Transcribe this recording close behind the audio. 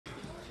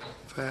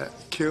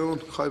Ciún,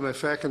 chuid mé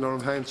fecin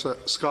orm hain sa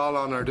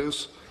scála an ar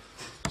dús.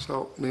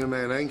 So, níl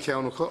mé an ein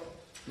ceann go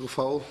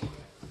fáil.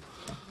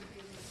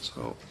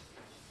 So,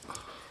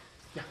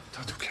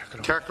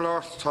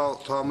 Cearclár,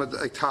 tá mid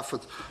ag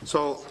tafad.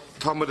 So,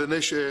 tá mid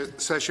inis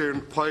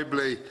séisiún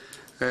poiblí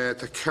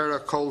tá ceara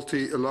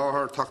coltaí I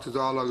láthair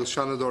tachtadáil agus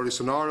seanadóirí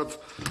san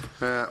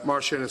áireamh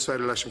mar sin is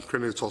féidir leis an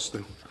cruinniú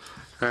tosnú.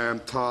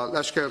 Tá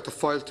leiscéil tá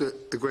fáilte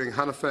I gcuing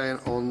hena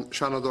féin ón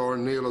seanadóir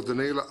Níl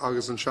O'Donnell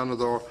agus an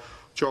seanadóir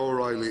Joe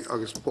O'Reilly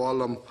agus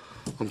bálam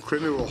an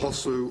cruinniú ó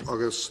hosú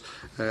agus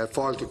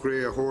fáilte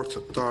gré a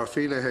thuirt dar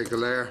fínathe go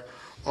léir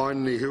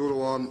Ein ní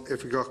húlaháin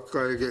if gach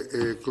gaige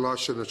I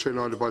gláise na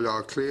trínáide baile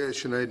a clé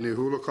sin éad ní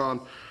húlaán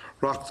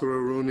reachtar a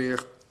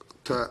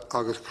rúnaíochta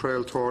agus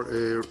creaaltóir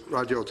I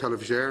radio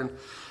televiséireann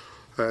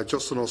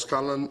Justin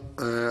O'Scallon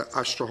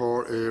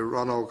aisteathóir I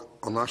ranóg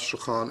an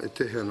Aistrachán I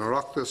tithe na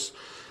Oireachtas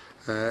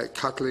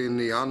Kathleen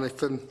ní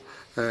Anifin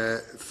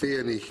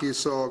Fia ní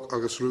Chiaság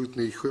agus Ruth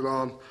ní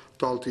Chuileán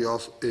daltaí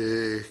as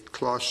I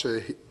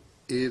cláise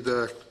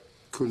iad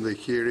chun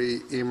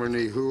chéirí Emer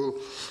ní Húil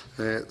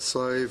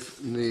Saibh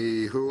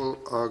ní Húil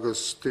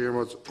agus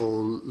Diarmid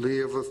ó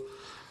Léamh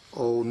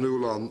ó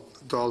Nualan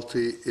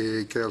daltaí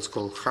I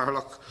Gaelscoil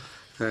Charlach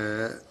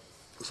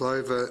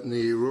Saibh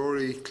ní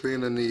Rory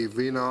Cléine ní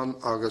Bhíán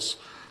agus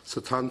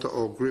Satanta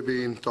ó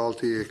Griffin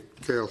daltaí I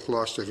Gael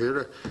Chláiste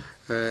Ghéire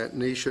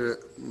Níise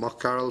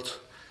MacGaralt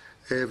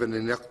Évan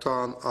I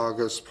Neachtáin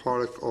agus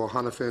Pádraig ó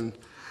Hanafin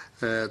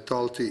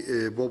daltaí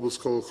I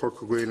Bobblescoil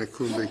Corcagwine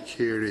chun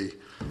chéirí.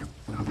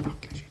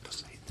 Okay.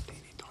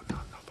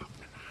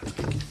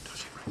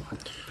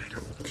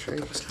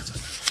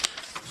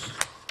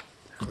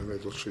 Can I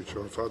do street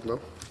show fad now?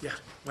 Yeah,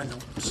 well no.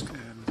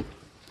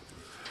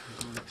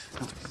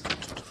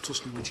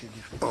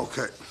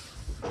 Okay.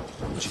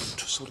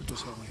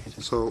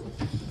 So,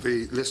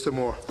 we list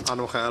more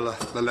anochela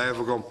the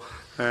level gum.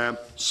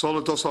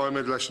 Solid dos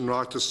oimid leis an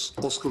Oireachtas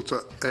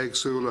oscailta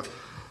éagsúla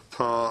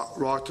tá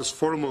Oireachtas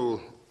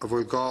formúil a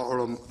bhfuil gá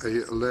orm a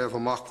léamh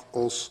amach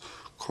os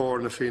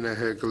cór na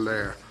fínathe go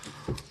léir.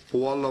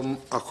 Bhuailm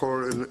a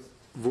chur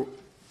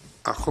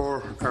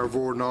ar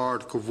bhór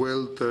náard go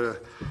bhfuil de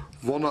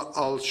bhona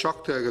al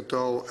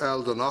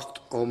 72 den 8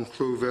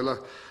 clúmhile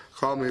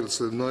Camil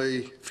sa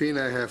nui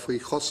fínathe faoi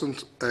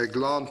chosint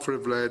glán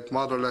fribléid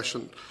madar leis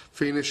an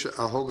fíneise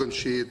a thugann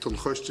siad don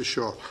chuiste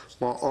seo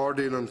má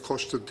ordaíonn an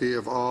costa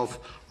díobh ábh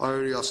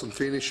Aindrias an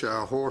fíneise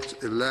a thuirt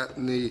I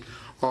leitní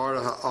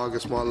áirithe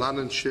agus má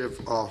leanan sibh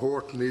a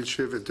thuirt níl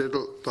sibh I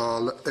didal dá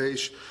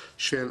éis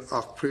sin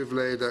ach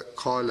príomhléide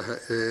cáilethe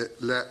I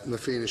leit na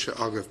fíneise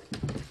agah.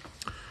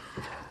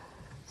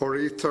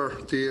 Oirítar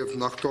díobh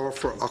nach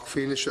dórfar ach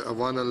fíneise a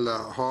bhaineann le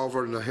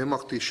hábhar na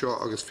himachtaí seo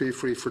agus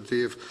fífrí for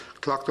díobh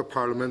Cleachta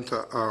Parlamente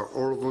ar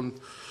Orban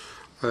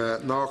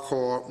nach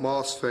chóir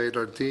más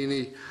féidir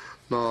daoine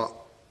ná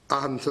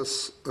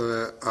aitheantas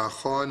a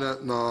cháine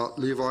ná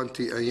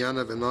líomhaintí a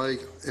dhéanamh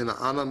ina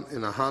anam,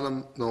 ina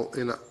hanam nó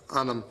ina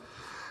anam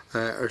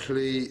ar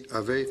thlí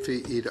a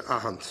bhéadfaí iad a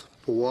aitheant.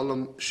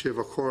 Bhuailm sibh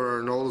a chur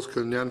ar nólas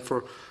go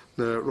ndeanfar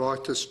na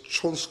ráitas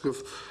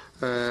tionscamh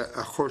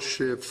a chur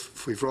sibh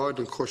faoi bhráid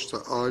an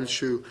costa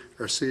ailsiú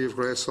ar siomh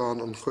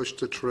gréasán an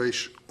costa tar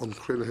éis an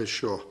cruinnithe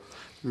seo.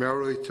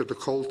 Mearaítear de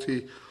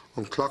coltaí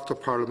an Cleachta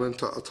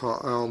Parlamente atá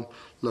ann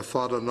le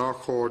fada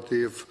nach chóir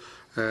díobh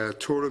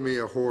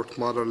tuairimí a thuirt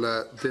maidir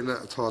le duine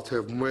atá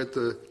taobh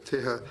muide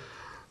tithe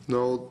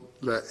nó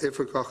le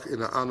ifigach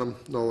ina anam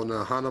nó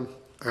ina hanam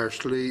ar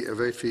slí a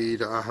bhéadfaí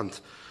iad a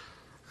aitheant.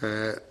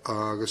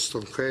 Agus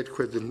don chéad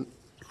cuid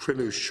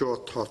cruinniú seo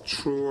tá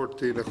trúr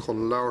daoine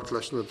chun labhart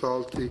leis na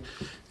daltaí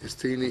is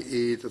daoine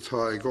iad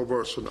atá ag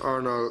obair san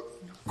airne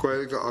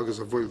Gaeilge agus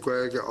a bhfuil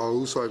Gaeilge á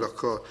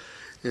úsáideach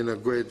ina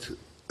gcuid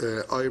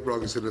oibre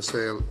agus ina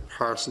saoil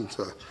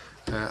thásanta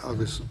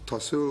agus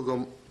tásúil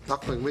gom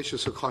nach mé mise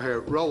sa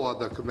chathair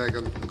róáda go méid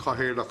an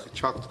chathairlach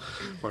teacht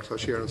mar tá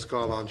sé ar an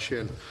scáil an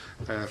sin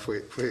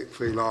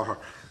faoi láthair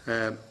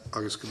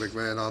agus go méid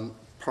mé an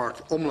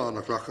páirt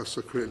omláánach lecha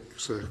sa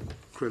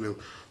cruinniú.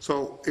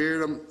 So,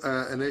 éiream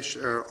inis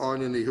ar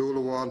aineann í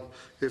thuailháin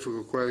if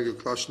go Gaeilge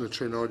gláis na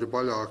trínáide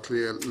baile a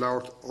clé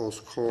labhart os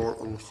cór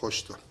an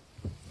chosta.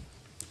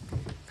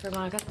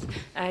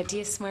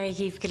 Díos mar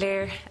dhíomh go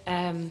léir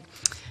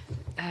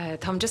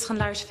Tá just chun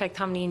leir feic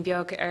tamlíonn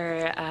beag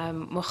ar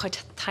mo chud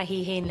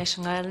taithí héin leis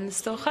an Gael na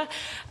stocha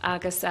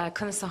agus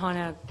chuna sa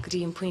tháina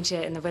gríon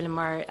pointe ina bhfuil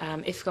mar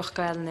ifgach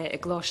Gaelna I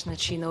gláis na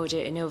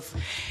tríóide inmh.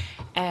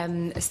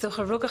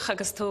 Stocha rugach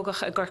agus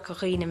tógach a ggurcha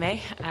chuoine mé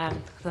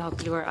dá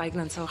glúir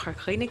aiglan tóchar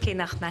chuoine cé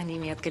nach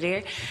naníimiad go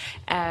léir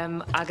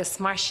agus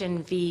mar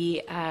sin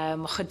bhí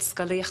mo chud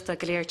scaíochta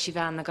go léir tí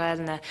bhean na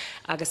Gaelna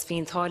agus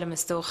bhíon tála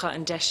is tócha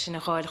an deis sin na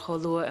gáil cho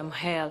lua am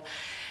héal.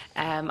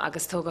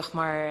 Agus tógach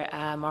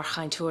mar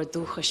chaintúir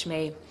dúchas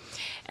mé.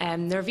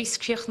 Nar bhí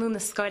scríoch nú na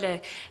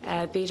scoile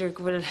beidir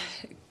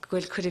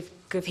ghfuil cuireadh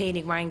go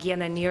bhénig mar an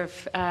gcéanna níorbh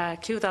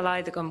clúd a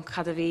leid agam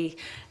cad a bhí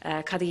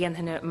cad a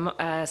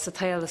dhéanana sa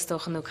tail is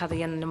tócha nó cad a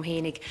dhéanana am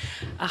hénig.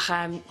 Ach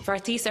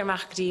bhartís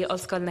meach go dtí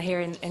ollscoil na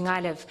hÉireann in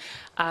Gaillimh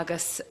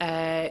agus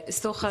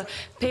is tócha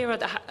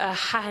péad a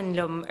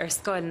hahanlum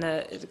scoil na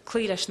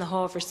clí leis na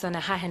hábhar san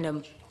na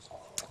hahanlum.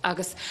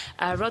 Agus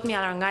rud mé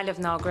an Gaillimh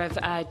ná go raibh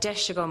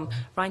deise agam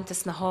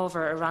rointas na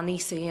hábhar a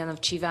raníosa dhéanamh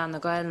tíomhean na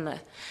Gailne.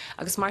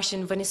 Agus mar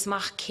sin bhain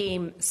ismach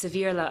céim sa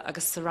bhíorla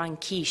agus sa rang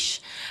cíis.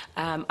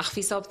 Ach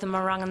bhí sábta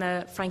mar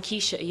ranganna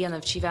Francíise a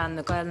dhéanamh tíomhean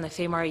na Gailne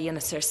fé mar a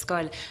dhéanamh ar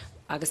scoil.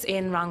 Agus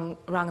éon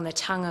ranganna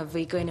teanga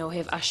bhí goine ó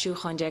heh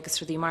asisiúcháin de agus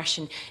rudí mar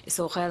sin is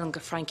ó Ghaeilge go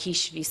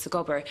Francíise bhí sa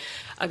gobar.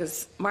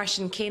 Agus mar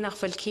sin cé nach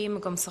bhfuil céim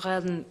agam sa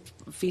Ghaeilne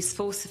bhí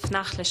fós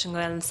fnach leis an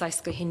Ghaeilne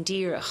sais go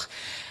hindíireach.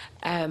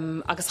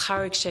 Agus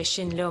charigh sé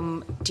sin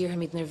lum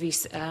díorhamid nar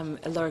bhís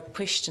a lorg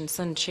puistin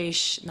san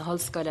tréis na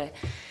hallscoile.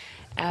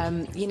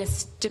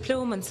 Dhéanas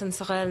diplóman san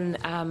sa Ghaeilne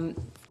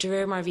de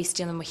réir mar bhís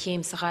déanam mo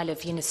chéim sa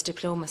Gaillimh dhéanas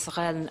diplóma sa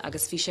Ghaeilne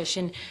agus bhí sé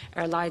sin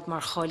ar leid mar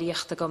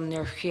cháilíocht agam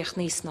nar chríoch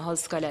níos na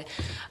hallscoile.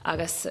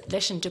 Agus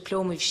leis an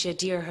diplóma bhí sé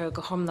díortha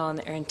go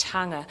thomláin ar an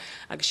teanga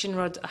agus sin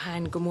rud a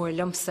hain go mór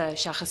lumsa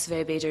seachas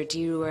bheith beidir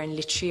díú ar an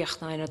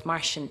litríocht na aonad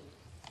mar sin.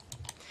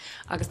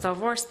 Agus tá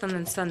bhórstan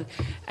an san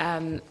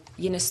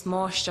dhéanas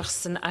máisteach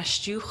san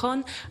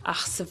aistriúcháin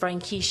ach sa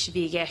Francíise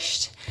bhí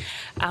gceist.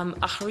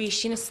 Ach rí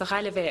sin sa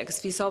Gaillimh agus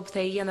bhí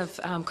sábta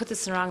dhéanamh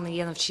cutas an rang na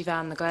dhéanamh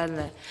tíomhean na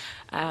Gailne.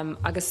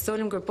 Agus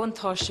stolim gur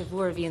buntáiste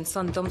bhuair bhí an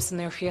san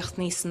domsan ar chríocht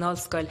níos an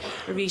ollscoil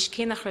a rís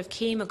cé nach raibh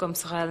céime agam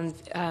sa Gailne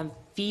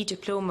bhí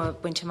diplóma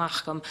buinte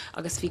amach agam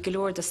agus bhí go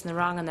leor na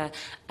ranganna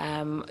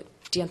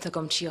díanta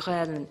gom tí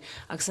Ghaeilne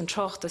agus an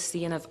trochttas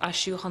dhéanamh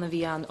asisiúchanna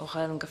bhí an ó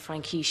Ghaeilne go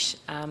Francíise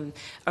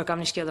ar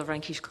gamna scéal a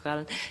Francíise go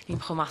Ghaeilne ní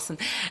chomasan.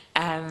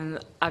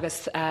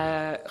 Agus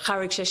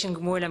charigh sé sin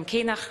go mórlam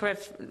cé nach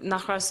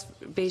raibh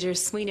beidir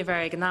smaoine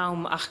bhar ag an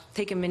nám ach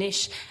tuige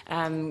minis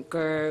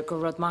gur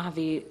rud maithe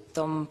bhí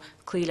dom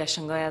clí leis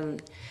an Ghaeilne.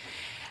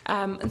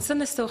 An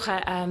san is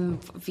tócha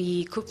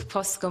bhí cúpla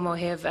post go ó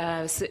heh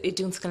i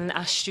dúnscail an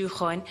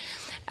aistriúcháin.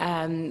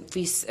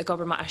 Bhís a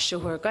gobar mar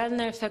aistriúthar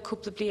Gailne fe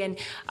cúpla bliain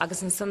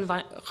agus an san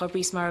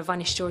chobrís mar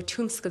bhainisteoir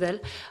túnscadal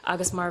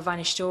agus mar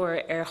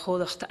bhainisteoir ar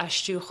cholacht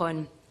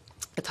aistriúcháin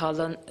atá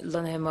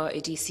lonheime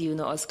i DCU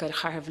nó ollscoil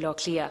Chartha Bhlá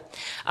Clia.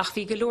 Ach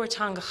bhí go leor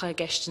teangacha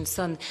gceistin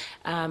san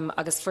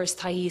agus first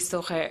taí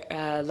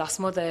socha las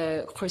mud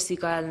a chuirsaí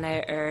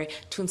Gailne ar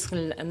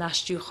túnscail an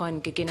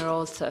aistriúcháin go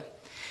generálta.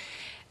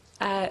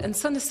 An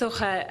san is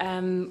socha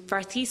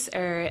bhartís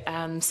ar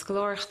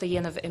scoláireachta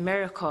dhéanamh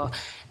America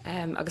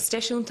agus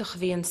deisiúntaach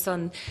bhí an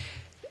san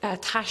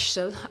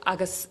taistil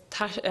agus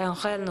an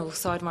Ghaeilne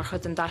úsáid mar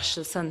chud an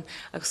daistil san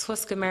agus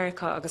chusca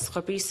America agus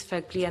chobrís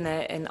feag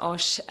bliana in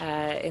áis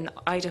in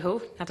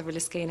Idaho, na bhfuil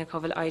is céine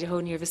bhfuil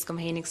Idaho níor bhís gom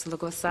hénig sa le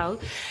go saoil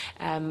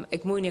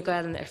ag múna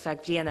Gaeilne ar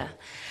feag bliana.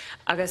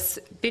 Agus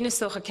bína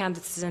socha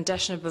candidates an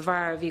deisna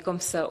bhar bhí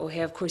gomsa ó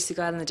heh cuasaí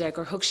Gaeilne de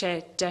gur thug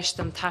sé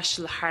deistam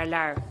taistil thar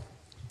lear.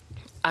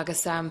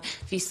 Agus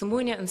bhí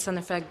samúine an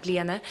sanna feag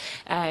bliana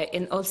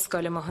in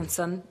ollscoile mo an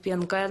san, bhí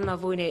an Gaeilne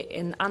bhúine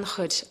in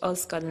anchud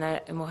ollscoilna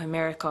i mo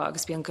America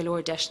agus bhí an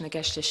golóir deisna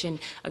geiste sin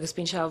agus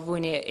bín se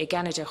bhúine i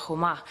Gceanada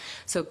chomá.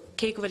 So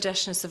cé go bhfuil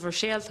deisna sa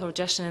bhirséal thó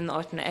deisna in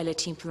áitina eile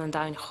timpeall an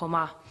dain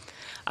chomá.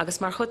 Agus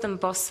mar chud an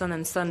bossan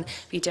an san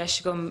bhí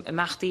deise gom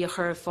imachtaí a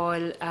chur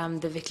fáil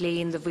de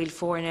bhicléin, de bhfuil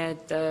fórne,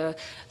 de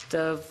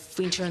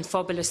bhhaintear an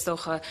phobal is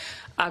socha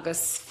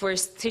agus fuair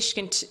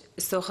tuiscint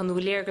socha nó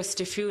léargus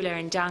de fiúil ar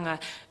an deanga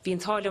bhí an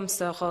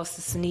tálamsa chás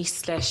sa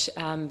níos leis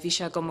bhí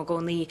se gom a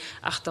gcónaí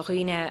ach do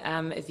riine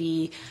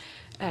bhí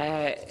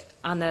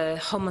anna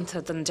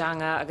thomanta den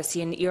deanga agus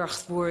í an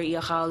iarcht mhór í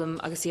a chálam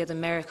agus iad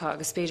America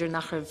agus beidir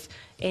nach raibh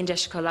aon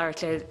deis go leir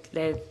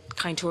le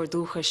caintúir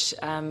dúchas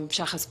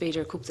seachas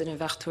beidir cúpla in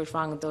bhechtúir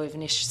rang dóibh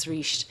níos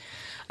ríist.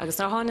 Agus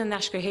nar tháina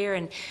neis go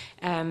héireann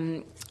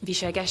bhí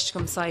sé gceist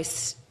gom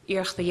sais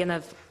iarchta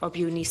dhéanamh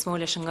orbiú níos mó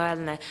leis an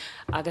Gaeilne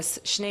agus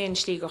snéan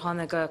slí go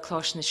tháina go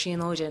chlás na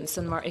tríonóide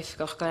san mar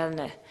ifigach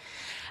Gaeilne.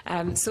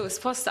 So is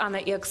post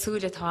anna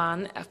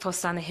agsúlatáin a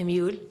post anna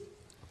himiúil.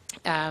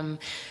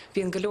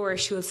 Bhí an golóir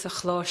siúil sa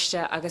chláiste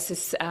agus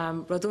is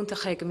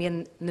radúntacha go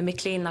mbíonn na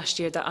micléin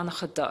leistíir de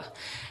annachchud do.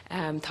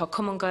 Tá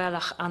Cumann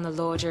Gaelach anna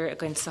láidir a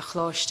gcuin sa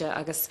chláiste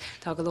agus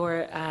tá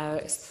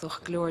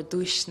golóir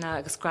dúisna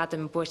agus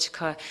gradam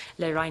buirtecha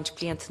le roinnt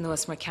blianta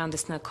nuas mar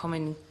ceantas na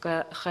Cumann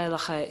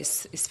Gaelacha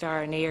is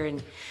fearr an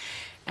éireann.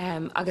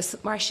 Agus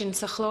mar sin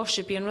sa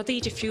chláiste bíon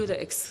rudí de fiúla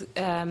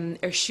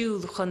ar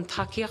siúil chun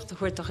takeíocht a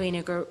chuirt a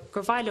réine gur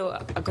bhaile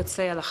a go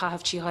saoil a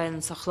chahabh tí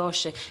Ghaeilne sa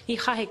chláiste. Ní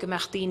chaithe go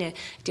meachtaíine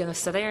déanamh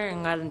sa réir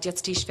an Ghaeilne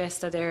diatíos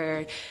festa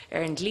ar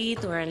an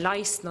glíd nó ar an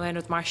leis nó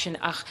aonad mar sin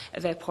ach a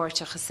bheith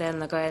páirteach a saoil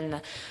na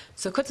Gaeilne.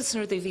 So chutas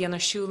an rudí bhí an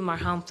siúil mar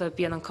hampla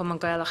bíon an Cumann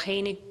Gaelach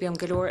chénig, bíon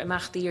golóir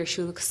imeachtaí ar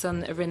siúla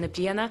san a rinne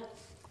bliana.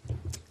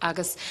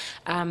 agus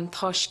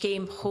tá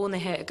scéim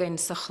chónathe againn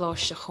sa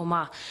chláiste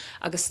chomá.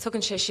 Agus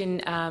tugann sé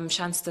sin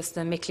seanstas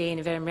na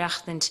miléin bhar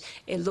reachtant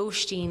I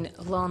lóistín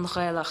lán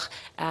Gaelach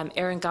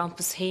ar an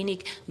campus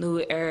hénig nó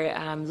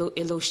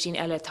I lóistín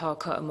eile tá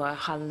am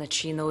halna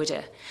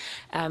tríóide.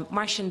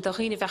 Mar sin do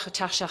riine bhecha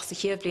teach sa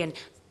chéad blian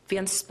Bhí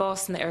an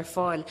spásan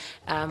fáil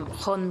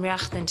chun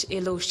reachtant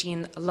I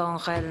lóistín lán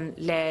Gaelan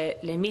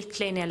le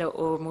míléin eile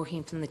ó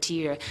mórthimp na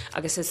tíre,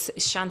 agus is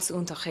seans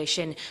úntach é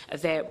sin a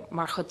bheith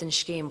mar chud den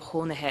scéim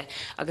chónathe.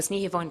 Agus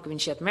ní bhain go bhíonn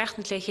siad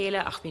reachtant le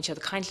chéile, ach bhíonn siad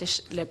caint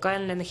le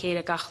Gaelan le na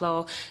chéile gach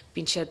lá,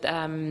 bhíonn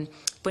siad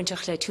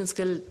buinteach le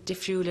túnscail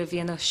difriúla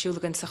bhíonna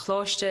siúlagan sa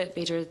chláiste,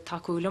 beidir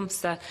taú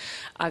lumsa,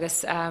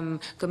 agus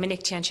go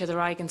minic tean siad a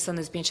raigan san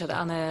is bíonn siad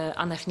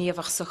annach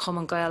níomhach sa chum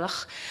an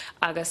Gaelach,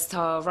 agus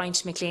tá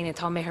roinnt miléine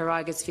tá mé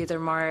agus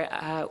viidir mar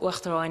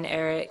uachtaráin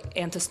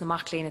antas na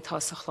macléine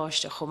tá sa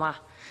chláiste chomá.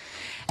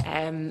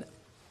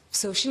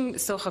 So sin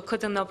socha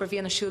chud an obair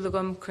bhíonna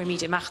siúlagum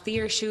chuirmíid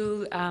imeachtaí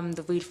siúl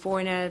do bhfuil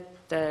fórne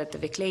de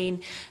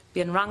bhicléin.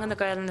 Bí an rangan na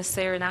Gaelan na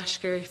séir an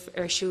eisceir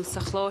siúl sa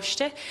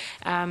chláiste,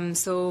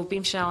 so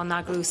bím se an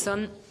nagrú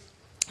san.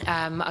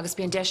 Agus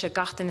bíon deise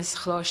gatain is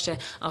chláiste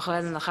an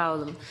Gaelan na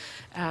Ghabhlam.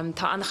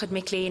 Tá annachchud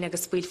miléin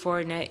agus bhuiil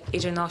fórne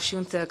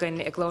idirnáisiúnta gan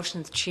ag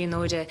gláisna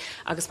tríóide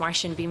agus mar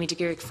sin bhí míid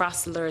gur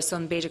freistal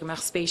san beidir go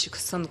meach spéisiú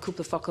san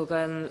cúpla focail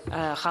Gaelan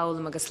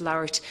Ghabhlam agus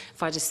labhairt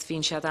fáidir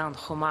bhíonn siad an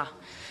chomá.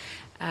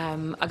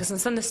 Agus an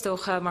sanna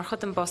stócha mar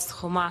chud an bost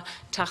chomá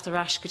teachta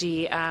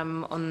raiscotí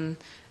an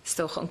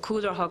stoch an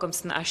cooler hagam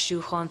san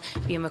asúchan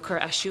bí me chur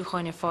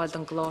asúchan fáil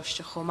an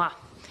gláiste chomá.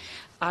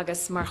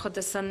 Agus mar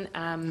chud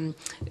san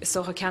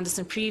socha ceantas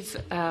an príomh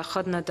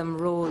chudna dom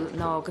ról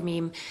ná go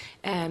mím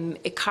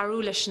I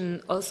carú leis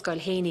an ollscoil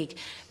hénig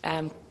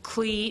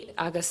chuí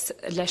agus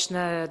leis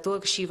na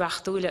dulgasí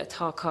reachtúile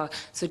atácha,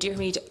 so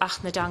dúirmíid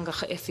ach na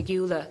dangacha I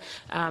figiúla,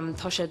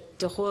 tá sé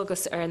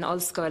dothógus ar an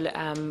ollscoil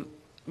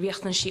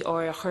riachtan sí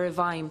á a chur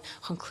bhaim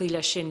chun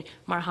clíile sin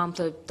mar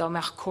hampla dá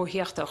meach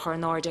cóthíochta chur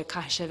náide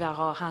caiise bheith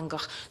á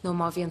hangach nó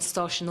má bhíon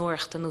stáisiún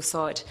óireachta nó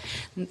úsáid.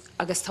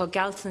 Agus tá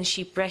gealtain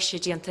sí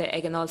breise dianta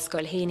ag an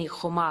ollscoil hénig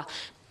chomá.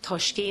 Tá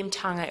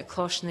scéimtanga I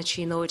cláis na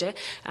tríóide,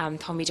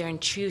 tá míidir an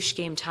tríú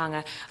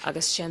scéimtanga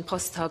agus sin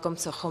posttá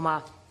gomsa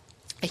chomá.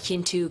 A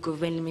chin tú go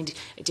bhfuilmid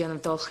déanam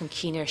dulchan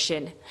cínar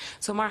sin.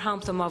 So mar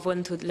hampla má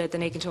bhain tú le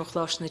den éigeantóch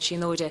láis na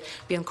tríóide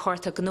bí an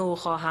cárta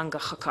gnóch á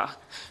hangacha.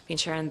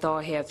 Bhíonn sé an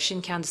dáhéamh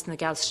sin ceantas na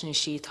gealsna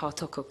sí tá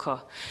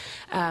tucha.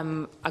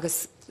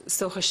 Agus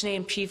socha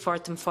snéim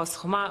príomhhart an fás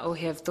chomá ó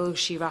heamh dul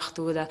sí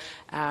reachtúla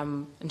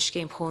an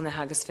scéim chónathe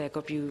agus bheith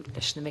go bhrú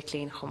leis na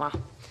miléin chomá.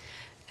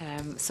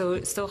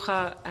 So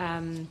socha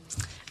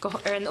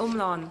ar an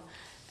umláin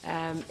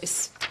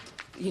is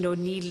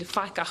níl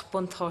feicach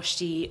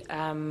buntáistí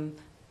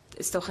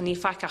is doch an ní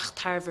feicach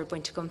tarmhar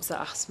buinte gomsa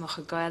ach smach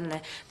a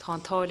Gaelne tá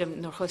an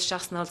tálim nó chud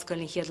seaachna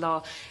ollscoil chiad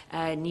lá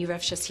ní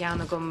raibh sé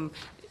seanna gom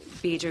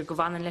beidir go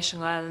bhhanan leis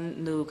an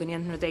Gaelan nó go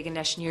níon dégan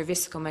leis níor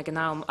vis go me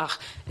gnám ach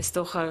is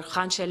doch ar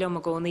chaise leom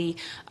a gcónaí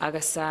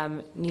agus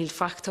níl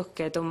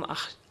feictach dom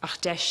ach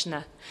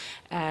deisna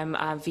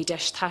a bhí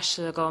deis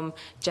taiise gom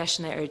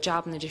deisna ar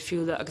jobna de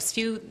fiúla agus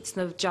fiú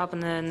sna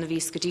jobna na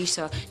bhís go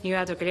ddísa ní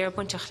raidir go léir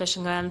bunteach leis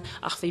an Gaelan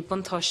ach bhí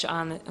buntáis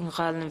an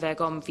Gaelan bheith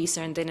gom vís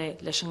ar an duine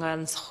leis an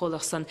Gaelan sa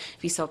cholach san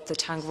vís op de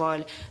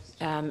teangháil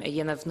a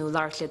dhéanamh nó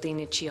láirt le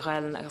daine tí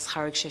Gaelan agus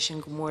charigh sé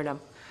sin go mórlam.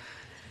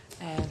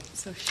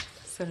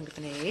 Sun go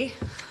bné.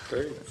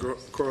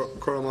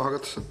 Cor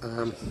mágat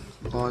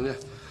áine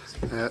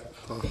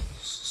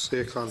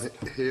séán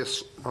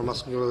héas ar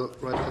mas go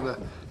raithna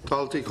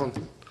taltaí chun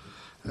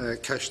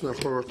ceisna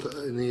chóirt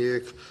in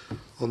dhéag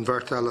an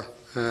bhirteile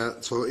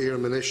so ar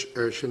minis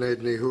ar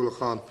sinnéad ní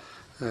thuúlachán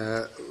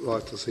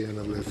láit a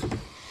síana bhlih.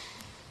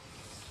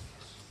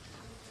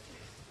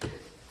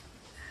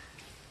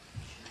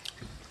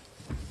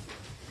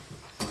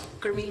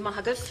 Gur míl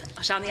maithagah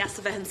a seanías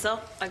a bheithansa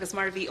agus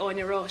mar bhí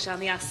áinerá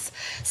seanías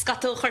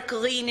scató chuir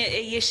golíine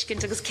I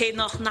dhiiscint agus céad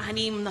nach na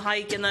haníim na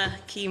haigeanna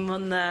cím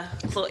an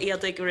chló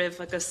iad go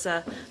raibh agus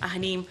a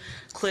haníim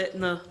chluit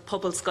na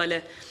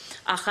pobalscoile.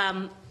 Ach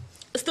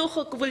is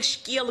dócha go bhfuil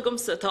scéal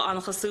gomsa tá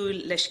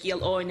annachasúil le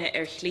scéal áine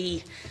ar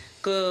chlí.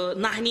 Go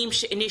nahaníim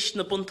se inis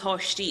na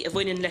buntáistí a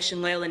bhainean leis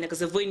an Gaelan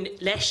agus a bhain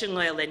leis an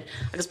Gaelan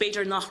agus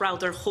beidir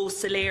nachráidir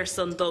chósaléir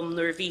san dom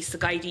nuair bhís a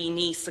gaiidí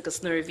níos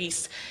agus nuair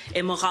bhís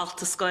I mo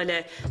galta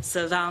scoile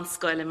sa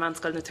bhanscoile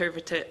manscoil na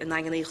tuirvite in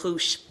agan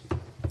chúis.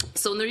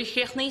 So nuair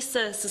chéach níos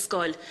sa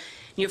scoil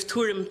níomh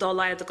túrim dá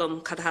leid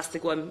agam cad heasta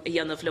goim a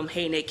dhéanamh lom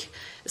hénig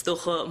is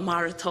dócha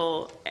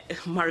martá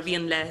mar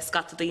bhíon le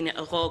scata daine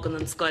a rágan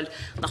an scoil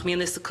nach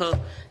mion is acu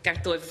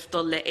gartóibh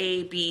dul le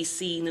A, B,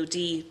 C nó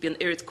D bíon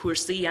irid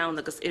cuasaí ann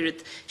agus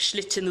irid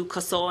slitinú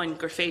casáin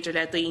gur féidir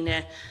le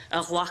daine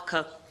a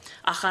ghlacha.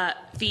 Acha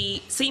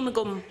bhí síime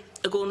gom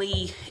a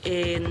gcónaí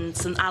in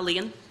san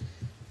Alíon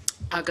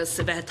agus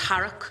a bheith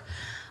tarach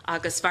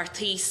agus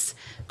bhartíos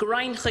go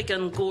rainn chuig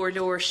an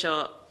gcóirleoir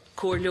seo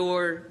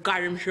cóirleoir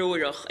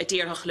garimthreoireach a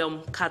ddéarthach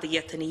lom cad a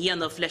dhétain a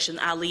dhéanamh leis an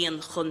Alíon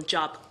chun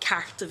job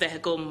ceart a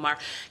bheith gom mar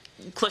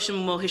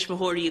clushim mo hish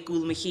mahori a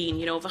gul machin,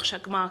 you know, vach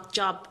shag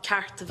job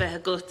cart ve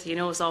gut, you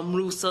know, is am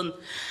rúsan.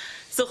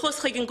 So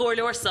chus chig an gor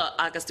lorsa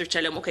agus dur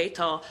chelum, okay,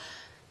 ta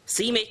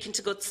see making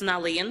to gut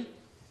snallian,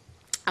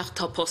 ach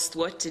ta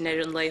postwat in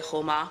an lei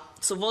choma.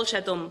 So vol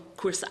sé dom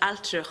cuasa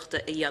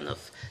altriachta a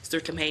dhéanamh,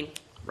 stúirtim hain,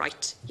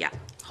 right, yeah,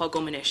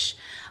 hagominish.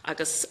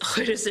 Agus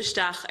chuiris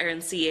isteach an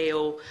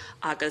CAO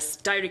agus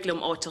dairiglum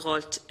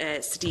átagáilt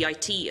sa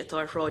DIT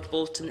atá Ráid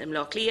Bolton im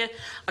lá lia,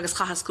 agus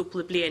chahas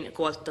cúpla bliain a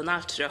gháilt don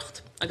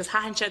altriacht. Agus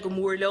hahan sé go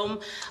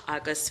mórlum,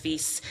 agus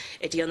vís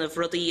a dhéanamh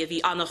rudaí a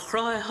bhí annach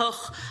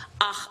chráithach,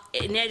 ach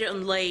néidir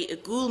an lei a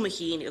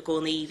gúlmachín a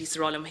gcónaí vís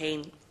rálam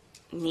hain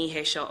ní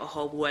hé seo a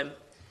hábhaim.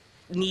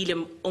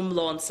 Nílim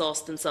umláin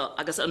sástansa,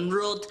 agus an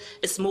rud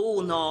is mó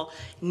ná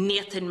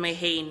nétain mé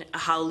hain a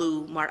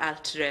hallú mar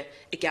altere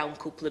I gawn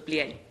cúpla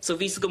bliain. So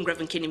vís gom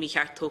Griffin cinni mí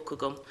cheart tóca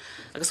gom.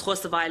 Agus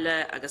chósta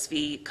bhaile, agus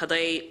bhí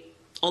cadé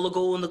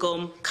olagón a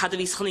gom, cad a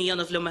vís chunaí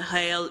anmh le mo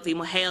héil, bhí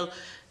mo héil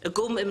a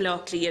gom im lá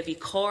lia, bhí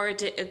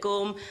corde a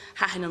gom,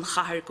 hahan an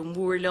chahar go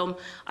mórlum,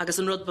 agus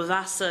an rud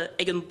bhesa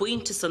ag an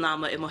buinte san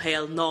ama I mo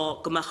héil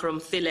ná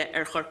gomachram fille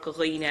chur go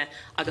ghine,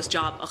 agus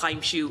job a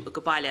chaimsiú a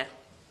go baile.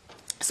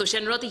 So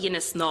sin rud a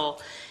dhéanas ná,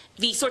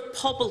 bhí sort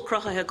pobl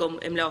crothathe gom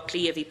im lá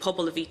lia, bhí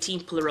pobl a bhí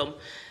timpplarum,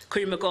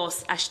 chuir me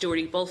gás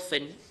eistúirí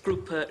bolfin,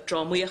 grúpa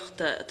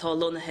drámaíochta atá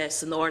lonathe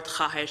san áard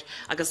chathair,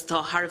 agus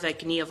tá Harbheith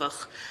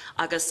gníomhach,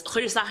 agus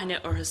chuir saithne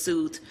ortha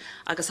súd,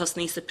 agus has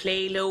níos a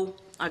pléiló,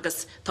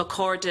 agus tá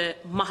corde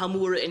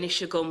mahamúra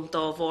inise gom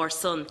dá bhar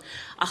son.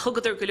 A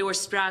chugad go leor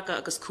sprága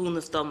agus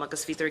cúnamh dom,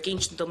 agus bhí ar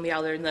ginsin dom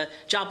meallar na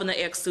jabanna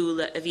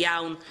agsúla a bhí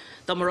ann,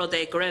 dá mar rud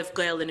é go raibh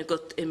gail ina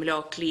gut im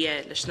lá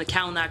lia leis na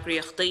ceann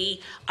agriochtaí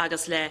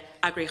agus le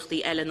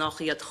agriochtaí eile nach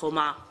iad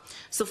chomá.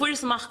 So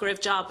fuair amach go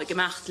raibh job a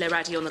gemacht le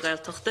radio na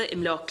Gaeltachta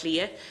im lá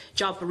lia,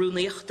 job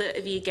rúnaíochta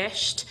a bhí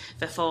gceist,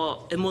 bheith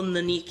fá I mun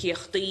na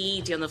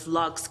nícíochtaí, déanamh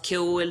vlogs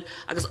ceol,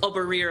 agus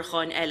obair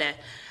riarcháin eile.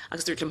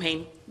 Agus dúirtlim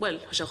hain, well,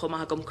 se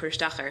chomá gom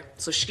chuirsteachar.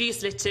 So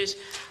scríos litir,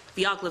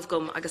 bhí aglah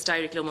gom agus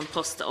dairiglum an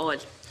posta áil.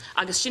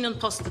 Agus sin an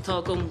posta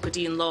atá gom go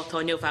dtíon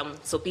látá neomham,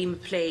 so bí me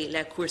play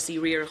le cuasaí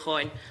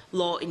riarcháin,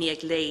 lá in ag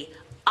lé,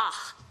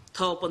 ach,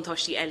 tá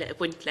buntáistí eile a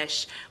buint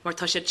leis, mar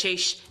tá sé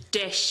téis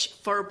deis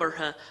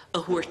forbartha a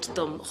thuairt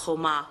dom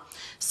chomá.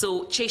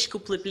 So téis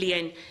cúpla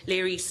bliain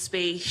léirí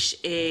spéis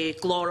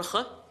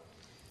gláiricha,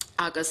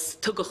 agus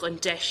tugach an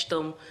deis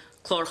dom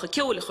chláiricha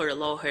ceola chur a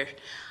láthair.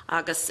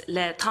 Agus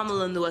le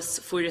tamalan nuas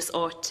fuiris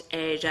áit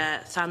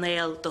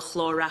fanéil de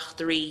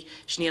chlóreachtarí,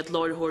 sníad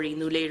láirthirí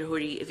nó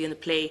léirthirí a bhíonna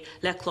play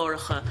le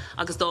chláiricha,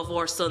 agus dá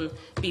bhór san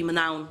bí man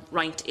nán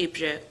roint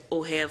ibre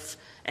ó hebh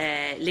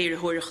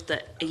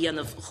léirthireachta a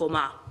dhéanamh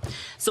chomá.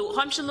 So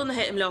haimse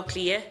lonathe im lá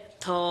lia,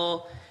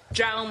 tá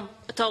draum,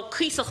 tá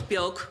císach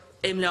beag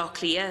im lá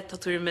lia, tá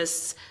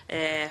tuairmas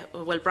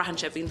well brahan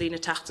sé bhín lína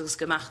teachtagus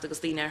gemacht agus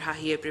lína ar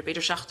hahébre,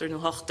 beidir 7 nó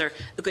 8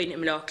 a gcuin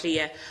im lá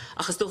lia,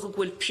 agus dócha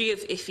bhfuil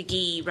príomh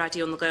ifigí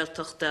radio na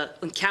Gaeltachta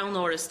an ceann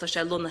áras tá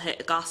sé lonathe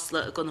a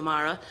gasla a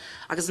Gunamara,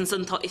 agus an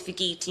san tá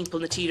ifigí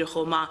timppla na tíre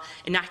chomá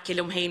in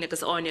acilm hain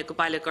agus áine go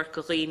baile gur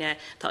go ghine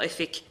tá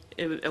ifig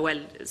well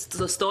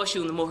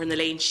stáisiún na mór na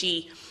léin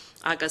si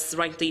agus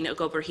reintíine a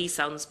gobar hí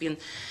sounds bíon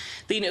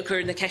daine a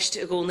chur na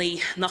ceiste a gcónaí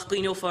nach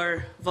gcuinó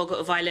far bhag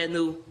a bhaile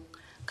nó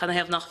can I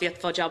have nach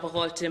viet fá job a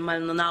háilte me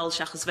na nál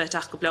seachas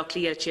bheitach go blá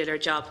clia tíad ar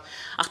job.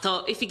 Ach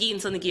tá ifigín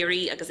san na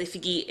géirí agus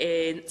ifigí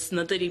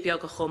sna duirí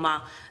beag a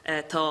chomá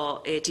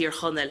tá dír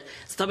chonel.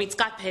 So tá míid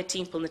scapthe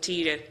timppla na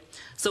tíre.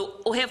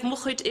 So ó hebh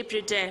muchuid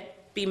ibre de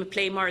bí me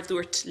play mar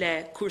dúirt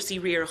le cuasaí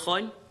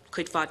riarcháin,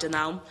 chuid fad an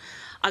nám,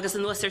 agus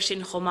an nuasar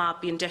sin chomá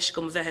bíon deis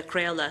gom bheitthe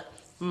créile.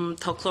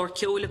 Tá chlór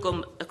ceola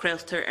gom a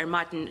créiltar ar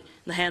maidin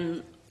na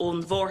hen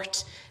ón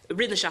bhórt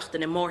rinne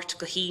seachtain in mórt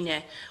go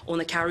híine ó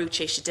na carú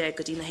tééis de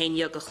go dtí na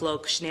haine go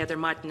chlog snéidir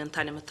maidin an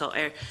tanimetá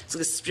ar. So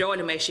gus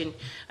spreála mé sin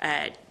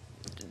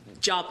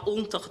job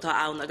óntachtá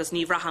ann agus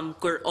ní bhraham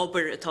gur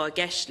obair atá a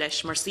gceist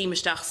leis mar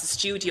síimeisteach sa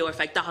stúdio ar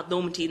feith dahad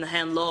nómantí na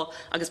hen lá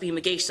agus bí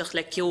me géisteach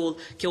le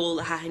ceol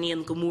a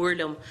hahaíon go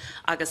mórlam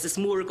agus is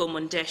mór gom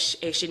an deis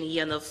é sin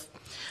dhéanamh.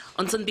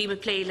 An san bí me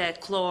play le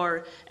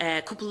chlár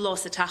cúpla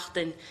lá a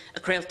tatain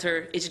a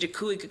creiltar idir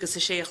 5 agus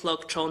 6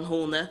 log trán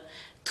hóna,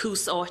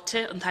 tús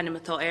áte an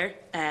tanimetá ar,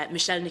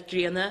 Michelle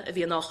Nicríana a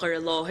bhí nachir a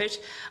láthir,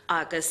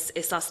 agus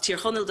is as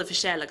tíorchonil de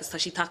Michelle agus tá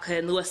sí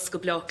take nuas go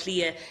blá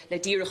clia le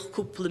díirech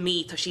cúpla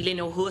mí, tá sí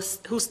linn ó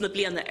hús na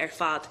bliana ar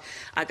fad,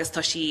 agus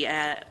tá sí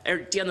ar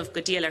déanamh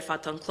go déal ar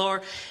fad an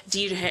chlár,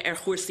 díirithe ar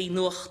chuirsaí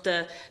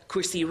nuachta,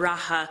 cuasaí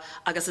ratha,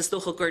 agus is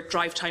dócha gur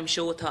drive time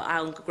show tá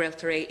ann go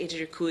gréiltar é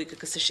idir 5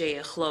 agus 6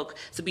 a chlog.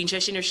 So bín sé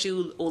sin ar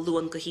siúl ó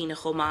luan go hína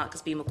chomá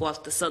agus bí me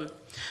gháilta san.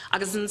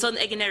 Agus an san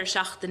ag an ar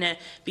seachtainna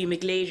bí me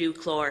gléirú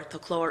chlór, tá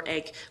chlór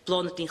ag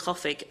blonad ní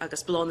chofig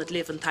agus blonad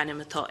livan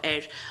tainnim atá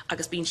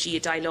agus bín si a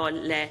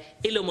daileáil le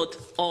ilomod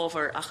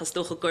ábhar achas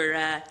dócha gur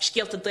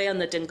scialta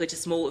déanna den go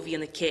is mó a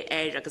bhíonna cé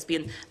agus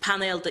bíon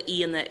panel de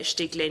íana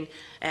istiglinn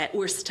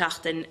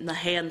uairstachtain na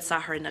héan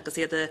saharin agus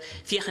iad a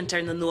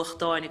fiochantar na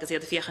nuachtáin agus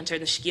iad a fiochantar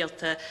na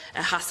scialta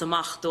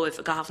hasamach dóibh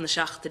a gahaf na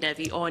seachtainna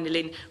bhí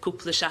áinelinn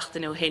cúpla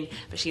seachtainna ó hin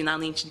be sin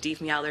anín sin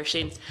díomh meallar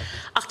sin.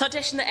 Ach tá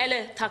deis na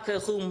eile take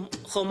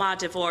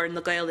chomada bhór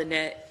na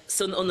Gaeilge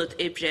sun unad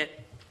ibre.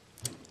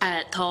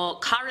 Tá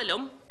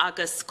caralum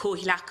agus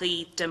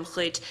cóhilachaí dem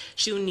chud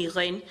siúní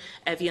roinn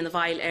bhí an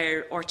bhail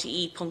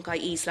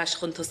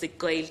rte.ie/chuntasig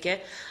Gaeilge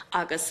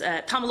agus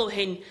tamló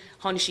hin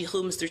hána sí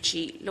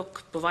chumasdúirtí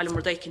look bhhaile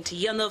mar daicinn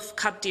dhéanamh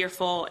caddíar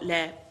fá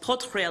le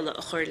podchréile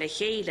a chur le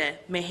chéile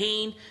me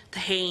héin tá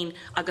héin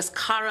agus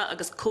cara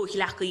agus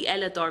cóhilachaí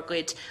eile dar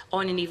goid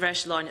áin í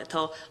bhreisláin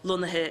atá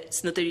lonathe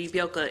sna dúirí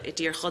beaga I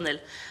dtír chonneil.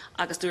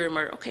 Agus dúir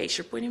mar, ok,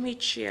 sure buine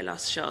míid sé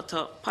las seo,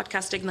 tá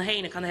podcast ag na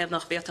héine can hebh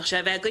nach bhéach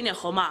sé bheith gine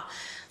chomá.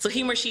 So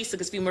hí mar síos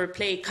agus bhí mar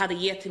plé cad a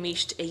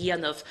dhétamíist a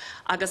dhéanamh.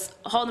 Agus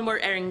hánamar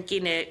an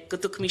gine go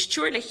dúcamíist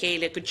túir le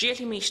chéile go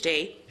dréitimíist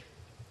é,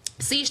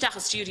 síisteach a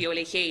stúdio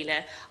le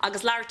chéile,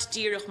 agus leart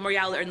díirech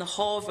marall na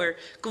hábhar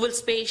go bhfuil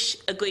spéis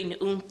a gcuin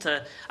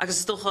únta, agus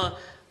is dócha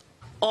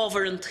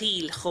ábhar an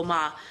tíl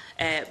chomá,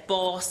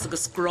 bás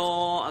agus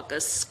grá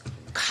agus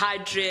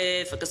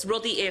cadrih agus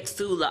rudaí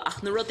éagsúla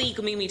ach na rudaí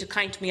go míid a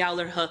caint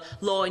meallartha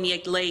láin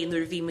ag léin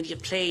nuair bhí muid a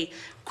plé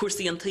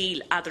cuasaí an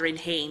tíl adar in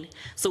hain.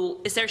 So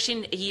is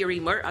sin a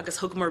dhéirímar agus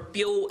thug mar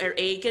bio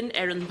aigen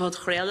an bod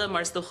chréile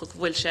mar stocha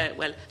bhfuil sé,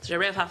 well, sé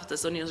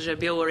réibhhafatas uní sé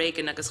bio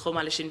aigen agus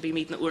chomáile sin bhí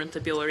míid na uanta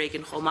bio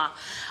aigen chomá.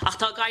 Ach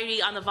tá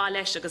gaiirí anna bhá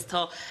leis agus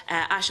tá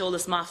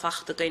eisiolalas má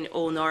fachta gain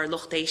ónar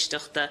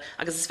lochtéisteachta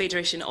agus is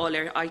féidir sin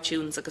áil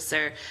iTunes agus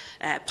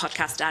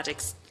podcast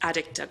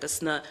addict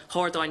agus na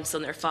hádáin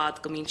san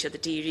fad go mín siad a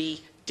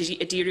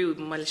díriú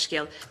meile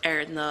scéal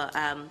na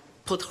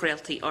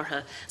podchréaltaí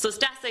ortha. So is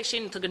deas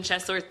sin tugann sé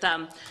suirt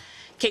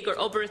cé gur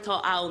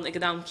obairtá ann ag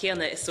an am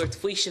céanna is suirt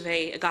faoise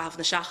bheith a gahaf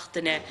na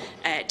seachtainna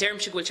derm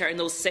se gúil ar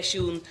nó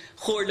seisiún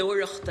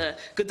chóirlóireachta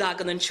go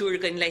dagan an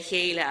túrgain le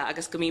chéile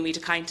agus go míid a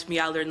caint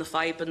meallar na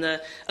feibanna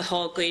a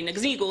hágain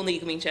agus ní gcónaí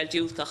go mín sé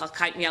dúach a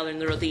caint meallar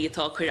na rudaí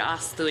atá chuir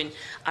asúin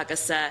agus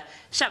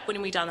se buine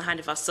míid an na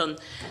hainmh sun.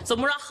 So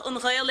marach an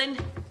Gaelin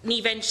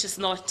ní bhaintes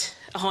náit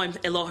a háim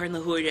I láthair na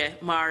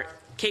huaire mar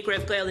cé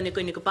raibh Gaeilge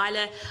goine go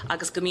baile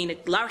agus go mína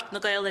leart na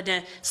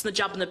Gaeilge sna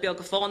jobbanna beag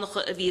go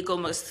fánacha a bhí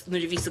gom agus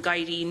nuair a bhí a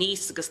gaiirí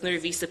níos agus nuair a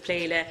bhí a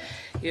pléile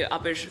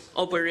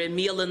obair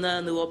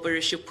mílanna nó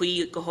obair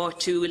sipuí go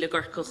háú le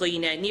gur go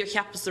ghoine. Níor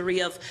cheappas a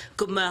riamh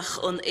gomach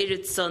an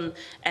irid san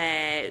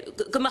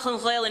gomach an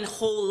Gaelin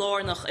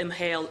chólárnach im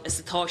héal is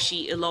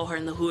atáisí I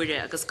láthair na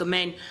huaire agus go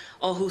men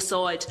á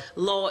húsáid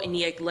lá in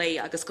ag lé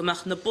agus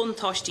gomach na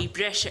buntáistí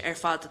breise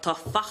fad atá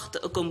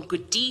fachta a gom go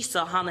díos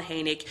a hana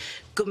hénig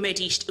go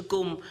médíist a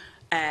gom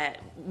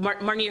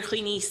mar níor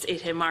chuoníos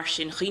ithe mar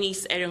sin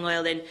chuoníos an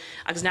Gaelin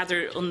agus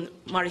nadidir an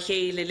mar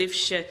chéile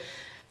libse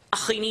a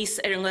chuoníos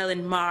an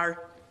Gaelin mar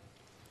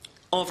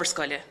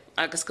ábharscoile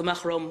agus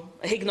gomach rom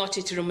a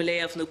hiagnáiti rom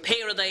léamh nó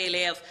péirada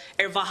léamh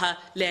bhatha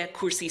le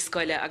cuasaí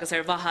scoile agus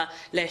bhatha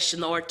leis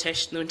an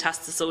áirteist nó an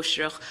tasta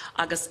sóisireach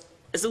agus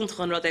is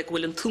úntachan rud ag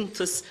bhfuil an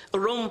túntas a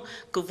rom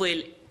go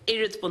bhfuil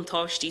irid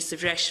buntáistí sa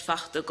bhreis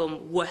fachta gom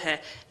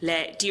wathe le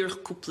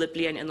díorchúpla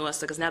blian in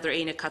nuas agus nadidir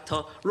aine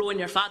cattá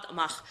roin fad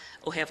amach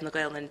ó hebh na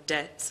Gaelin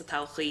de sa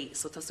tauchaí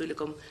so tásúla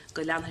gom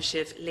go leantha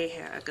sibh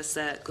léthe agus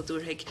go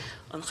dúrthaigh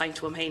an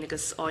chaintú am héin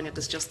agus áin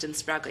agus Justin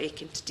Sprague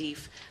écinnt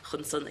díomh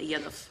chun san a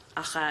dhéanamh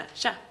ach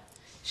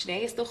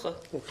sné is dócha.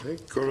 Ok,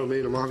 gur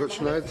mí mágad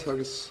snéid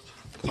agus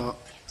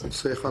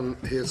séchan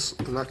hés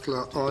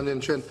necla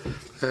áin sin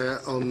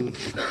an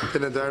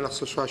ina déirnach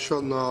sa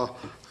seo ná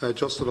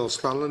Justin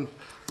O'Scanlan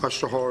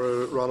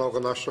Ashtrathir ran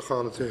ágan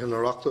Astrachan at in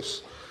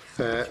Oireachtas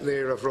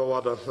níor a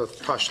bhróad a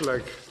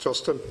taiisteach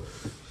Justin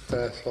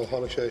so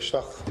tháinig sé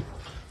isteach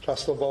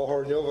trastal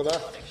báthir neomh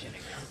le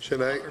sin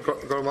é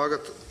gur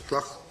mágad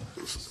tlach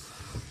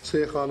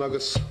séchan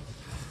agus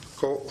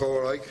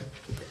córaig.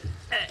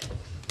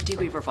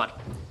 Dígrí bar fad.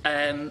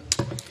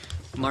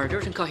 Mar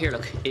dúirt an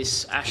cathaoirleach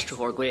is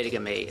Astrachor Gaeilge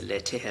mé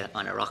le tithe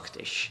an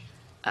Oireachtais.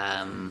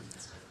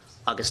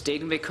 Agus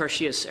dégan mé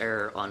chuirsíos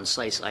an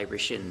sláis oibre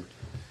sin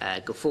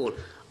go fóil.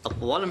 A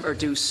bhhailm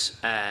dús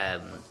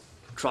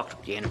trocht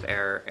déanamh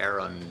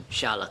an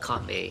seala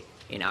campé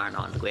in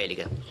Airnán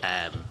Gaeilge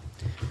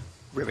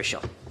river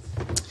seo.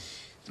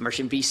 Mar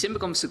sin bhí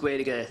simagam sa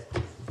Gaeilge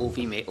ó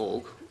bhí mé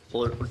óg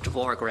ó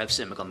dmhór go raibh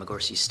simagam a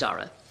gcuirsaí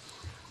stara.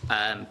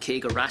 Cé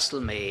go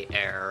rastal mé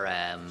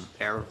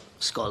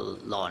scoil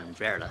lán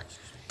bhéarla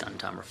gan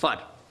tamar fad.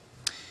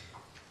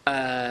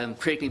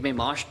 Créignig mé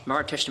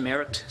mar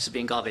testamentoireacht sa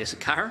bhíon gábhéh sa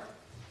cahar,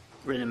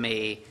 rinne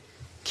mé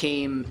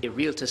céim I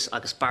rialtas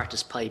agus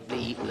bartas paid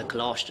blií le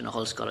coláiste na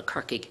hallscoil a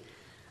Corcaigh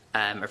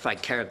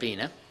feadh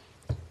Caribbeana.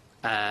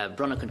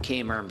 Brunach an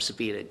céim sa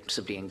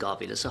bhíon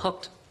gábhéh sa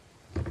hocht.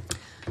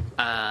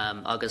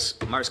 agus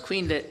mars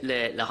Queen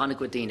le hanna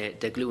gwadine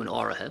de glúan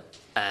áirithe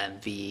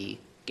hí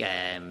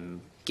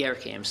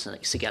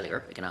Gaeltacht sa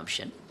Gallagher ag an am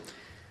sin.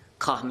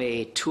 Cach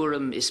mé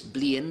túram is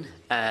blian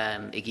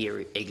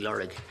ag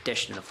lorg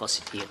deisna na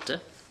fosíochta.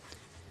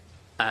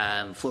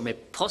 Fuair mé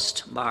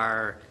post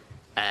mar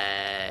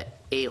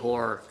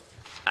éthór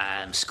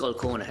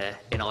scoilcónathe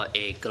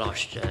ag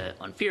gláiste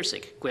an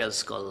fíorsaigh,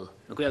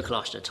 Gael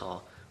chláiste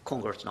tá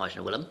congurt náis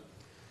na bhfuilm.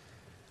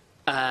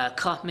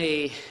 Cach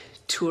mé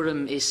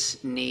túram is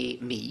né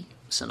mí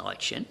san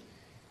áid sin.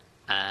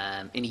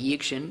 In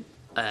dhéag sin,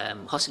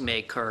 thosaigh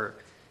mé chur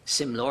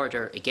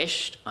simlorder i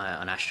gceist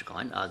an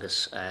Astracáin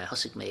agus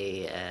thosaigh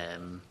mé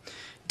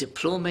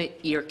diplóma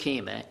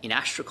iarcéime in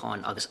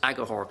Astracáin agus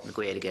agurthórt na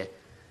Gaeilge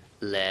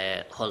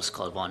le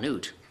Hallscoil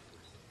Bhanúd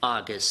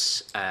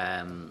agus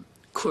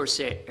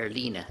cuasa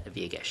líne a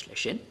bhí gceist lei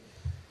sin.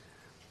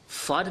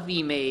 Fad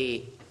bhí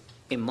mé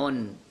i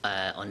mbun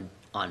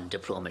an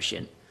diplóma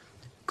sin,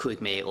 chuig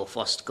mé ó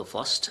fost go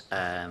fost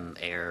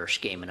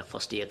scéimeanna na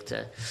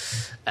fostíochta.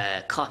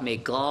 Cach mé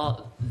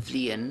gá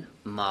bhliain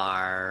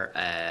mar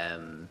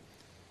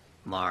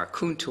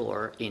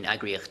cúntóir in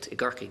Aindrias i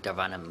gCorcaigh dar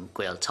bhanam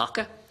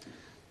Gaeltacht.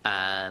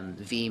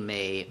 Bhí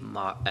mé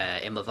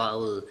i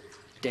bhall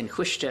den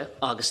chuiste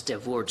agus den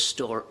bhórd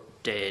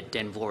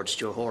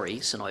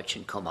stúrthirí san áid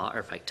sin comá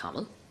ar feadh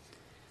tamil.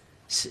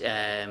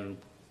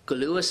 Go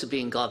luas a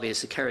bhíon gábhé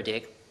sa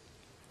Ceardéag,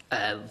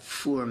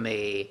 fuair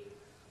mé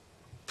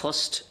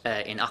post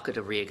in Acad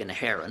a Riag na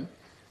Héireann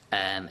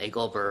ag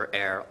obair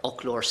ar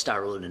ochlór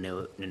starúil na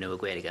nua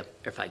Gaeilge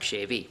ar feadh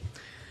sé bhí.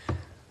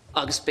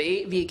 Agus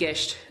bé bhí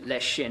gceist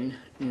leis sin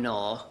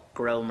ná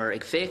go raibh mar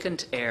ag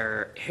fécant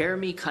ar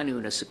Hairmí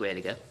canúna sa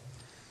Gaeilge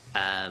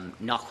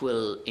nach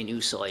bhfuil in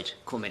úsáid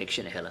cuiminic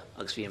sin a heile,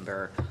 agus bhí an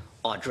bear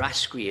á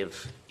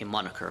drascríomh i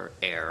monicar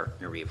ar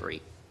na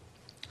riomhairí.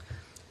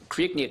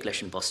 Críochnaíodh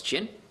leis an bost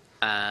sin,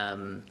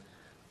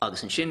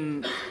 agus an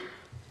sin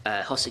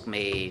thosaigh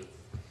mé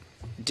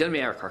dil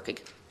mé ar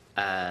Corcaigh,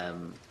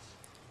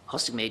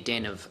 thosaigh mé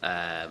déanamh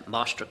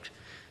mástrucht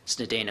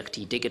sna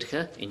déanachtí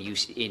digidecha i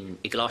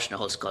gláis na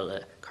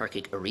Hallscoil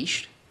Corcaigh a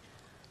ríist,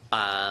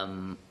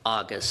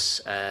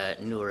 agus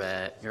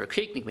nuair a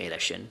críochnaigh mé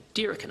leis sin,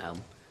 díreach an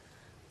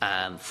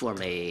am, fuair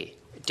mé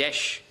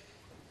deis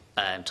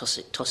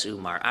tosú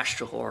mar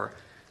astrathóir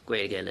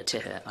Gaeilge le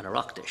tithe an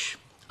Oireachtas,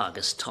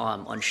 agus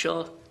tám an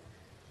seo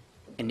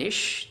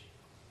inis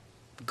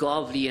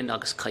gá bhliain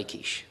agus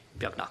caicíos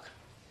beagnach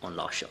an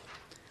lá seo.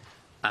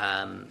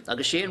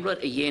 Agus sé an rud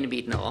a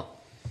dhéanamid ná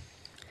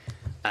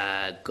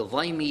go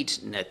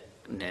bhaimid na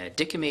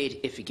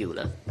dicaméid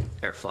ifigiúla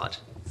ar fad,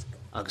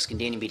 agus go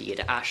déanamid iad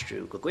a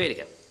astrú go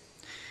Gaeilge.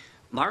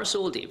 Mar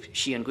sóldíobh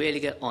sí an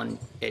Gaeilge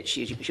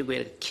sí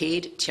Gaeilge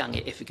céad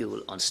teanga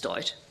ifigiúil an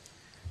stáit,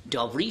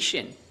 dá bhrí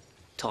sin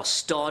tá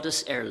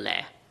stádas ar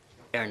le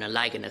ar na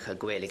leiganacha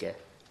Gaeilge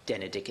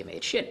denna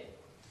dicaméid sin.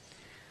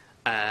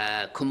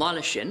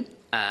 Cumála sin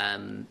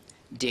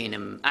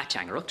déanam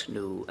ateangarocht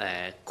nó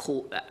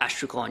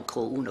Astracáin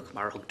cóúnach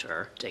mar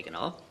thugtar ag an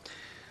á,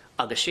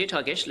 agus sé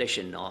tá gceist lei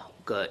sin ná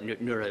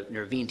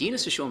nuair bhíon daoine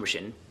sa seomar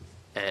sin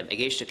ag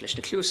éisteach leis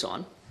na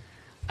clúsáin,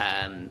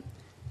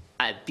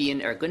 a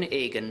bíonn ar gcuine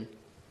éigean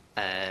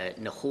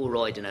na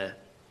chóráideanna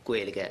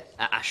Gaeilge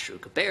a astrú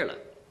go béarla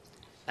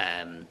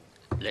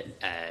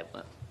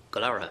go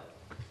leabhartha.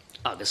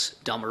 Agus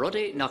dá mar rud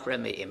é nach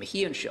raibh mé i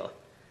híon seo,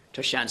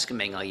 tá seans go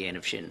mbeidh á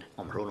dhéanamh sin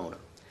am thrónóna.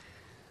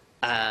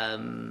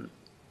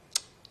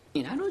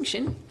 In anúin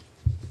sin,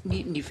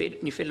 ní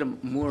féidir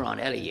mór an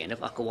eile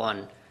dhéanamh ach go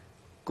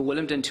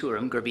bhfuil den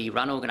túram gur bhí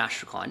ranóg an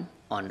Astracáin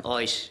an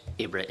áid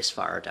ibre is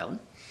fearr domhan.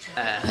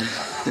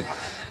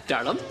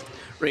 Darlam,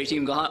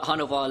 réitím go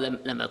hanmháil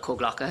le me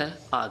cóglacathe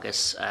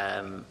agus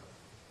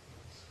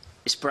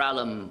is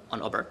bralam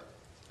an obair,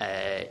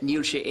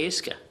 níl sé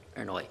éasca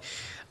ar nói.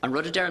 An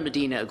rud a dearm na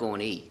daoine a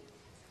gcónaí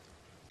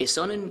is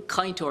an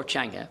cainteoir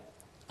teanga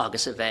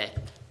agus a bheith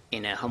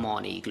ina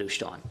hamánaí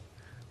glúisteáin.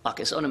 Ach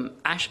is an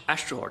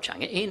astrathóir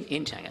teanga,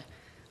 aon teanga,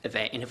 a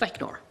bheith ina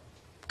bheicnóir.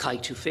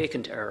 Caig tú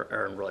fécant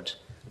ar an rud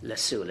le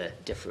súla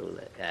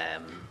difriúla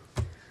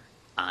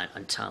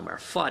an tam ar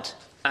fad.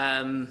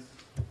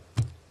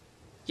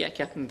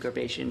 Ceapan gur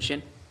bééis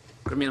sin,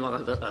 gur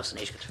míle as an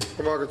éiscut.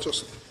 Go mágad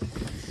just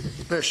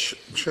nes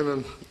sin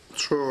an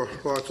trúr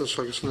rátas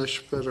agus nes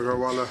beidir gur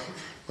bhile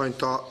bain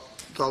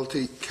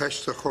daltaí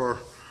ceiste chur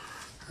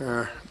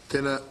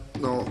duine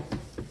nó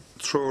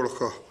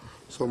trúlacha,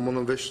 so mun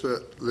an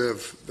bhiste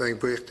libh bheith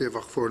buíochtaíomh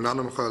ach fuair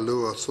nanamcha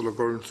lua so le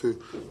gurn tú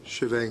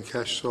si bhéon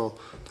ceist so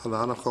tá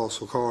anachá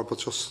so cá, but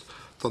just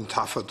don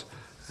tafad.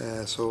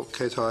 So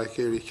cétá ag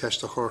géirí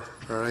ceiste chur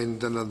ar aon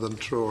duine den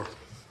trúr.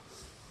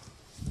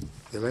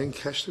 I bhéon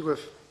ceiste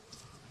goibh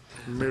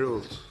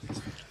mirúlt.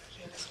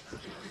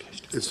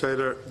 Is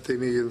féidir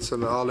daoine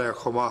san áléir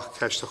chumach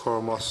ceiste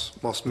chur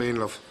más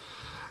míonlah,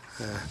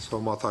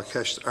 so má tá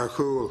ceist ar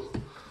chúl.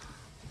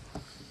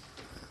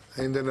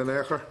 Aon duine an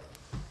éair?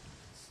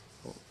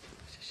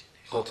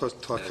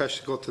 Tá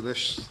ceiste go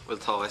inis. Well,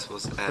 tá, I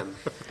suppose.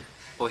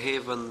 Ó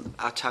héamh an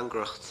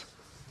ateangracht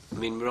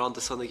Mín mar an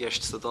de sanna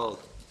gceist sa dal.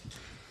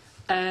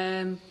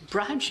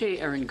 Brahan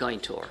sé an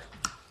gaintóir.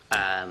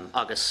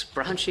 Agus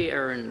brahan sé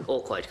an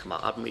ócáid cumá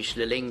ab rís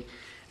le ling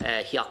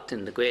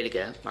hiachtain na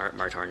Gaeilge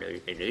mar tar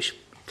nuis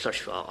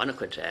plusfá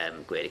annacuid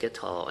Gaeilge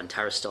tá an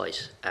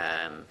tarastáid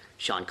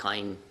Seán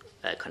Cain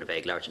chuna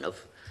bheith leirtanmh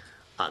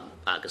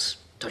agus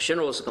tá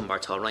sinrós go mar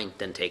tá roiint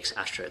den takes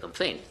astra an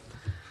féin.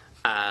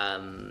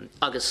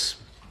 Agus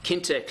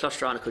cinnte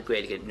clustra annacuid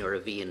Gaeilge nuair a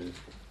bhíon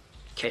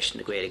ceist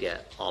na Gaeilge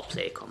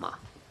álé cumá.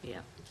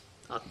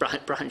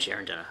 Brahan sé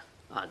an duna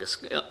agus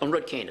an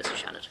rud céine sa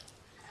seanad.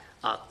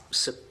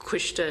 Sa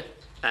cuiste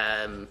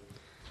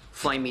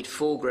feimid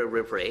fógra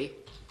ribré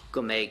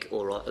go méid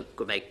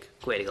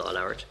Gaeilge á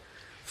labhart,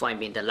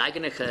 feimid den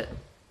legannacha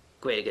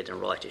Gaeilge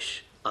den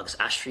ráitis agus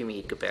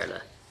aistríomí go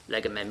béirle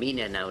le go me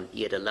míine ná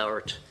iad a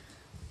labhart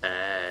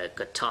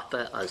go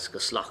tapa as go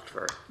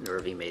slachthar nuair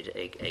a bhí méid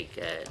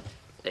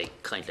ag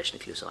caint leis na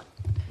clúsáin.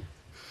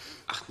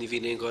 Ach ní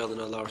bhíon éon Gael in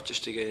á labhart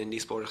istigh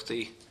níos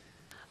bóireachtaí.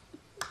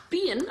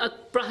 Bíon ach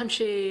brahan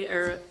sé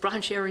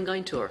ar an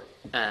gaintóir.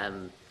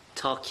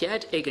 Tá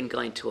cead ag an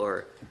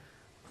gaintóir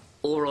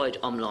óráid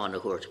amláin a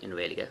thuirt in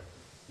Gaeilge.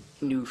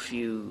 Nú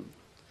fiú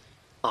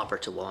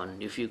Albert amháin,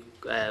 nú fiú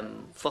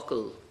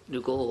focail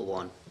nú ggó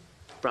amháin.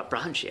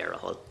 Brahan sé ar a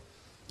hall.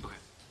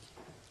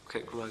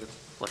 Ok, go maigad.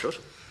 What rud?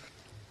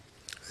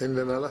 In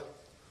den eile?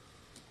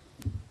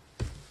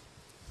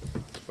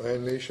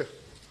 Ein níise?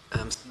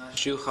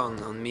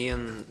 Stúchan an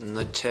míon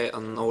na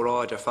an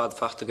óráid ar fad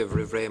fachta go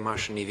bhrú ré mar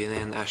sin ní bhíon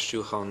éon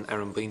stúchan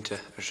ar an buinte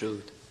ar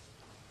siúd.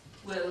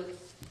 Well,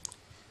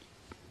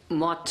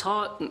 má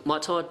tá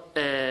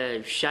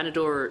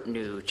seanadóir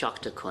nó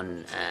teachta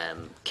chun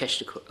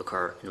ceiste a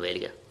chur in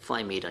Gaeilge,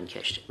 feimid an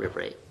ceist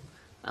ribré.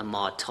 A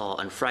má tá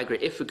an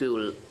freigra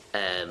ifigúil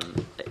a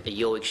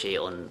dheoigh sé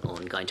ón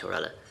gaintóir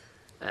eile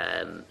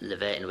le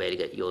bheith in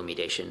Gaeilge dheoimid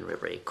é sin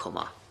ribré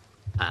cumá.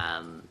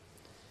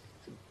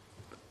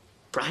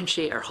 Brahan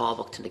sé ar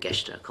hábhacht na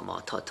gceiste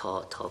cumá tá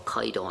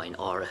caidáin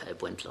áirithe i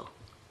buintló.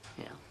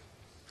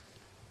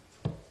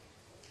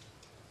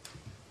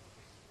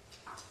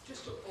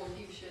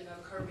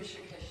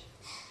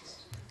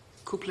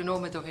 Cúpla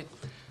nóid ó hin,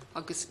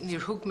 agus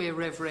níor thug mé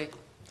raibhré,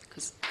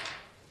 cos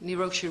ní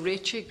raibh sé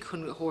réite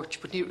chun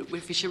thuirt, but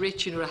bhí sé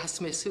réite nuair a has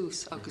mé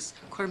sús, agus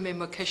chuir mé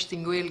mar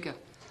ceisting Gaeilge,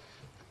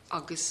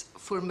 agus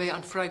fuair mé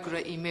an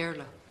freigra í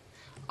méarla.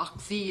 Ach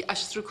bhí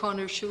aistriúcháin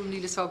ar siúl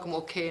nílas agam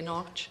ó cé an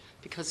áit,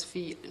 because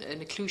bhí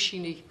na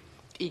clúisíní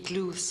í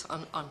glús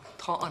an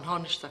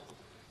tháineasta.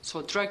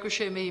 So dreigur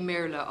sé mé í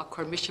méarla a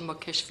chuir miise mar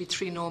ceist bhí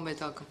 3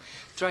 nóid agam.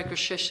 Dreigur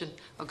sesin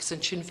agus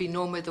an sin bhí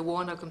nóid a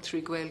bháin agam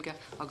trí Gaeilge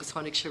agus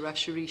tháinig sé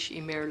reisiríis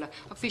í méarla.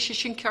 Ach bhí sé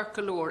sin ceart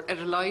go leor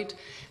ar a leid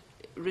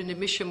rinne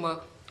miise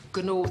mar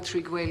gnó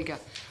trí Gaeilge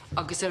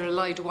agus ar a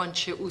leid bhain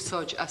sé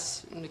úsáid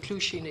as na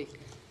clúisíní.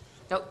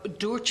 Now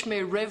dúirt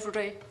mé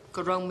raibhré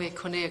go raibh mé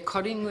chun é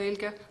choirín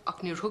Gaeilge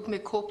ach níor thug mé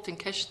cópt an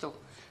ceistó.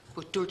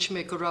 But dúirt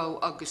mé go raibh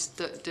agus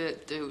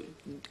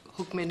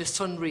thug mé na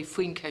sunraí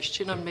faoin ceist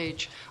sin an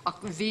méid.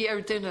 Ach bhí ar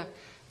duine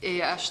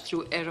é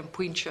aistriú ar an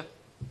pointe.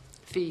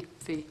 Bhí.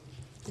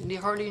 Ní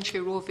tharlaíonn sé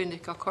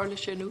rómhinnic a chuirla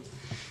sé nú.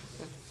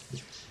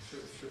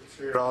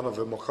 Fiúrán a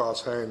bheith mo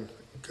chás hain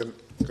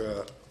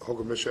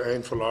thugam me sé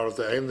aon fol ámh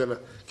de aon duine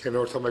cén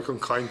uair tá mé chun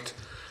caint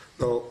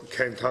nó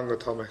cén tanga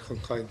tá mé chun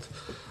caint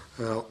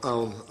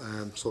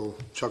ann so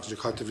teach de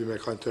caint a bhí mé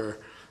caint ar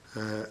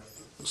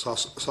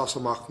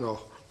sasamach nó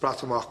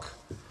bratamach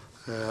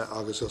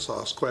agus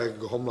squag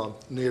go homlan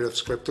níor of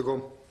scripta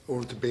gom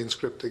únta bíon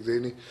script ag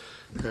daoine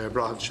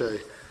brahan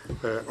sé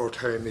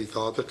orthain í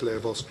gádat le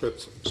bh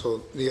script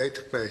so ní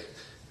éiteach mé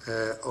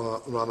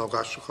ran á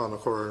gastrachan a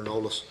chur an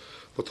ólas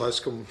but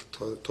táis gom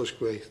tuis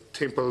go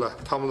timppla le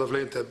tamla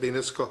bhlénta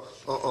bínas go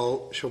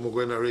seo mo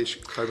gine éis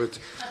caiimid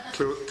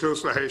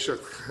clús na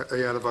héiseach a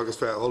dhéanamh agus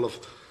bheith olah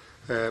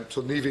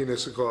so ní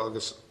bhínas go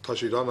agus tá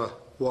siad anna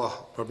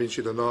mar bín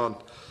siad an an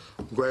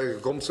Gaeilge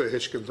gomsa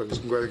hiiscint agus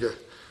an Gaeilge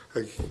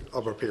ag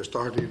aber Peadar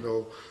Tóibín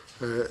nó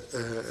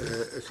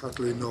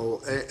Connolly nó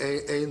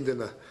aon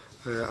duine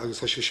agus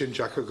tá sé sin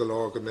Jackar go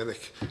leor go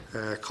minic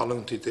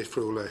Connolly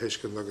difriúla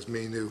hiiscint agus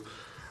méniú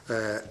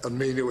an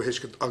méniú a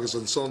hiiscint agus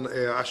an son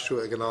é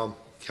aistriú ag an am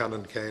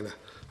ceanan céine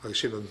agus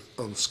sin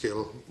an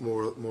scéal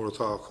mór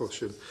atá chu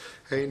sin.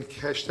 Haon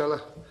ceist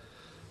eile?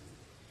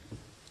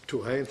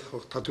 Tú haon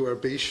tá tú ar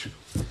bís?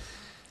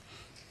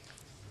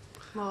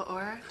 Má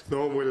óir?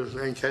 No, bhfuil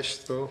ein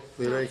ceist, no.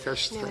 Níl ein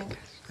ceist.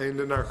 Ein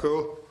den ar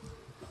cool.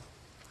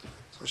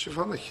 Tá sé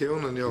fanna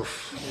chiún an jobh.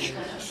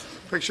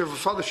 Bheith sé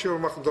fada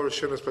siúrmach an doris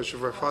sinnas, bheith sé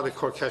bheith fada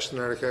cór ceistan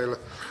ar a chéile.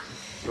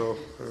 No,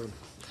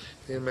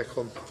 níl me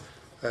chun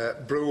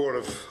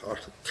brúor ar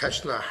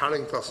ceistan ar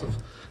haringtasam.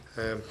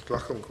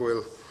 Glacham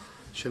gwyl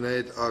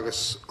Sinead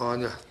agus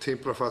Anya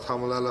timpla fad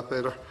hamal eile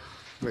Peadar.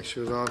 Make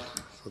sure that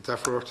the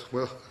deferred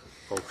will.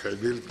 Okay,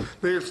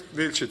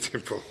 níl sé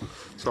timppla.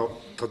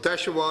 So tá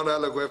deise bháin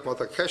eile goibh má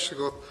tá ceiste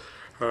go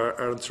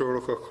ar an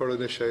trúach a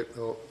chorinne sé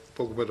nó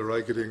bog me a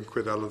raigeín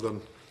cuid eile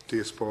den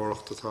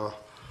díospóireacht atá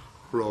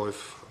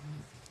roimh.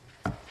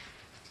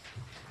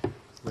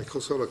 my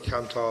cosula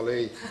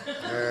Cantali,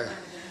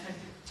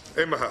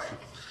 Imaha,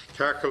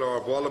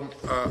 Carcalar, Wallam,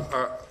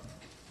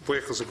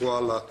 Buichas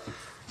Aguala,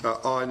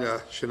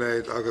 Anya,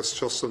 Sinead, Agus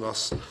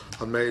Justinas,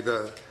 and made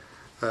a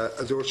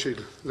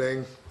Dorchid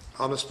Ling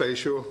on a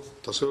spatial,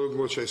 Tasul,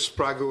 which is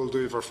Spraggle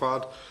do for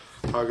Fad,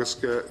 Agus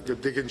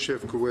Diggin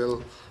Shift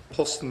Gwil,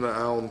 Postana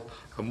Own,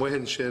 and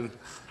Wihin Shin,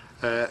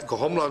 go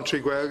Homeland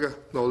Tree Gwelga,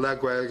 no Leg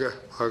Gwelga,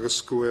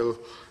 Agus Gwil,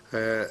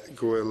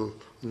 Gwil,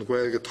 and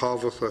Gwelga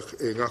Tavach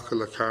in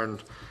Akala Carn,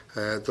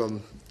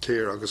 done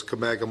Tier, Agus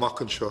Kamega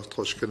Makanshaw,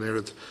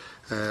 Toshkanirid,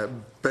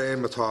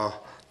 Baimata,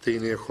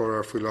 Dini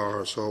Chora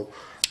Filar, so.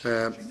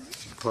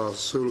 Tá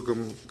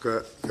súlagam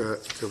go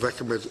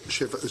bhheicimid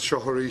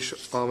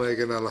seothairíos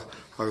ámégan eile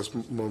agus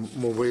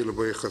mo bhíle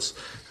buchas.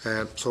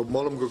 So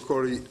mollam go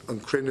gcóirí an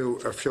crinú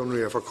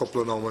fionraí ar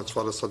couple of nóiméid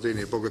fad is tá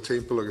daoine bogad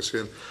timpeall agus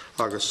sin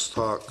agus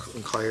tá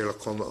an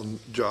chathaoirleach chun an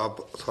job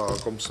tá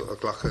gomsa a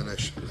ghlacha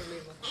inis.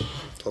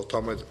 Tá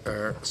táid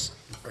ar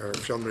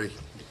fionraí.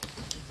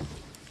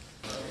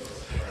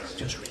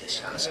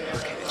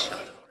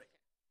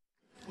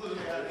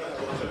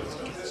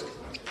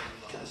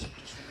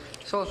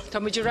 So,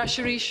 Tommy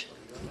Rasherísh?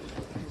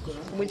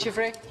 Winch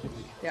Frey?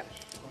 Yeah.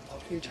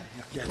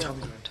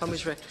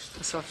 Tommy's Frey.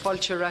 So,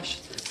 Falcher Rash.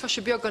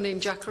 Tasha Biogan in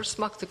Jacker,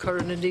 smack the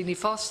current and Dini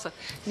Foster,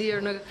 near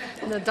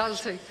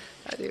Nadalti.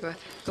 Anyway,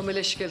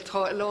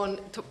 Gomilishkil, Alone,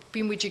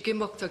 been with your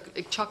gimmock, the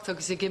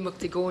Choctog, the gimmock,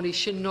 the Goni,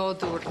 Shin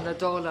Nodor,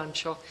 Nadalan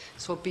Shaw,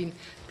 so been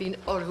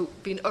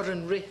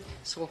Urran Ri,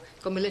 so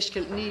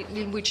Gomilishkil,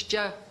 Nil which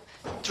Ja.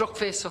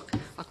 Drogfesoch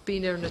ach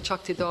bíar na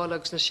teachtaí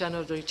dálagus na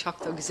seanadúí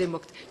teachta agus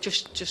imimecht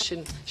just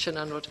sin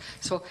anrod.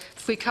 So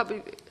faoi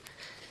cabba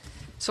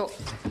so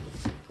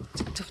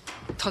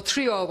tá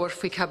trí ábhar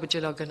faoi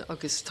cabbaide legan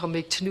agus tá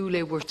méid tnú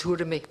le bhar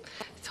túra mé.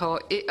 Tá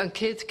an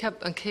céad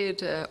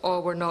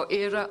ábhar ná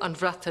éire an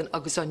bhreatain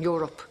agus an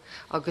Eorop.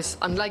 Agus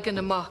an legan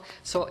na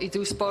so I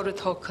dús barad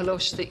tá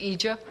choláiste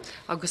ide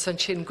agus an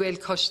sin géal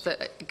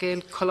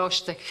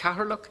choláiste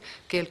chearlach,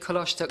 géal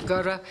choláiste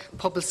gara,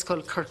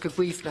 pobalscoil Kirk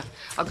Guivna.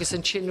 Agus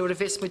an sin nuair a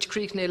bheismuid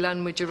críicné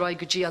leanmuid a raig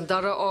go dtí an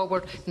dara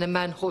ábhar na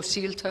man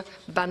hósíalta,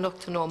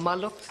 bannacht nó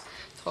malacht.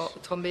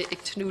 Tá mé ag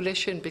tnú lei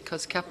sin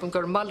because ceapan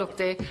gur malacht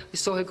é I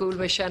sótha gúil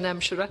mé sean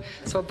amsere,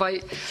 so by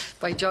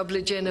job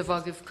le déanamh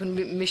agah chun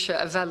mise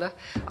a bheile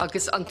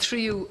agus an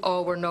tríú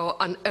ábhar ná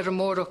an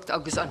armóracht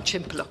agus an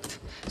timpplacht.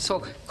 So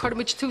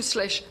chuirmid tús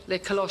leis le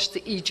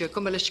choláiste ide, go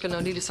leis gan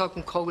an nílas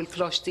agan cóhfuil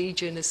choláiste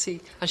ide ina sí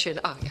an sin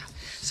yeah.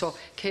 So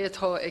cé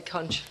atá ag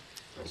cant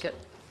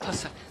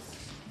tasa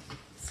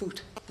food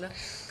na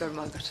gur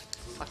mágat.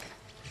 Okay.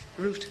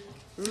 Root,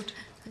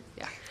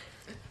 yeah.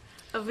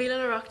 A bhíle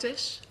an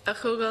Oireachtas, a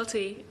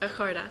chogáiltaí a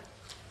chuirde,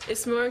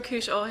 is mór an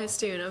cúis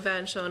áthistún a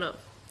bhean seán up.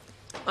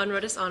 An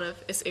rud is anmh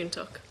is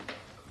úntaach.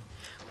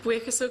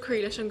 Buchas ó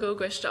crí leis an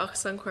ggógaiste ach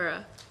san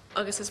cuire,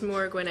 agus is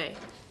mór gine.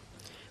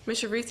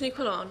 Mis a rútaí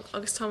choláin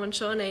agus tá an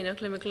seán éach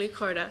le glí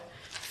chuirde,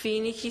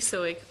 fíní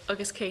císóig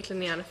agus Caitlin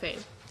níana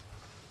féin.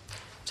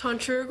 Tá an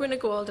trúr gine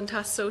gháil den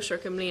tas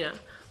sóisiir go mlína,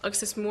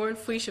 agus is mór an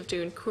faoisimh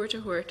dún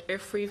cuairte thuirt ar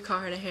phríomh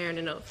cathair na hhéir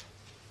na nómh.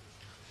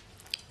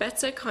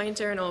 Betse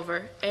caint ar an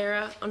ábhar,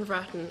 éire an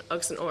bhreatain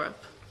agus an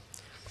órap.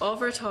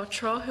 Ábhar tá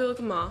tráthúil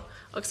go maith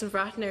agus an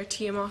bhreatain ar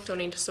tíamacht ó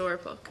naontas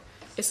órapach,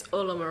 is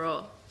ulla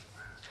marrá.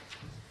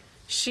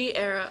 Sí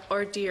éire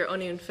ar dír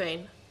ionún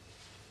féin.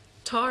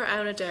 Tá ar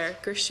anna déir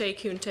gur sé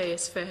cúnta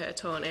is fithe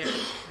atá an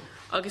éire,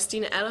 agus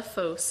tína eile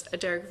fós a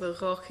déir go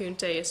bhfuil rá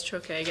cúnta is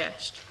trucha I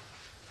gceist.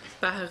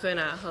 Bethe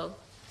rinne a thuil.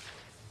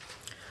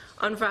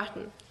 An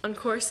bhreatain, an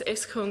cuasa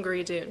is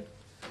chungarí dún.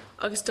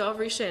 Agus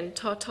dábhrí sin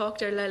tá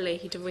tácht ar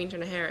leléithí do bhaintear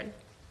na hÉireann.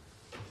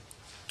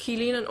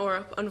 Cílíonn an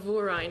órap an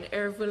bhuaráin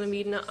ar bhfuil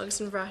mídna agus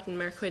an bhreatain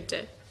mar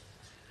chuide.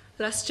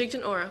 Les stigd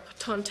an órap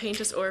tá an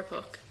taontas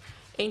órapach,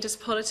 aontas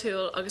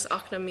politúil agus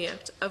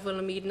achnamíocht a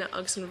bhfuil mídna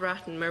agus an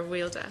bhreatain mar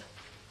bhfuilde.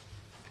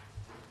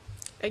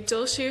 Ag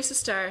dul siar sa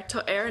stair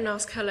tá ar an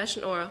nasca leis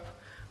an órap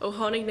ó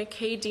tháinig na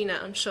cé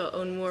duine an seo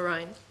ón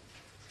mhuaráin.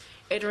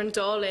 Idir an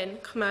dálinn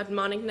chumad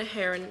manig na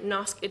hÉireann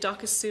nasc I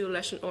dachas súil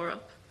leis an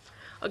órap.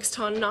 Agus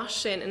tá nás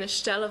sin ina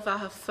stela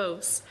bheatha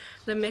fós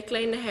le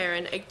micléin na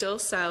hÉireann ag dul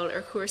saoil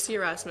ar cuasaí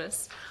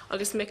Erasmus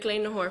agus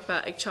micléin na hórpa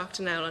ag teacht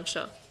an eall an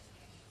seo.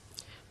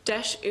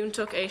 Deis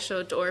úntaach é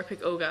seo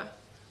d'órpaigh óga,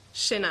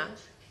 sinna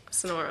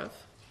san óramh.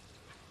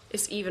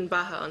 Is even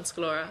batha an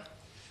sglóra.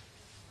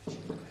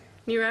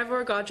 Ní raibh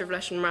ar gaidirh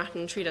leis an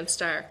mreatain tríd an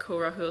stair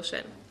córathúil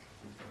sin.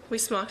 Bhí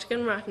smacht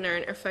gan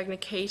mreaitanairn ar feadh na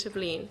céit a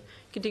bhliain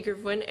go dtí gur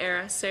bhain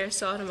éire séir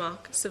sáid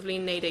amach sa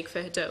bhliain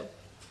 1922.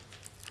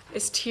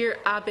 Is tír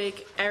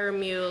abig ar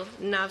múl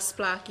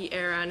nabhsplaci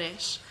ar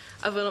anis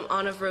a bhfuil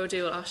anmh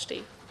ródúil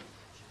astí.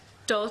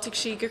 Dáltaigh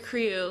si go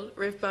críúil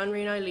rih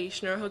banrín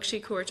eilís nuair thug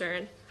si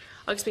cuairtearn,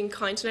 agus bíon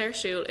caintean ar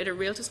siúil idir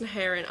rialtas na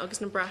hÉireann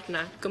agus na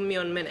Breataine go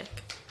mion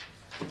minic,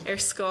 ar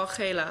scá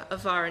chéile a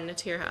bharan na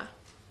tíortha.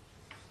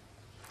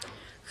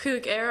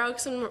 Chúig ar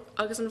agus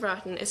an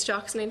bhreatain is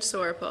teach san éon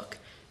sórapach,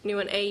 nu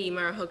an éí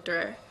mar a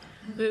thugtar,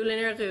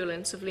 rúlinn ar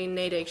rúlinn sa bhliain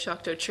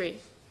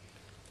 1973.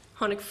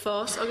 Tháinig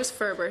Fós agus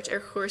Ferbert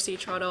ar chuirsaí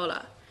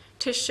trádála,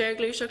 Tis séir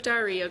glúiseach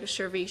darí agus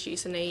seirbhísí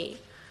san éí,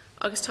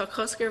 agus tá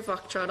cosgur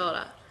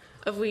bhachtrádála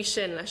a bhí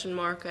sin leis an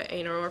marca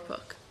éonar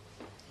orpach.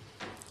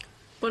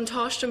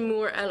 Buntáiste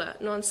mór eile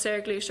ná an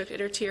séir glúiseach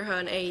idir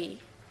tíortha an éí.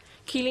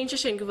 Cílínte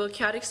sin go bhfuil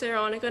ceadach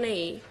séránig an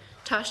éí,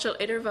 taistil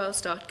idir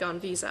bhilsteacht gan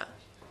vísa.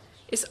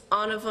 Is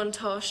anna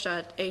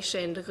bhuntáiste é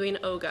sin de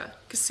ghuioine óga,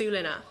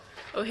 cosúlainne,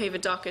 ó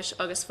thaobh docais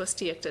agus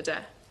fustíochta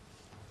de.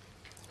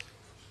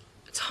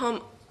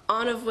 Tá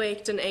anna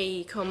bhhaig den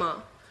éí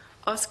comá,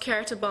 as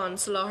ceart a ban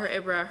sa láthair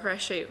ibre a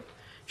threisiú,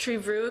 trí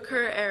bhrú a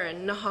chur éireann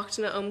na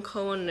hachtainna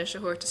comcóin sa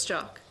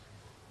thuirteasteach.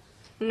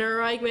 Nuair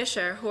raig mé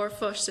sé thóir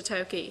fus sa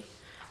todhchaí,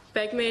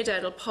 beag mé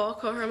dedal pá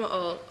cóthram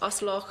aáil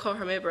as lá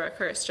cóthram ibre a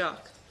chur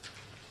isteach.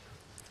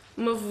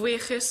 Má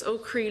bhuichas ó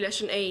crí leis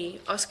an éí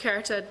as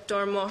cearta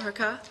dor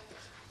mátharcha,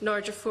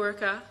 nóir de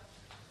fuaircha,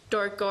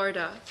 dor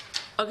garda,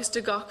 agus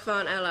de gach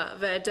bhain eile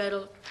bheith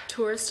dedal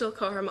tuairistil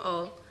cóthram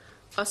aáil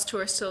as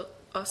tuairistil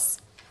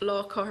as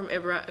lá cóthram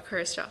ibre a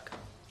chur isteach.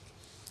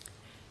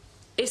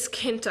 Is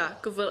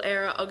cinnta go bhfuil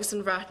éire agus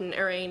an bhreatain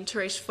ar aon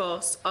tar éis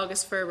fós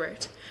agus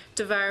ferbert,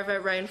 de bhar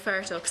bheith rann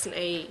feartach san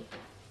éí.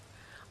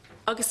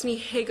 Agus ní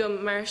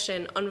hiigem mar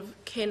sin an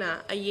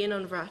cinna a dhéana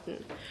an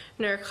bhreatain,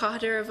 nuair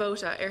chaidir a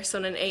bhóta ar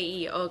son an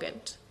éí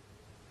ágant.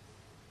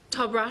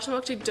 Tá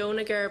bratamachta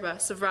dóna gerba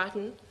sa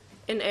bhreatain,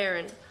 in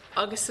éireann,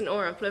 agus an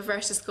orap le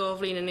bhreis go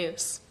bhlína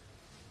nús.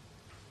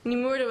 Ní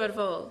mór do bhd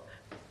bháil,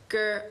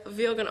 gur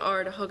bheag an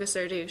ard a thugus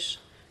ar dúis,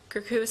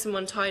 gur cuas am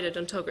an taide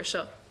don tugar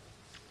seo.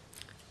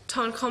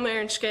 Tá com ar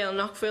an scéal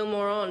nach bhfuil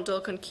mór an dul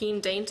chun cín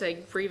dainte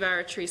ag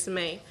bríomhhar trí sa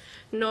mé,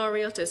 ná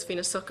rialtas hí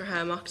na sucrtha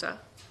amachta.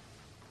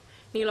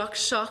 Ní lech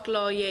seach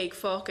lá dhéag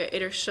fáca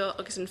idir seo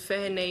agus an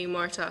 29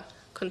 márta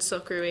chun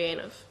sucrú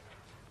aanamh.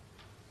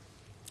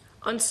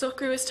 An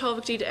sucrú is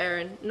tábhachtaí de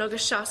éireann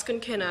nógus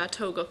seacan cinenne a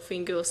tógach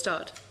faoin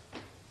gúilstad.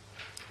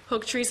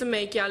 Thug trí sa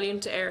mé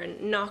gealaíonta éireann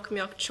nach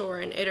meocht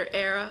teorann idir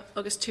éire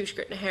agus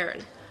túisgurt na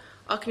hÉireann,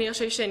 ach níl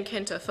sé sin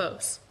cinnta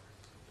fós.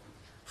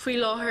 Faoi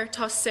láthair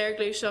tá séir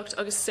glúiseacht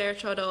agus séir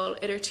trádáil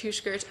idir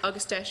túisgurt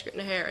agus deisgurt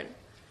na hÉireann,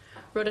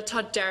 rud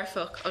atá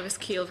dearfach agus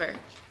ciallmhar.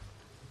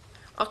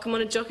 Ach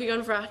muna jocaigh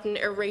an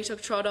bhreatain ar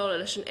réiteach trádála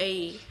leis an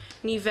éí,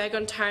 ní bheith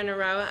an tarna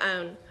rogha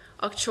ann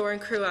ach teorann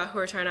crua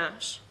thuairt ar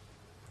náis.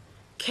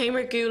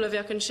 Céimar gúil a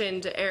bheadh an sin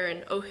de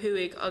éireann ó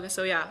thuaigh agus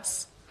ó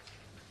dheas.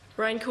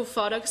 Rainn có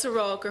fada agus a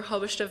rá gur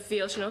thobaiste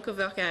bhíalteanach a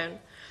bheadh ann,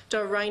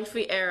 do rainn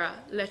faoi éire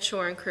le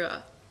teorann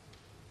crua.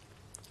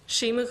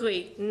 Sí mo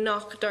ghuí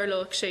nach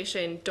darlóach sé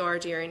sin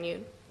dárdíar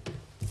aniu.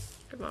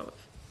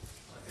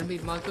 Gur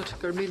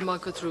míl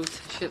mágad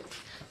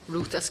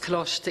Ruth as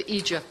colás de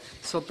ide,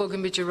 so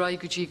bugam mid rai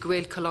go dtí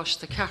gweil colás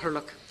de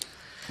ceharlach.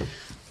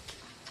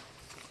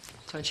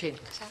 Tá sin.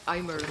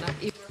 Aimer na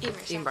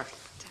Imer.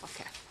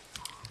 Okay.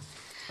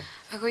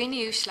 A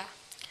ghuiine úsla.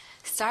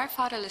 Star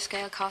fada le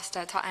scéal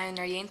costa tá ann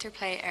ar dhéantar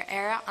ar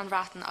éire an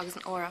bhreatain agus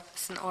an órap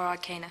san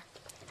óráid céine.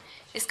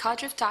 Is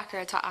cadrih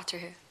dachar atá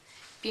atarthú.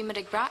 Bí mid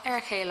ag brat ar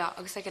a chéile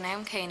agus ag an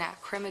am céine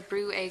chuirmid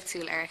brú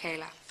éagsúil ar a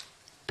chéile.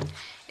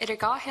 Idir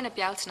gá hinna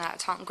bealtainna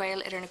atá an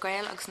ghail idir na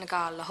ghail agus na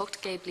gáil le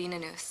 8 bliana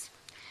nús.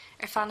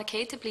 Ar fanna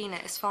céad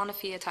bliana is fána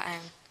fi atá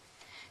ann.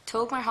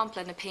 Tóg mar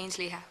hampla na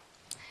péinslíthe.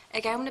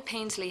 Ag am na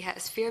péinslíthe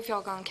is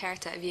fearbheag an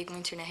cearta a bhí ag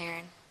muintir na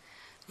hÉireann.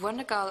 Bhain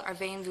na gáil ar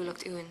bhéin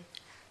bhuailcht uain.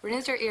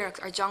 Rinnead ar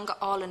iirecht ar deanga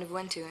ála na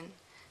bhaintúin,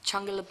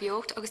 teanga le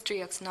beocht agus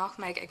tríocht nach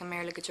meid ag an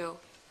méle go deo.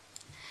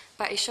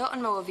 Ba é seo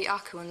an mó a bhí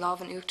acu an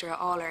lábhan uachtar a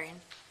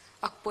álairn,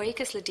 ach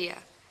buchas le dia,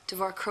 de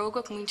bhar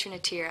crógach muintir na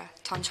tíre,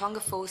 tá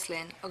teanga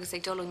fóslinn agus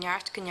ag dul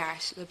neart go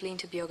neart le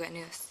blianta beaga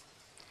anuas.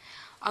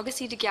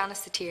 Agus iad a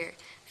gceannas sa tír,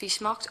 bhí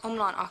smacht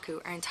omláin acu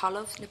ar an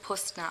talamh na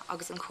postna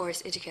agus an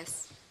córas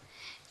idicus.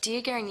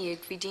 Dia gar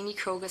níag bhí daoine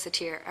crógas sa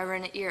tír a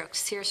rinne iirecht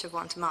saoirse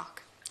bhaint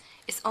amach.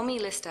 Is omí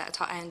lista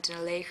atá ann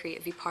duna léithrí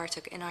a bhí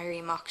páirteach in éirí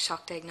amach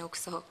 17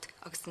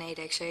 agus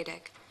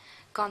 19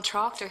 gan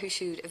trácht ar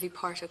thuisiúd a bhí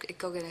páirteach i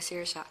gcogadh na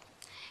saoirse.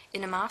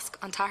 Ina measc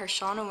an tathair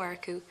Seán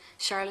O'Muircu,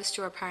 Charles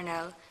Stewart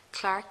Parnell,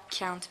 Clark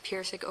Count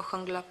Piercig ó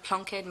Chungla,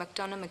 Plunkhead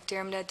McDonough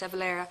McDermott de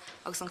Valera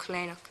agus an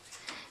cholénach.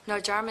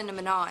 Ná dearman na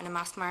maná ina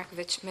measc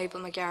Markovich,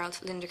 Mabel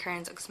McGarrett, Linda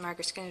Kearns agus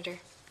Margaret Skinner.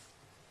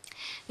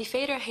 Ní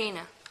féidir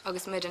héine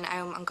agus mid an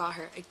am an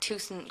gáthair ag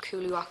túsan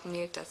cúlúach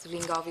míochttas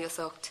bhíon gábhí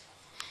osocht.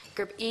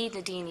 Gurb iad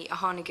na daoine a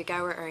tháinig go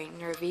gabhar airn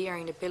nar bhí ar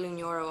na billiún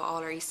euro a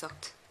álar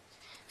ísocht.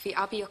 Bhí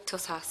abíocht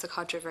tusha sa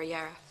cadrih ar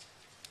dhearra.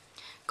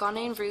 Gan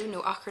éon bhrú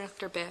nó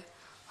acranachtar be,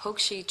 thug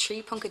siad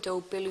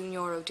 3.2 billiún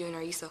euro dún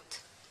ar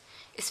ísocht.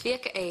 Is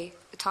fiacha é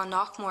atá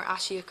nach mór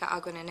asíocha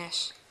agan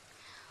inis.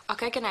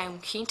 Ach ag an am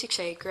cíntigh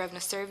sé go raibh na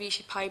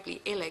seirbhísí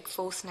poiblí uilig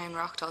fós na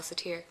anreachtáil sa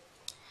tír.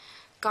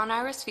 Gan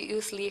áras bhí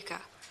ús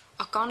líocha,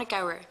 ach gan na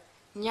gabhar,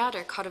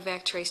 neadar cad a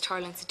bheith tar éis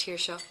tarlann sa tír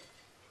seo.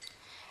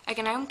 Ag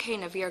an am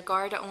céine bhí ar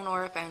garda ón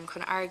órap ann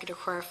chun airgid a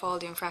chuir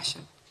fáildaí an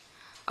freisin,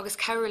 agus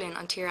Carolyn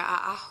an tíre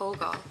a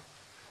thógáil,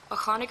 a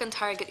chánig an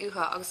targad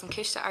uha agus an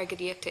ciste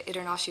airgadíochta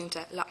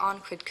idirnáisiúnta le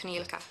ancuid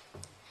cníalcha.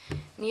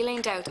 Ní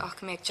léon doubt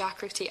ach méid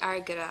deacrachtaí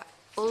airgada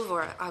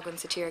ulmhór agan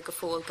sa tír go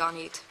fóil gan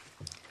iad.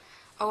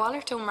 Ó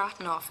bhhailart ó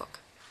mratan áfach,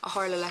 a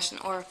tharla leis an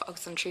orp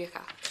agus an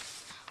tríocha.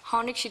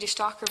 Tháinig siad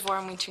isteach ar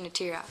bhórm muintir na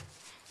tíre.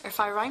 Ar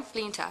fá roimh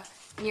blianta,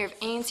 níorbh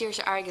aon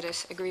saoirse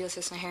airgeadais a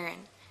gríaltas na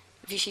hÉireann,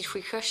 bhí siad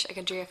faoi chus ag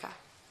an dríocha.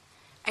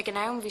 Ag an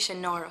am bhí sé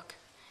nárach,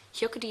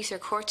 thiocadís ar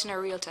cuairt na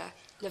rialta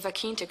le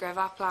bheith cinnte gur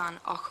bheith plán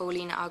á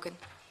cholína agan.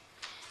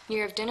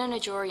 Níorbh duine na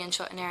dúiríonn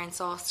seo in éireann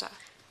sásta,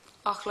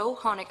 ach ló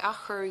tháinig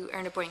ach churú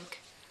ar na buinc,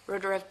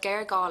 rud a raibh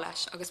géir gá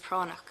leis agus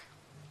pránach.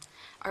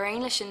 Ar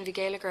aon lei sin bhí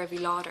Gaeltacht a bhí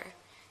láidir,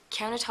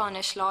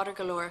 ceannatáis láidir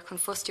go leor chun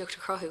fustiíocht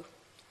a crothú.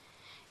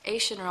 É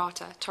sin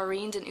ráta tá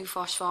rion den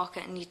uafás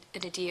fáca ina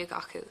díag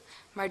acu,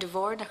 mar de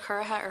bhór na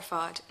churtha ar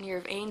fad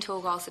níorbh aon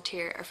tógáil sa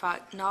tír ar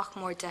fad nach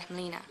mór 10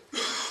 mlína.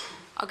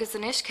 Agus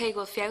in is cé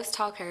ghfuil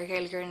feabhstácha ar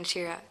Gaeltacht na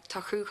tíre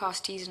tá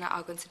chrúchás tísanna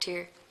agan sa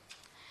tír.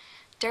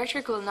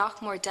 Deirtar ghfuil nach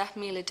mór 10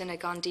 míle duine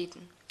gan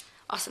dítan,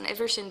 as an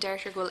ihir sin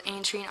deirtar ghfuil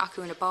aon trín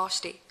acu na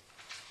báistí.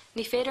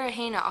 Ní féidir a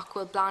héine ach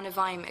bhfuil bláán a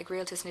bhaim ag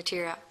rialtas na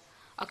tíre,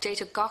 ach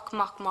déita gach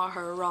mac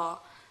máthair rá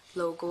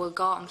lo go bhfuil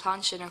gá an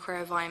plán sin a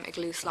chuir a bhaim ag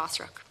lús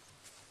lásrach.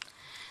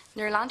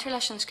 Nuair leantar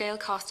leis an scéal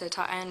casta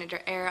tá ann idir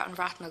éire an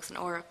bhreatnagus an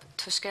orp,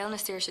 tá scéal na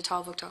saoirse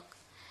tábhachtach,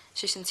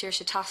 sis an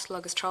saoirse tastal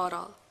agus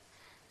trádáil.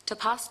 Tá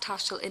pas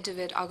tastal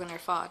individ agan ar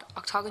fad,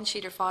 ach tagann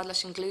siad ar fad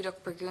leis an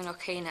glúdach burgúnach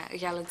chéine a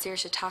gheall an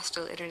saoirse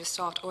tastal idir na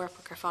stát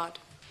orpach ar fad.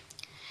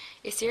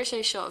 Is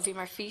saoirse seo a bhí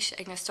mar fís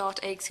ag na stát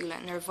éagsúla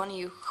nar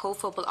bhainniú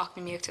chomhphobal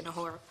acnamíochta na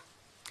hórap.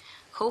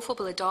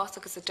 Chomhphobal a dás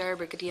agus a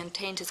d'urba go dtí an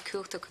taontas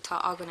cuachta atá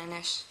agan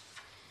inis.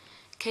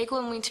 Cé go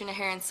bhfuil muintir na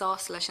hÉireann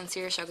sásta leis an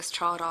saoirse agus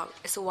trádáil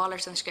is a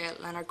bhallairt an scéal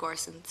lenar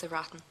gcomharsan sa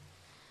bhreatain.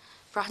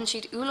 Bhreatain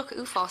siad úlach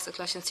uafásach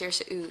leis an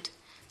saoirse úd,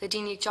 le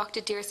daoine ag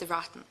teachta dír sa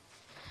bhreatain.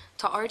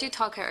 Tá ardú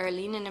tagtha ar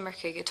lína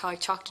nimirchaig atá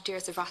ag teachta dír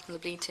sa bhreatain le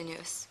blianta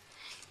nuas.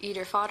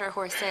 Idir fad ar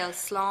thuair saoil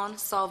sláán,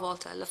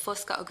 sábháilta le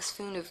fosca agus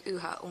fúnamh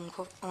utha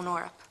ón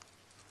órap.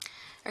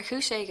 Ar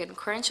chúis éigean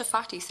chuireann se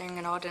fatís ar an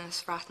gnádain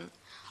sa bhreatain,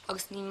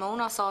 agus ní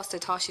móna sásta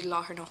tá siad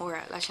láthair na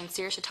hóra leis an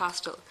saoirse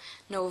tastal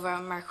nó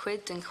bhar mar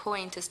chuid den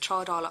chointas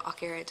trádála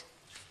ach éad.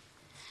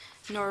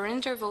 Nóair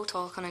rindar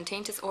bhótáil chun an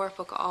taontas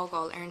orpach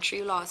ágáil ar an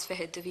 3 lás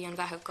fichead de bhí an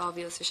bheitheh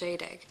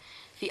 2016,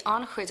 bhí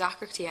an chuid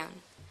acreachtaí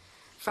ann.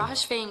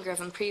 Bhreathas féin go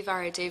raibh an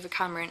príomhmhara David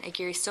Cameron ag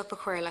géirí stop a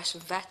chuir leis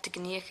an bheith de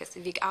gníochas a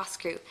bhí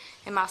ascrú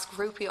i measc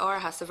grúpaí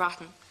áirithe sa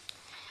bhreatain.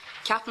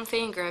 Ceapan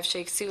féin go raibh sé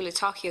ag súla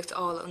tacaíocht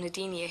áil ó na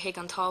daoine a hiag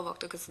an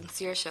tábhacht agus an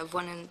saoirse a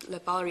bhaineann le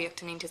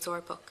bailíocht an aontas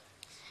orpach.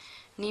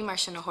 Ní mar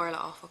sin na tharla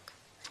áfach.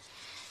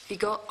 Bhí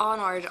go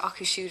anard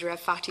acu siúd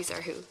raibh fatís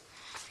arthú.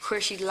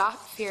 Chuir siad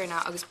leath fíorna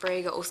agus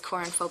bréige os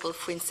córan phobal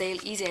faoin saoil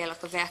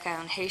idéalach a bheith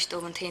an héist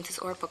dómh an taontas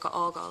orpach a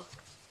ágáil.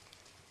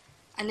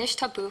 Anis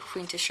tá buach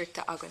faointe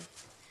sriachta agan.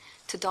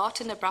 Tá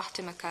dáta na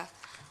brachtimecha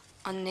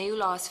an 9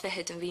 lás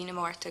fichead an bhína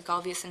mórta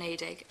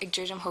 2018 ag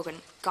dúirt am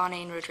thugann gan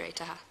éon rud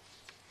réitethe.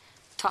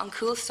 Tá an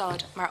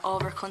cúlstáid mar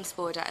ábhar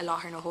chunspóide i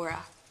láthair na hóra.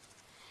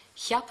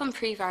 Cheap an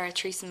príomhmhara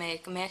Theresa May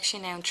go mbeadh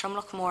sin ann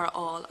tromlach mór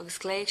áil agus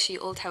gléigh sí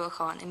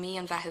ollthabhacháin i mí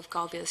an bheitheh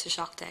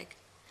 2017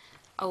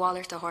 a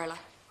bhallairt a tharla.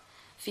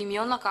 Bhí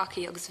mionlach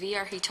aci agus bhí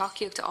arthaí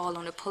tacaíochta áil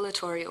ón na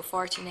polatóirí ó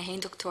fáirtí na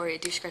héindoctóirí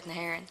dúsgurt na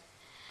hÉireann.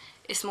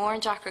 Is mór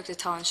an deacracht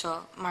atá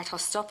anseo mar tá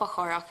stop a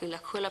chur acu le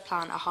chuile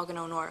plán a hagan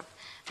ón orb,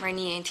 mar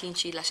ní aon tín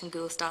siad leis an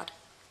gúlstad.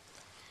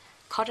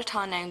 Cad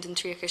atá ann den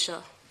tríocha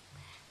seo,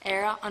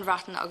 éire an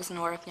bhreatain agus an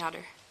orb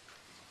neadar.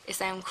 Is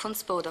am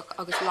chunspódach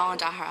agus lán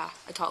dethara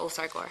atá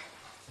ósar góir.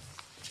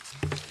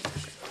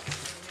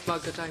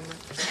 Magad aimime.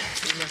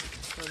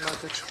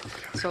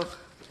 So,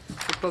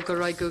 bug a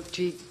raig go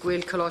dí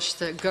gweil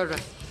coláiste gurra.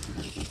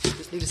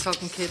 Ní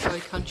sagan céad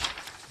raig cant.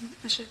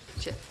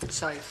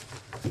 Saif.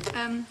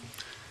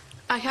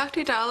 A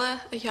cheachtú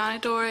dála a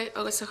cheannadóir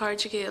agus a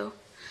chairde géal.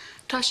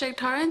 Tá sé ag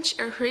tarint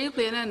ar thrí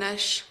bliana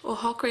inis ó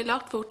thocraí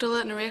leacht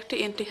vótala na réachta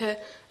aontaithe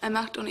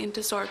imeacht ón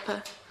Aontas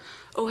Orpa.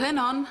 Ó hen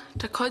an,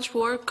 tá cuid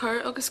mhór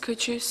cur agus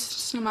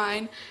cúitiús na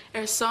main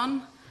ar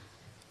son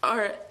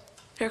ar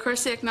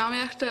chuirsaí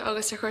eacnamaíochta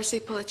agus ar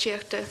chuirsaí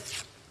polítíochta.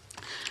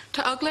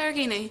 Tá agla ar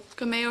gine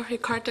go mé orthaí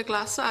carta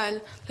glasa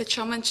eil le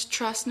tiomint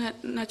tras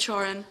na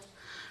teorann.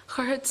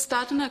 Churthid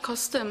stadanna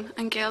custom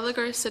an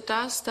Gallagher sa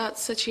stad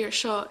sa tír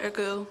seo ar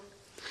gúil.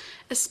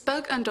 Is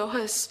bug an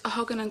dochas a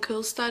thugann an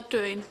coolstad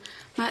dúin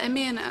má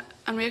imíonn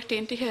an réachta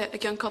aontaithe a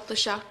gceann coppla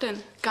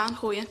seachtain gan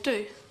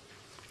chóiantú.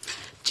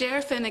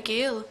 Déir fin a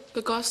géal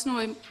go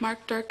gosnóid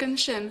Mark Durkin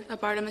sin a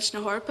bardamis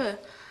na hórpa,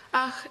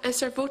 ach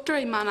is ar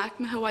bhótarí manach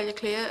me hahaile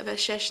clia a bheith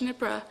seisina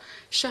bra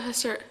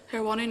sehas ar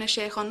bhainú na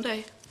sé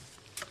chundé.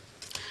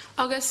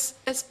 Agus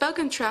is bug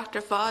an treacht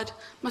ar fad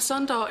má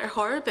sondá ar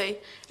thorba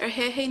ar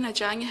héhé na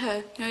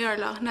deangathe nó ar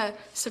lethna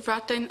sa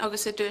bhreatain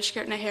agus a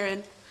dúisceart na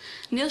hÉireann.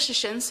 Níl sé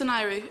sin san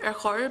éireadh ar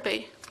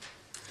chorba.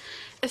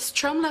 Is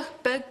tromlach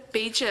bug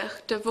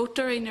beideach de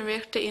bhótarí na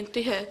réachta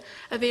aontaithe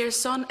a bhí ar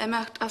son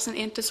imeacht as an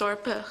Aontas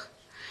Orpach.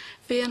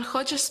 Bhí an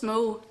chuide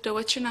smó do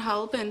bhuitir na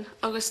Halban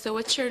agus do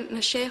bhuitir na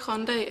sé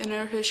chunda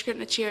inar thuisceart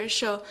na tíir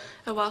seo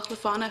a bhaach le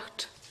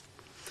fanacht.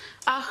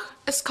 Ach,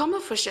 is cuma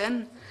fa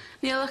sin,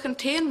 nílach an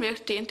taon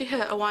réocht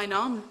daontaithe a bhain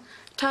an,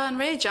 Tá an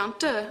ré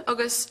deanta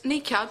agus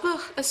ní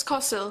ceadbach is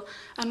cosúil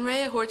an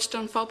ré a thuirt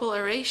don phobal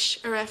arís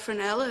ar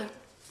réifrean eile.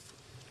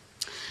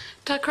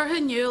 Tá curtha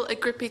nniuil ag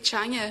grúpaí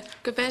teanga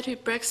go bheithú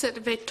Brexit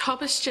a bheith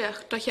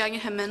tobasteach do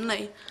cheangathe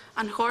minlí,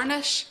 an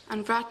Chornis,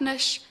 an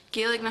Bhreatanis,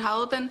 Gaeltacht na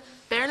Halban,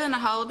 Béarla na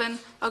Halban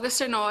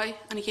agus ar náid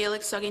an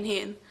Gaeltacht sagin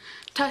héin.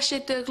 Tá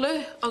sé de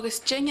glú agus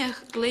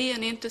dinneach glí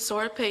an Aontas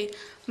Eorpaí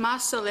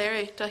más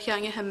saléirí do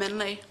cheangathe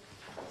minlí.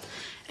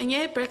 In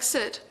dhé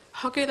Brexit,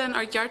 thugadan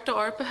ar gcearta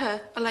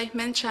orpathe a leith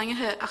min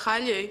teangathe a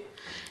chailliú.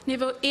 Ní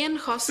bhfuil aon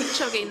chosail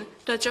teagin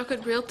do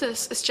deocad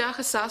rialtas is deach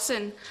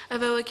assassin a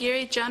bhfuil a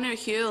géirí Janar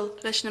Hiúil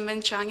leis na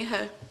min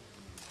teangathe.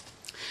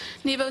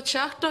 Ní bhfuil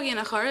teach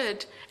dogin a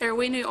chorid ar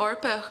bhaoinú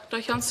orpach do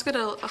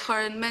thionscadal a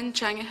chur an min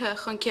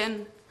teangathe chun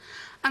cin.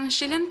 An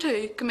sílann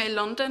tú go mé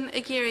London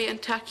a géirí an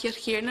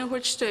takeíocht chéarna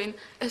huirtstún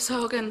is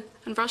thugan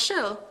an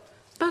Bhrasil,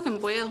 bag an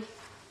bhuail.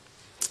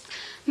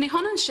 Ní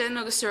honan sin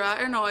agus rá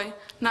ar náid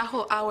nach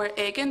ó ábhar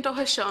éigean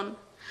dotha seán.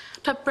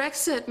 Tá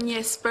Brexit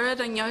níos spirid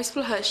an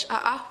neamhspleithis a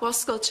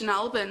athhuascailt in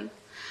Alban.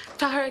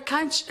 Tá thar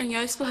caint ar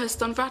neamhspleithis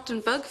don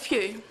bhreatain bug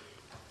fiú.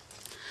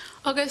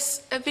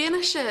 Agus a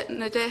bhéana sé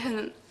na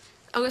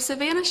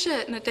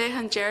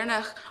déhan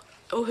dearnach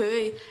ó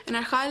thuí in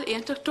ar chail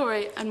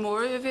aontachtúirí an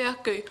mór a bhí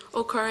acu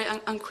ó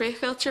chuir an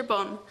créchfeiltear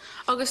bon,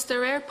 agus de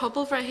réir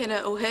pobl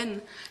bhreithinne ó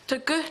hin, tá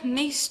go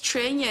níos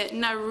tréine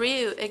na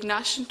riú ag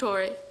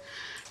náisiúntóirí.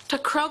 Tá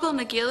crogal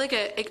na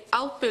Gaeilge ag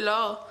Alpú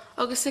lá,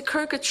 agus i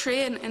cur go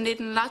tréin in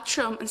éidir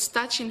latrum an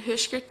staisiún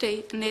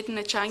thuisgirtaí in éidir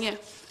na teanga.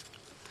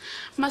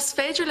 Mas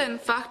féidirlinn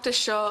feachta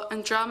seo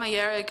an drama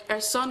dhearg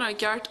ar son ar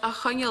gceart a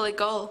choingeal i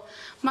gol.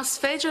 Mas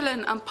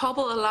féidirlinn an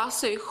pobl a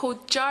lasú chó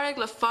dearg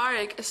le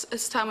farig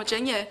is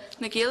tamagine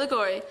na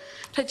Gaeilgeoirí,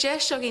 tá dé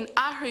seo gin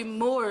athrú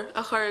mór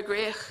a chur a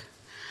gréich.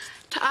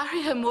 Tá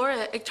athríthe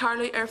móra ag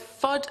tarlú ar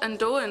fod an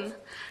dóin.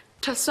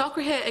 Tá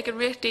socrthe ag an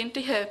récht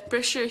déantaithe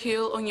brisir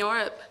hiúil ón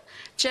Eorp.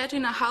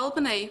 Jeadú na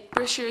Halbanna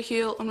brisir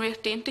hiúil an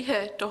récht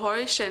déantaithe do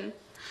háir sin.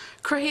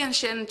 Cruthí an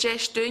sin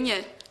deis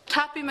dúine,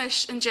 tapí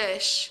meis an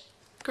deis.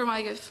 Gur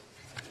maigah.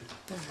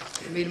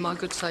 Míl má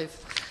good saibh.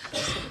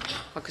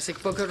 Agus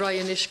ag bog a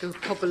ryan is go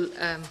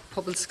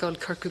pobl scoil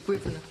Kirk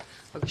Guibna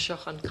agus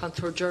seach an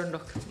cantor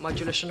Journach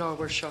module an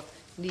áhar seo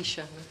ní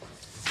se.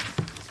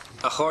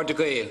 A chóir de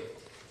Gael.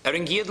 Ar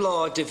an gcéad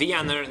lá de bhí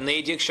anar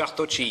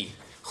 1973,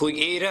 chuig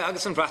éire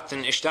agus an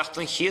bhreatain isteach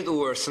an chéad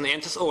uair san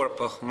Aontas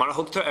Eorpach mar a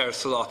thugtar ar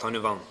sa lát an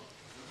bhain.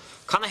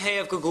 Canna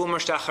héamh go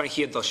gúmarsteach ar an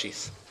chéad dul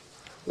síos?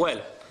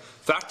 Well,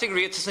 bheartaigh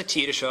rialtas na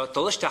tíre seo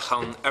dul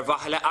isteachán ar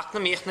bhaithe le ach na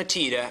méoch na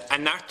tíre a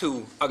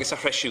neartú agus a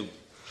threisiú.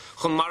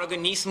 Chun mar go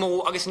níos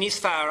mó agus níos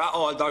fearr a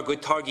áil dar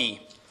good targaí.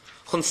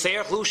 Chun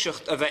séir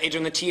glúiseacht a bheith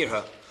idir na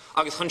tíortha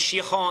agus chun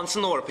siocháin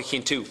san Eorpa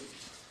chin tú.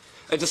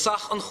 I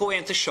dosach an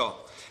choánta seo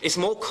is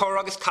mó cor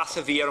agus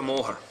casa bhí ar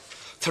móthir.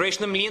 Tar éis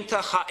na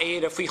mlíonta cha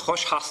éire faoi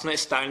chos hasna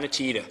is stair na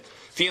tíre.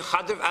 Bhí an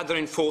chadamh idir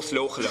in fós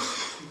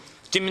lochalach.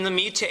 Dimin na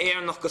míte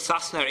éarnach go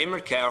sasna ar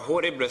imirce ar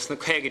thóir ibris na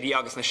chégadí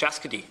agus na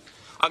seascadí.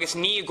 Agus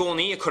ní a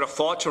gcónaí a chur a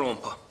fáte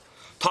rompa.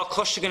 Tá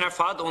cloistegan ar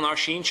fad ón ar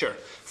síintear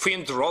faoi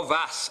an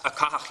drómheas a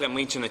cathach le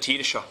muinte na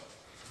tíre seo.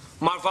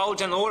 Mar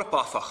bháid an Eorp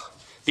áfach,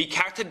 bhí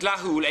ceartad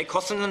lethúil ag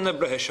cosan na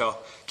brithe seo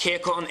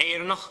céco an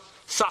éarnach,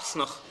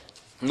 sasnach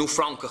nó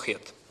francach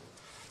iad.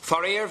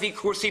 Far éir bhí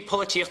cuasaí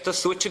políochta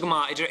suaite go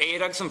maith idir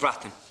éire agus an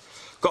bhreatain.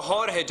 Go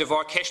háirithe de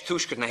bhar ceist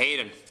túisceart na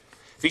héireann.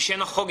 Bhí sé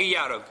na chogaí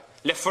dhearg,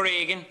 le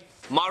foréigean,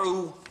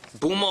 marú,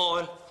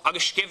 búmáil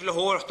agus scibh le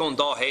hóireacht ón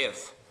dá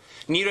thaobh.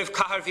 Ní raibh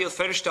cahar bhíal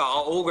firiste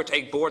á ógart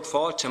ag bord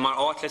fáilte mar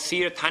áit le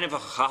siar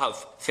tainmhach a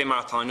chahabh fé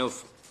mar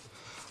atáinmh.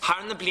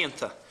 Thar na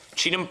blianta,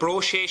 siad an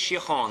brosé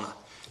siochána,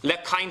 le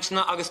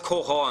caintna agus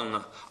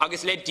cóháilna,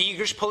 agus le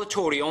dígris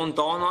polytóí ón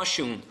dá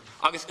náisiún,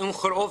 agus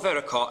unchur ó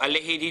Mheiriceá a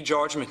lehéadí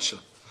George Mitchell.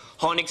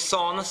 Tháinig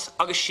sánas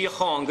agus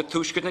siocháin go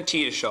túisceart na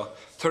tíre seo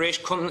tar éis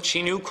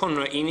sinú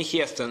cunra ina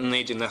chéasta in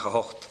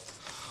 1998.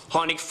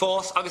 Tháinig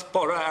fós agus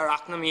bora ar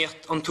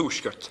acnamíocht an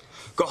túisceart.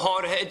 Go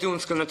háirithe i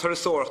dúnscail na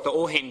turasóireachta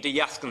ó hin de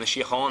dheascan na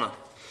siochána.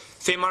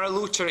 Fé mar a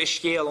lútear is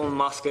scéal ón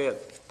mascéal.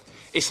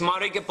 Is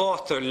mar ag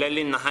bátar le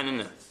linn na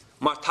hanine,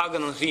 mar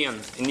tagan an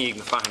rian in níag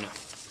na fearne.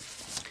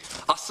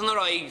 As san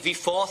araig bhí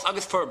fós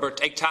agus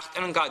Ferbert ag techt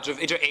ar an gadrih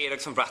idir éire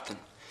agus an bhreatain.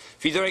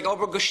 Bhí idir ag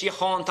obair go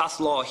siocháin tas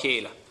lá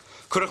chéile.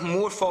 Curach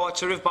mór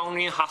fáte rih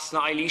bánaí an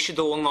hasna Eilíse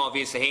dó an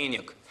ngábhíos a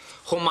héineag.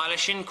 Chomh meile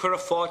sin curach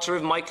fáte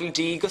rih Michael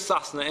D go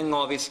sasna in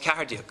ngábhíos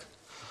ceardiaag.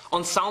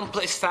 An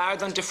sampla is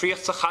fearr an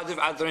difriocht sa chadamh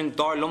idir in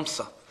dar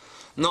lumsa.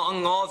 Ná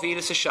an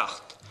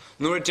 2007,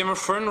 nuair a dimar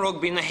furin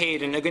rugbí na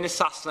héireann a gine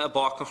sasna a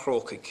barc an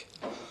chrócaig.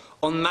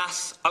 An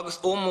meas agus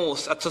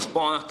ómós a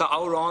tuspánach da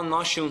árán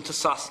náisiúnta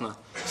sasna,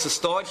 sa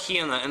stáid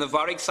chéana ina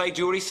bharrig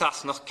saidúirí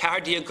sasnach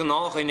ceardiaag go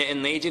nághaine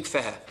in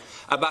 1920,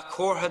 a ba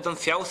córtha don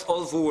fios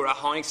olmhúr a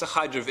tháinig sa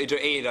chadrih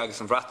idir éire agus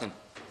an bhreatain.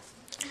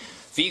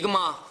 Bhí go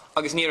maith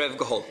agus ní raibh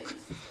go holc.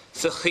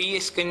 Sa chi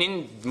is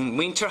ginin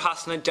muintear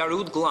hasna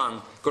darúd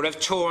glán go raibh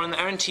teorann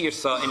ar an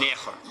tíorsa in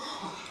éachar,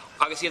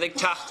 agus iad ag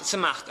techt sa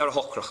meacht ar a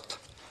hocracht.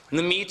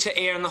 Na míte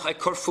éarnach ag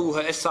cur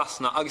fuatha is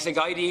sasna agus ag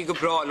gairí go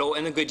bráló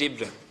ina go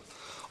dibre.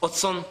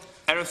 Otson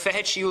an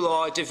fehead siú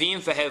lá de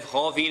bhíon fehebh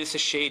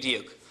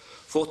 2016.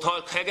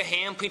 Vótáil chuige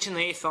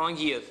 1.9 fáin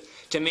giad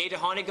de méid a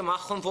tháinig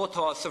amach chun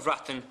vótáil sa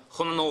bhreatain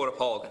chun an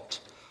Eorpágant.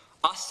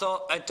 Asa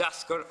a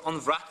dascar an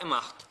bhreat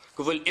amacht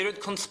go bhfuil irid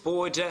chun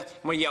spóide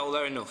mar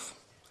jaall enough.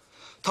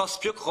 Tá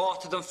spiúg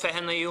gáta an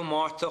fehan na iú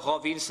Márta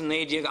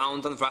 2019 ann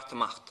an bhreat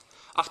amacht,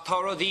 ach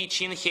tá rodí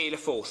tína chéile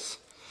fós.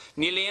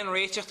 Ní léon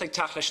réiteacht ag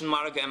taith leis an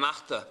marga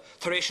amachta,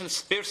 tar éis an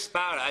spir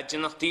spara a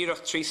dynach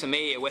díreacht Theresa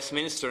May a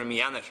Westminster a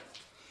mianar.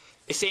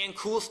 Is é an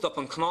cúlstop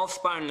an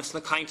cnálsparnas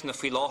na caintna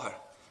faoi láthair.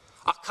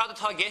 Ach cad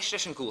atá gceist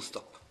leis an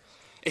cúlstop.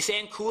 Is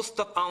é an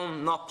cúlstop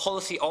ann ná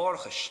policy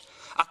áirithis,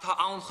 a tá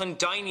ann chun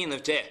dainíon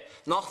of de,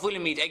 nach bhfuil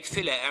míad ag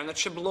file na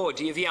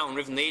triblóidí a bhí ann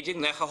rih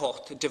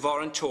 1998 de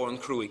bhar an tóir an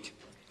crúig.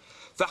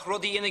 Bheith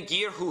rodí ina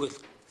gír thuail,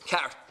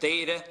 ceart,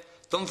 déire,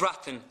 don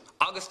bhreatain,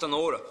 agus don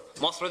Eorp,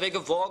 mas rud ag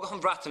go bhágach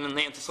an bhreatain an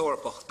Aontas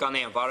Eorpach gan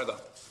éon bharga.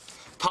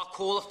 Tá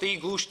cólachtaí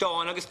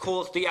glúisteáin agus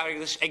cólachtaí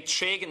airgeis ag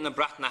trégan na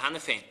breatain na hena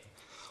féin.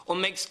 On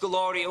meid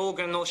scoláirí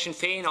ógar nó sin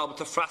féin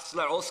ábhar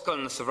freastal ar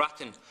ollscoilna sa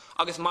bhreatain,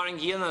 agus mar an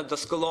gcéanna do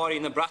scoláirí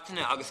na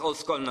breataine agus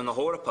ollscoilna na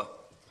Eorpa.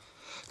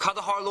 Cad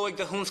a tharlóigh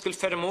de húnscoil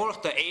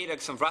fermórachta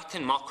éireag san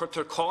bhreatain má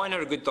chuirtar cáin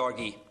ar a go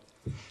dargaí.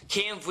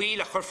 Céim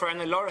bhuiil a chur fear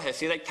na loirithe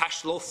sydd ag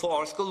teist lo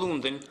fáras go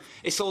Lúndan,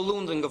 is ó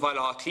Lúndan go bhfuil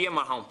á clia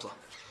mar hampla.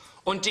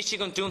 On dittig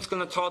an dúnscoil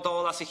na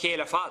trádáil as a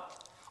chéile fad,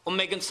 on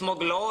meid an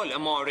smogláil a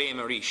má réim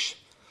a ríis.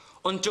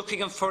 On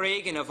dúchaigh an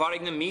foréigean a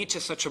bharigh na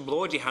mítas na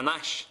triblóidí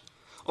harnáis.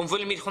 On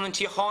bhfuil míad chun an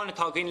tíocháin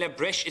atá gin le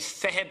breis is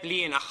fethe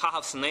bliain a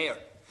chahabh san éir.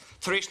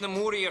 Tar éis na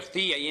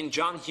múraíochtaí a dhéon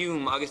John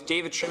Hume agus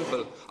David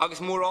Trimble agus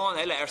mórán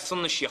eile ar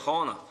sunna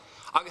síochána,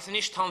 agus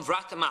inis tá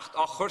bhreat amacht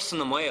á chur san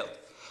na mail.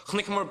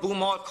 Chnig mar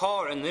búmáil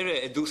cá an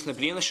nire i dús na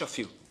bliana seo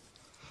fiú.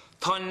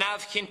 Tá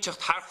neamh cinteacht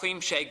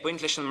thar-chuimse ag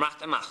buint leis an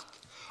mreat amacht,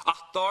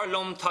 ach dar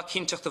lom tá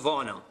cinteacht a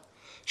bhána.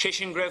 Sé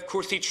sin greibh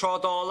cuasaí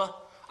trádála,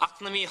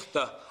 ach na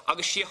míochta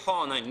agus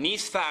síochána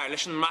níos fearr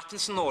leis an mreatain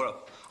san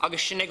Eorp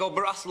agus sin ag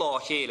obair as lá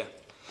chéile.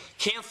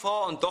 Céim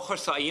fá an dochar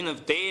sa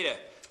dhéanamh déire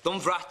don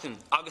bhreatain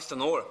agus don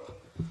Eorp.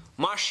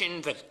 Mar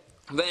sin bheith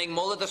ag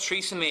moladh a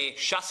Theresa May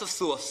seasamh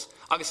suas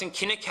agus an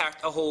cinenne ceart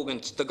a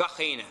thógant do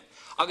gachéine,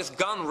 agus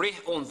gan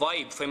rith ón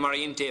bhaib faoi mar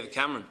aon David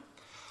Cameron.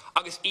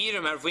 Agus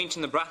írim ar bhainte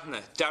na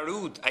breataine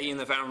darúd a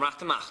dhéanamh ar an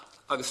mreat amacht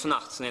agus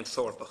fannacht san Aontas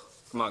Eorpach.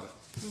 Maga.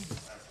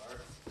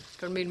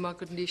 Gur míl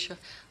mágad níise,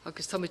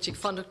 agus táid ag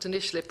fannacht an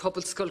is le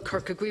pobl scoil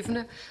Corca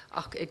Guimhne,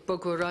 ach ag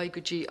bogú rá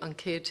go dtí an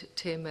céad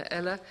téma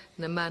eile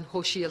na man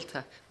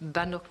hóisialta,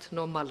 bannacht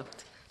nó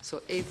malacht.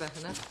 So Eva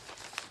hynna.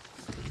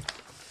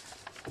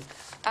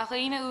 A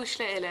réine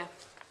úsle eile.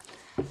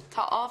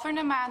 Tá ábhar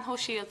na man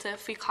hóisialta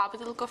faoi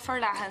cabadal go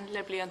forleathan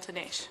le blianta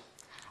níos,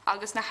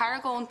 agus na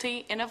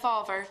haragóntaí ina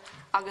bhábhar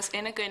agus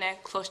ina gcuine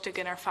cloiste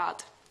ginar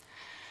fad.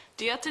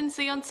 Díotain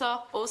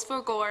síonsa os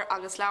bhór góir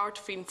agus leabhart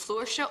faoin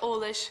flúirse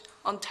ólais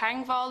an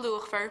teangmháil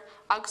luachmhar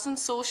agus an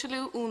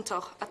sóisialú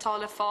úntach atá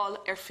le fáil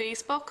ar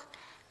Facebook,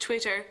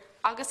 Twitter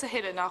agus a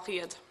hiile nach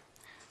iad.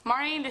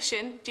 Mar aon le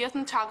sin,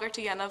 díotain tagart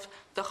a dhéanamh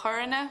de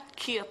churanna,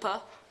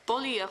 cíapa,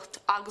 bolíocht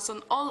agus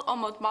an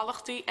omad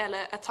malachtaí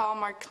eile atá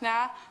mar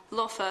cná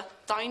lofa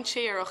dain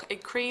séireach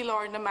ag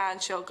críleir na man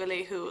seo go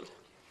léithúil.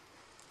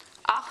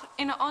 Ach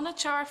ina anna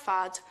tear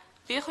fad,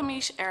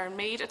 bhíochaimís ar an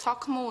méid atá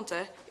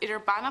commónta idir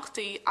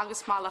bannachtaí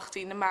agus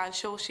malachtaí na man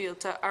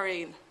sóisialta ar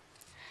aon.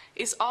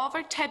 Is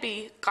ábhar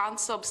tebaí gan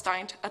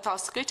substaint atá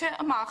scuite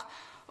amach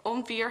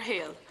ón bhíor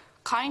héal,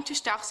 caint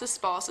isteach sa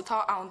spás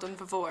atá ann don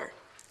bhór.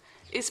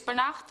 Is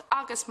bernacht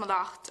agus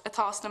malacht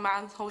atás na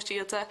man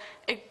hóisialta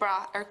ag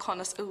bra ar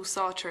conas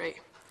úsáterí.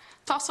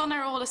 Tá son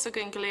ar ólas a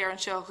gin goléir an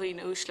seo rion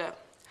úsle.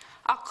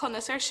 Ach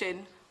conas ar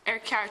sin, ar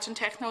ceart an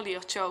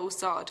technolíocht seo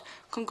úsáid,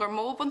 chun gur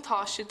mób an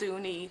táiste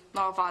dúnaí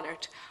ná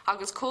bhadart,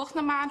 agus cóch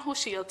na man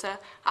hóisialta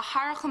a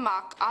tharach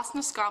amach as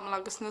na scamal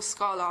agus na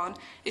scáláin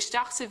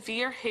isteach sa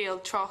bhíor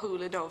héal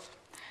tráthnúla dómh.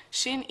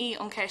 Sin í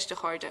an ceiste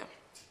chuirde.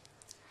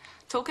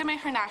 Tóga mé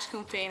thnáis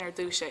chun féin ar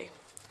dúise.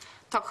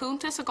 Tá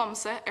cúntas a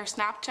gomsa ar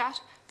Snapchat,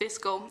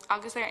 Visco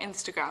agus ar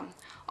Instagram,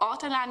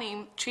 áit a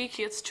leaníim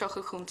 3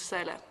 trocha cúntas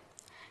eile.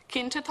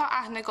 Cinnte tá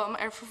aithne gom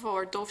ar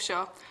fór dómh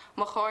seo,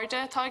 má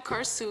cháirde tá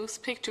chur sús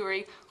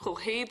pictúirí chu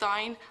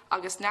héadain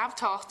agus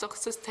neamhtáchtach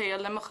sa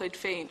taal le mo chud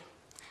féin.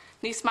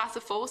 Níos meas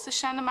a fós is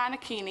sin na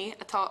manacíní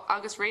atá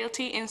agus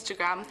réaltaí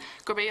Instagram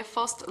gur bé a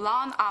fust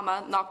lán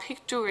ama ná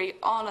pictúirí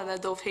álanna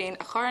dómh féin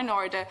a chur an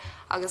áirde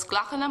agus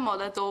ghlachanna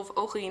mola dómh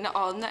ó dhaoine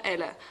álanna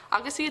eile,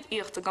 agus iad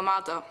íochta go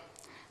mada.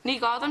 Ní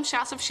gádam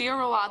seasamh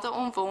siar róáda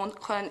ón bhón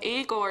chun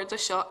éagóir de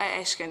seo a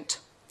eiscint.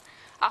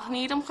 Ach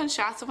nídam chun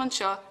seasamh an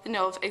seo in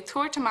nómh ag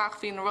tuairt amach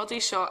hí na rudaí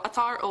seo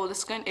atá ar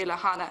ólas gon ile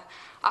hana,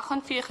 ach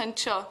an fiochan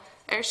seo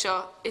ar seo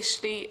is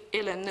slí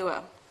ile nua.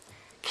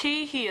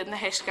 Cé hiad na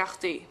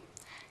heisceachtaí.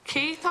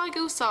 Cé tá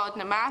gúsáid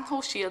na man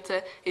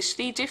hóisialta is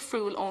slí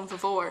difriúil ón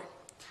bhór.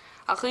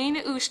 A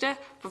chuoine úste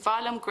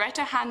bhbhailm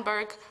Greta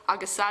Thunberg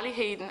agus Sally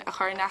Hayden a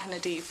chur nachna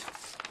díomh.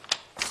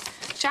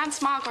 Seans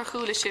má gur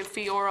chuúla sibh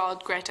fí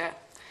óráid Greta.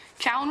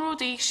 Ceann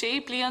rodí sé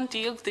bliain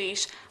díog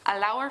díos a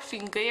leabhar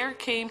fin géir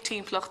céim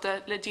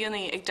timplachta le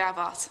déanaí ag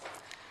dabhas.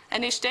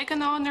 En is deag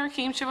an ánar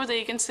céim se bhd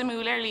éigen sa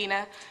múl ar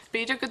lína,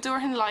 beidir go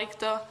dúrthain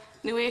laigta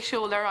nu é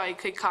seol ar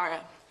aig chuig cara.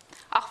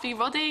 Ach bhí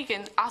rud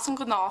éigen as an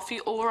gná hí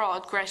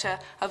óráid greite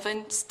a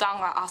bhain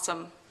stanga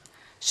asam.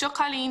 Seo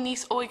chalín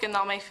níos óigen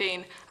ná mé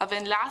féin a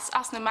bhain leas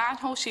as na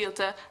meanthó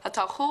síalta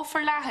atá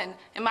chófar lehan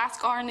I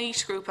measc arnaí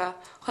scrúpa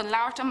chun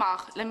leabhart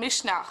amach le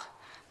misneach.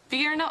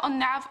 Bíarna an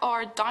neamh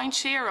ár dain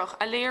séireach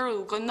a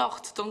léirú go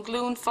nocht don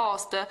glún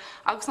fásta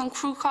agus an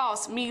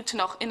crúchás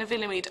míltenach ina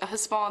bhiliméid a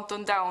hispáint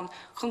don dain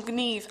chun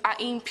gníomh a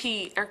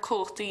 1p ar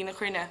cóchtaí na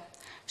cruine.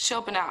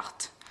 Seo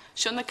benacht.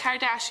 Seo na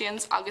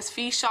Kardashians agus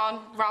fi seán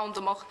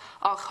roundamach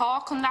a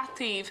chá chun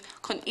latíomh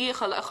chun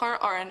íochail a chur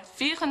oran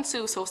fiochan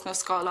súsós na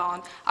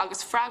scáláin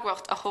agus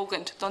freagracht a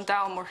thugant don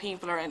dain mór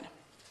híblarin.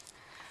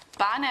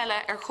 Ban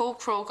eile ar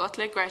chóprógat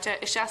le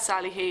Greta is se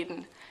Sally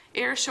Hayden.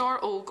 Éar seoir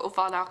óg ó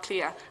bhallach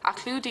lia a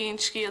clúdaíonn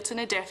scialta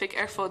na deifig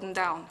ar fud an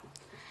dain.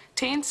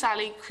 Téann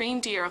Sally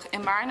críndíoch I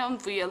marna an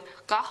bhuial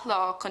gach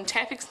lá chun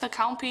tefics na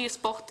campaí is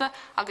bochta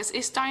agus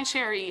is dain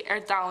séirí ar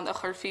dain a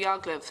chur fií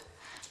aglah.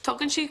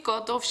 Tugann siad go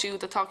dómh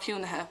siúd atá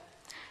ciúnathe.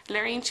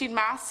 Léironn siad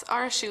meas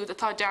ar a siúd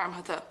atá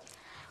dearmtha.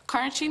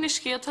 Cuireann siad na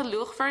scialta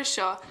luachmhar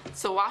seo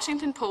sa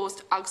Washington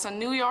Post agus an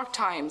New York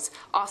Times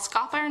á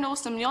scapa ar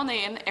nós na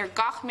mionnéin ar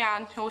gach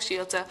meán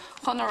hóisialta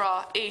chun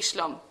rá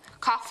éislum.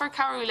 Caffar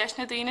carú leis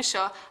na daine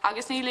seo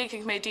agus ní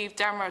léigh mé díobh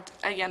dermad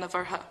a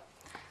dhéanamhartha.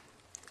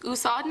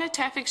 Úsáid na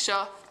tefic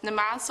seo na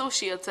meán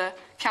sóisialta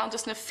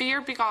ceantas na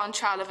fíor beagán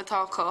trealamh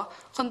atá có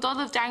chun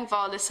dul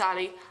deanghá le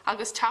Sally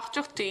agus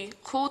teachtrachtaí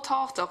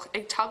chótáchtach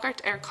ag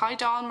tagart ar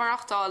caighdeán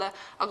marachtála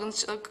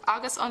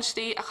agus an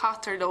slí a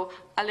chatarló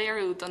a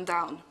léirú don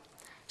dain.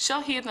 Seo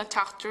hiad na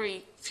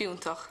teachtarí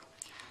fiúntach.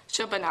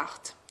 Seo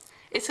benacht.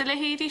 Is a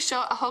lehéadí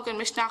seo a thugann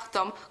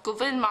misneachtam go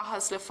bhfuil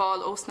maithas le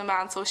fáil os na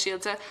meán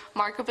sóisialta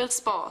mar go bhfuil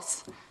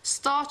spás.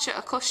 Státe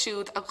a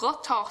cosisiúd a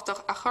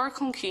glutáchtach a chur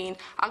chun cín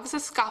agus a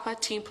scapa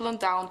timpeall an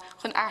dain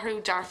chun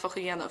ahrú dearfach a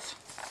dhéanamh.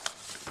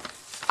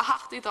 A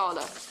heachtaí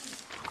dála.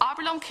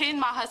 Aberlum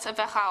cén maithas a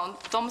bheith ann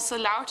dom sa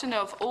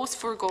leabhartanmh os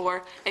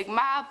furgóir ag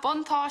me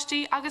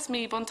buntáistí agus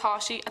mí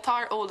buntáistí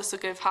atá ar ólas a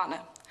gibh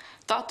hana.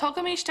 Tá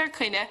tugam éistear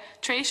cuine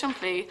tréis an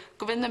plé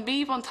go bhfuil na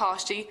mí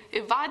buntáistí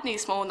I bhfad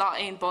níos mó ná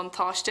aon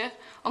buntáiste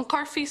an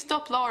chur fí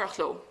stop láireach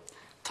ló.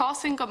 Tá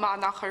sin go má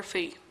nach chur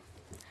fí.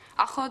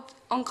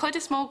 An chud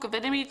is mó go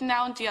bhfuil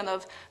ná an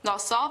díanamh ná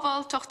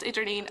sábháil tucht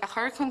idirlín a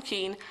chur chun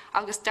cín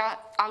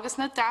agus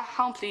na de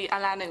hamplaí a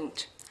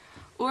leanúnt.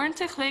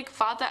 Uaireanta chluig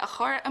fada a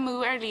chur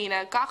amú ar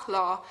lína gach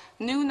lá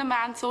nó na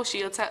meán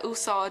sóisialta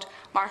úsáid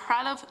mar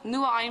chrealamh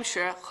nó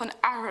aimsire chun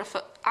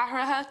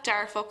ahratha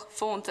dearfach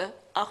fónta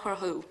a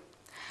churthú.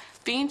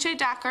 Bíonn sé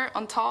dachar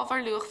an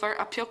tábhar luachmhar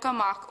a peoch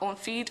amach ón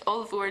fiad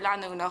olbhuair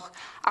leanúnach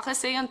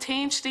agus é an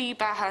tain slí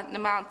bethe na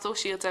meán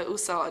sóisialta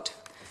úsáid.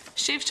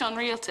 Sibh seán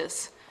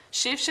rialtas.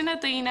 Sibh sin na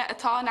daine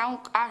atá ná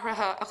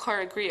ahratha a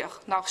chur agriach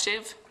nach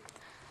sibh.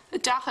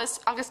 Dachas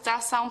agus da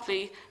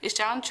samplaí is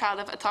dean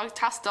trealamh atá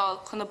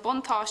tastáil chun na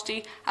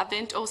buntáistí a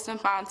bhaint os na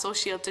meán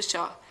sóisialta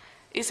seo.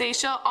 Is é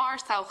seo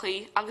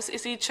árthachaí agus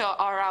is iad seo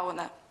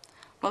áráhanna.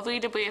 Má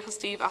bhíad a buchas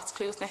Steve as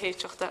clús na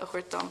héiteachta a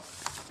chuirt dom.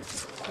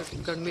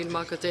 Gan mí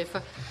má go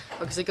défa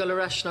agus I go le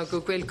reis ná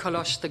go bhfuil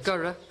choláis de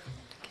gura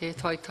cé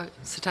tá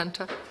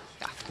satanta.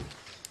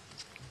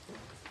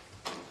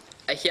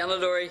 A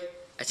cheanadóirí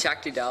a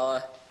teachtaí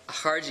dála a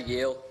cháirde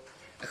géal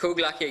a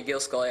chuglacha a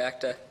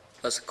Gaeltacht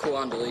as a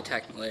co-andalí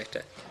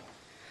technoléachta.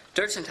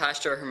 Dúirt an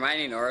taisteir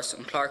Hermione Norris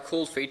an Clark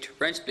Coldfeet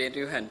rent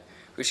bliantú hen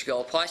gus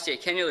go apáistí a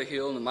ceann le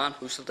hiúil na man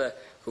húsalta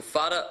go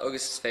fada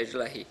agus is féidir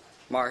leihí,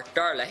 mar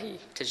dar leihí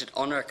tuis it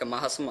anra go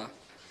maithas amach.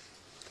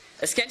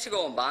 Is cén se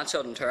go an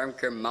banseod an term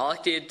gur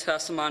malachtíad ta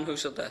sa man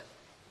húsalta.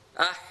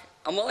 Ach,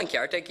 am bhfuil an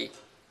ceartaigí.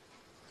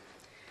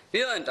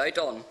 Níl an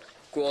daidán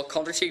go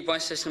contratíigh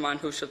bainsis na man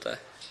húsalta.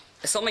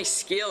 Is all my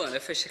scale and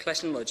official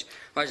question much,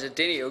 mar a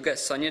dini uga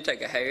sonia ta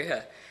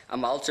gahairha, a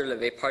malter le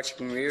ve partic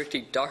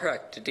mrirti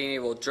dahrak to dini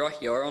will draw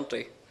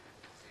yoronti.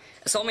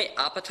 It's all my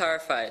avatar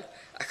file,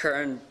 a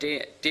current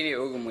dini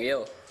ugam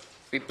wheel.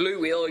 We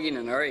blue wheel again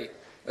in hurry,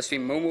 as we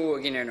momo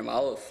again in a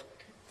malov.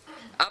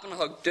 Appen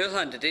hog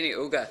dulhan to dini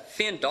uga,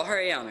 fian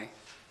dahari ami.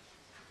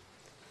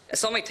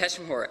 It's all my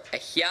teshim hor, a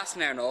hias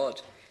nair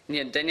nod, ni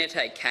an dinya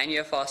ta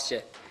kanya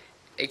fastja.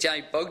 Ik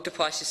Johnny bug de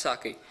pasje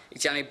saki, ik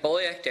Johnny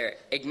Boyacht there,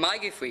 ik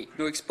magi fui,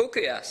 no ik spoke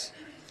as.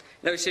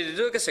 Nou she de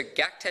dugas a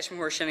gak tesh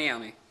more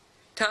shaniani.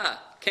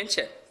 Ta,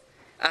 kinche.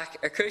 Ach,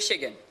 a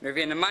kushigan, nor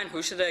vi a man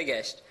who should I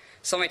guessed.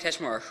 Some tesh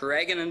more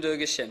Hregan and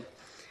dugashin.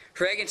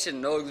 Hregan should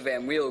nog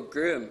van wheel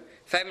groom,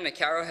 fem na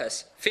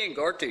carohas, fian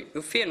gortu,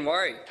 no fian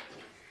worry.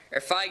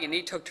 Fag and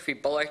he took to fi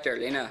Boyacht there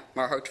Lena,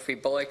 mar how to fi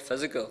Boyacht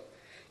physical.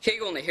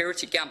 Kegel on the hero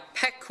to gam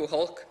peck who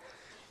hulk.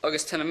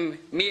 August ten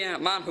me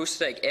man who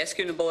steg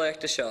esku na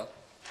Boyacht the show.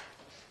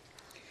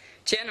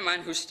 Tjena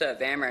man husta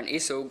vamer en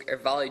isog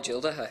valley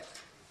jildaha.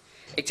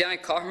 Ik Johnny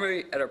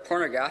Carmery at our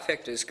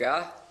pornographic dus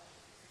gra.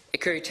 I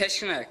cur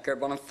tiiscina gur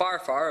bon an far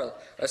faril,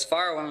 as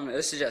far one an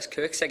usages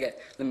cuaigsaige,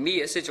 le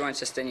mí usage one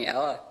sistine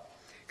ella.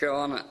 Gur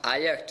an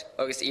Aindrias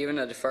agus even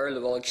a defer le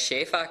bhig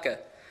séfacha,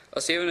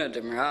 as even a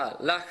demra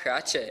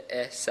lachrache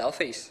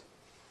selfies.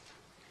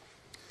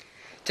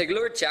 Te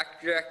glúir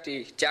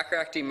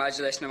Jackreachtaí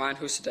maidir na man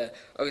húsada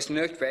agus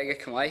nucht brega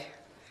cumai.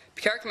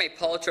 Piarc mé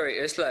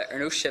polatóirí usla ar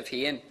nus sibh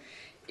híon,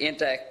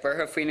 Ionta ag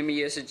burtha faoine mí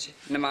usage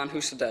na man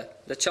húsada,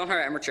 le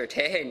tionthar amateur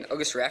téhain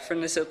agus referen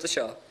na silta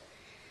seo.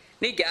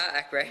 Ní ga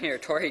ag breithne ar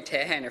torthaí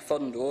téhain ar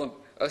fud an dóin,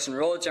 agus an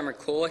róid amar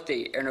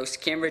cólachtaí ar nós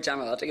Cambridge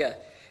Analytica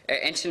ar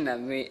intin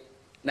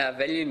na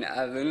bhiliún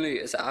a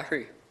bhúnlú is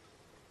ahrú.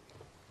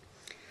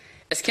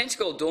 Is cinint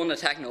go dóin na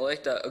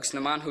technológiachta agus na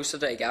man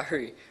húsada ag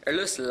ahrú ar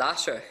lus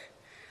láisreach,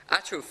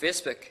 atru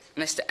Facebook,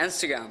 nesta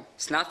Instagram,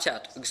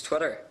 Snapchat agus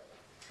Twitter.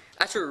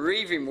 Atru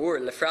riomhí mór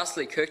le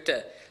freaslaí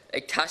cuachta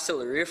ag taistil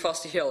le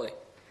riomhfásta heolaí,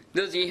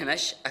 nuair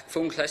díhanis ag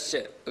fón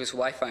cluiste agus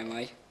Wi-Fi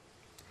mai.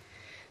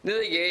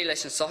 Nuair dhé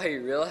leis an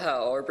sochaí rialtha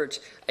a orbert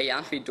a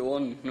dhéanfaí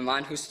dóin na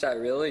man húsada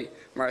rialaí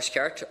mar is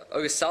ceart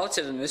agus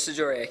sáiltead an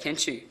úsáideoirí a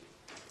cinsiú.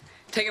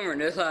 Tuigim mar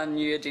nuaithe an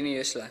nua daoine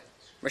usla.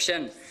 Mar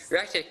sin,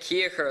 reachta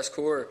cia chur as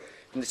cóir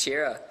na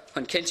tíra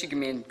chun cinse go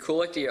mbíonn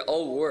cólachtaí ar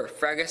all-mhór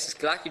freagas is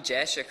ghlacu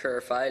deis a chur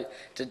ar fáil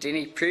de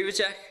daoine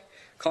príomhateach,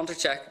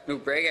 contrateach nó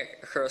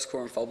breigech a chur as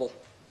cóir an phobal.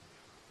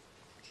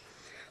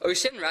 Agus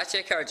sin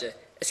ráite cairde,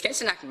 is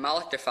cinse nach an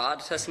malach ar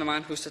fad tas na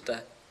man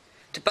húsata.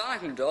 Tá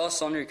bannach nó dá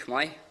sonrú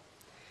cumai.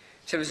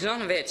 Tá was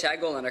non a bheith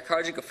teagol an ar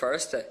cairde go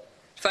firsta,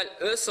 fáil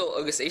úsal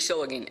agus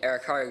éisiol agin ar a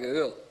car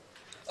Google.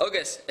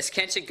 Agus is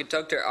cinse go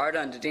tugtar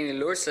ardan de daoine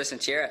luairs leis an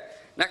tíra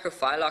nach go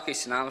fáileachí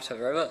san amata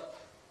bhirba.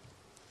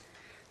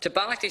 Tá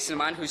bannachtaí san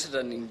man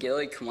húsada in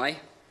Gaeltacht cumai.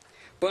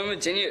 Buan mu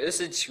daine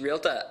úsáid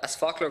rialta as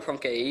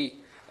folklore.ie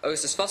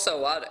agus is fosa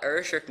bhád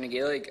Oireachtas na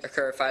Gaeltacht a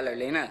chur ar fáil ar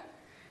léna.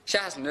 Se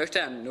has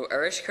nuachtain nó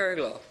Irish chur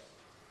glá.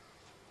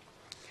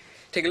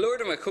 Tá go leor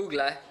am a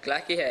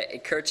cúglaicithe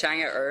ag chur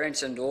teanga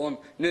orange an dóin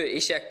nua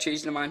éiseach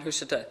tríd na man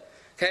húsata.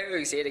 Ceir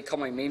agus éad ag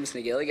cumai memes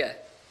na Gaeilge.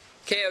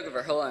 Cé agah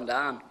ar thulla an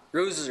dan.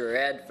 Roses are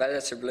red,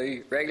 violets are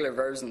blue, regular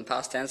verbs in the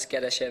past tense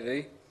get a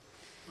chevu.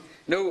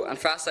 No, an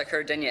frasta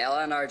chur daine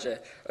eile an arde,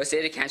 os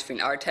éad a cant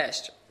faoin ard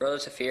test,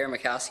 rud a fear me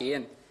cas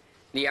íon.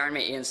 Ní arm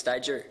mé íon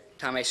staidir,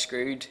 tá mé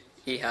scrúd,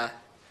 iha,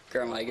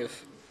 gur maigah.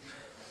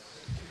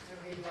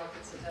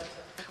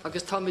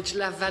 Agus táid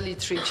le bhelí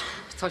tríd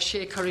tá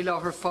sé choí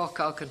láthair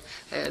fáca agan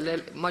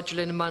maidir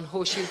lena man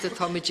hóisiilta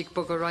táid ag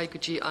bog ará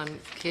gotí an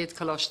céad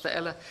choláiste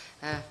eile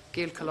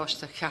géal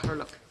choláiste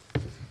cheatharlach.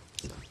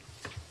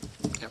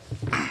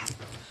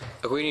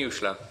 A chuoine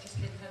úsla.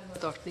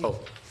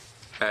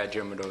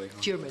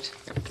 Diarmid.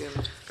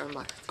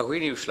 A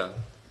chuoine úsla.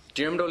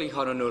 Diarmdolí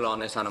chana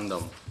núlán is anam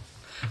dom.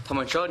 Tá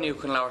an seo nniu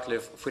chun leabhar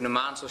faoin na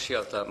man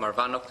sosialta mar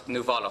bhannacht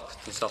nó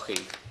bhallacht na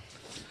sochaí.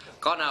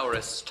 Gan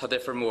áras tá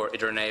differ mór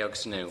idir né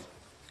agus nu.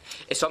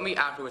 Is somí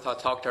ahrú atá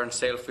tágtar an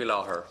saoil faoi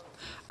láthair,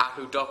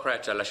 ahrú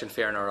dochreite leis an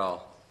fearna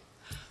rá.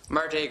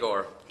 Mar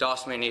dégóir,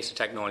 dás mé níos a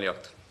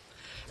technoliacht.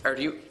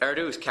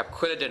 Dús ceap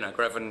cuile duine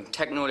go raibh an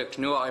technoliacht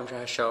nua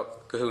aimtrithe seo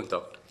go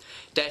húntacht.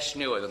 Deis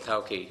nua an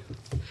taucí.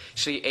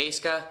 Slí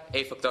éasca,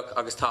 éfachtaach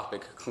agus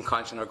topic chun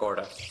caintean ar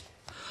gcóda.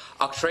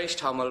 Ach tréis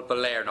tamil ba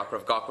léir nach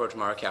raibh gacróid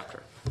mar a ceaptar.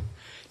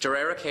 De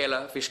réir a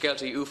chéile bhí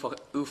scialtaí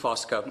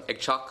uafásca ag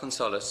teach chun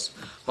solas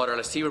mar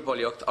le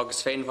siberbolaíocht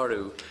agus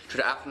féinmharú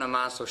tríd apna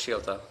man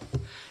sosialta.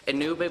 I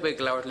nu be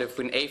leabhar libh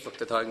faoin éifeacht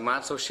atá ag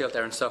man sosialta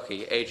ar an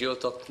sochaí é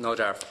diúltacht nó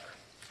dearfach.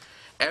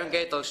 Ar an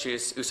gédal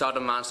sios úsáid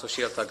an man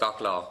sosialta gach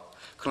lá,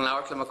 chun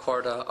leabhar le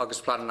corda agus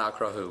planan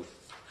acrathú.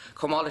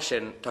 Comála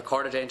sin tá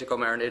corda déanta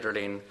gom ar an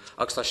idirlín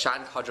agus tá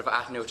sean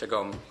chadrah aithniúta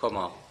gom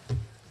comá.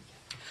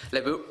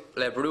 Le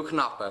brú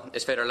cnapa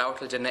is féidir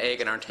leabhar le duine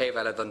éigean ar an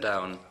taobh don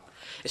domhan.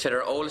 Is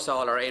féidir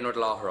ólasáil ar aonúd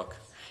láthraach.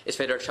 Is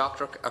féidir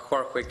teachtrach a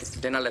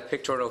chuirchuig duine le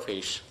pictiúr ó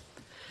fís.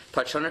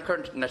 Tá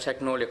tionachar na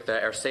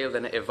technoliaachta ar saoil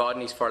duine I bhfad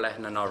níos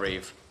forleithna ná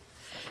riomh.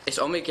 Is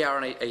omí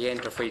gearna a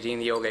dhéantar faoi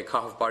daoine yoga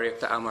cathmh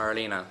baríochta am ar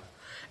lína,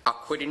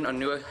 ach cuidainn an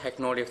nua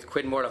technoliacht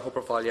cuid mór le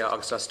hopperfáile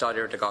agus le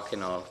staidir de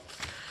gachinál.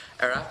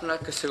 Ar apna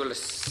cosúla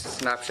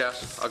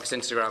Snapchat agus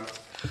Instagram,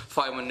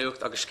 fáim an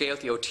nuacht agus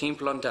scéaltaí ó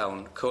timpeall an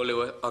domhan,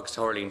 comhlua agus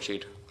tharlíonn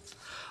siad.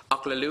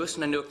 Ach le luas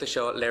na nuachta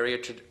seo le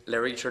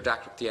rítear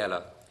dacreachtaí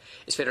eile.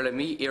 Is féidir le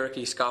mí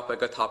iarachtaí scapa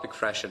go topic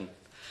freisin.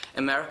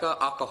 America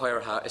ach go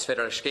háirithe is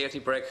féidir le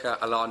scéaltaí breigecha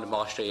a lán de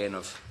máiste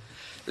dhéanamh.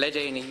 Le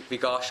déanaí bhí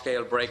gá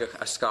scéal breigech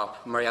a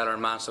scap mar eall ar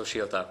man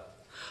sosialta.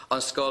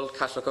 An scoil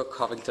Catholic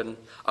Covington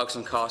agus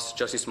an cás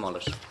Jussie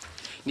Smollett.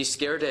 Ní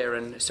scéir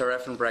d'éireann sa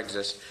raibh an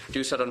Brexit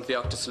dúsad an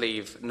bheochta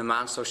slíomh na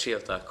man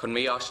sosialta chun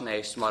mí as an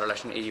éis mar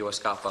leis an EU a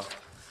scapa.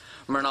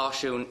 Mar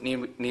náisiún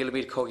níl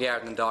míad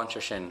cógeard an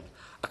dáintear sin,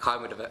 a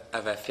caiimid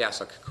a bheith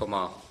fiasach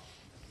comá.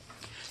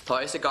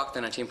 Tá is a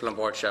gachtain an timpeall an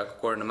bordseach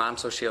gur na man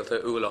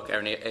sosialta úlach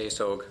ar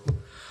éasóg.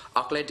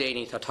 Ach le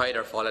déanaí tá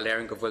taidir fáil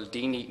léirn go bhfuil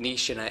daoine níos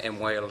sinna I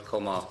mhaol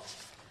comá.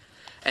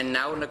 En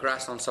ná na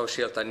gras an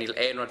sosialta níl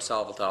éonrad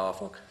sábhalta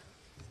áfach.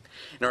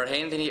 Nor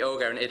hain dini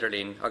óga an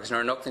Idirlín, agus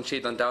nor nuchtan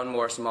siad an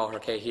downmór sa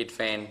máthar cé híd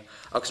féin,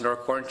 agus nor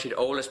cuireann siad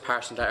ólas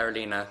páirsanta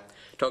Airlína,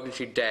 tugann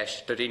siad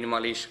deis do dini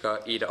malísca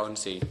iad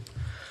ansaí.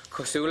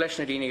 Cosú leis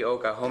na dini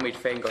óga homid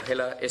féin go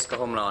hilla is go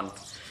homláán,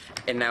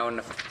 in now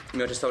na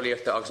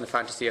mutasoliachta agus na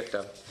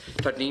fantasíachta.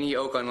 Tá dini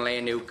óga an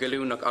léanú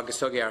gilúnach agus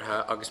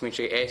sugiartha agus mín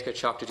sé éasca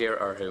teachtadir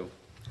orthú.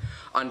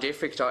 An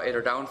difricta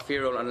idir down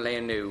fírol an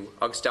léanú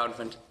agus down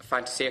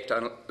fantasíachta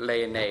an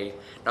léané,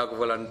 ná go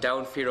bhfuil an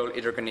down fírol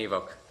idir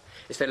gníomhach.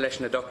 Is féidir leis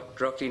na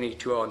drochdaoine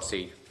tú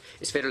ansaí.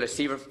 Is féidir le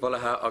síomhar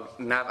bhulathe ag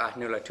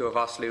nabh-aithniú le tú a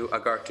bhaslú a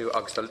gurtú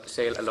agus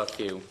saoil a lot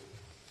fiú.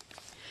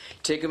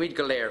 Tuige míad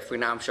go léir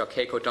faoin am seo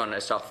cé donna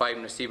is tá 5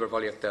 na síomhar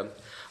bhuliachta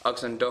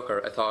agus an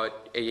dochar atá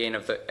a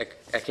dhéanamh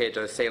a céad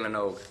a saoil an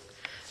óg.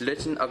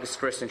 Lutan agus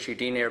scrisan si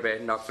daoine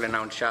arbe nach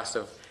bhfuil an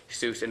seasamh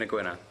sús ina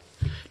gcuine.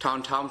 Tá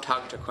an tám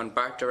tagta chun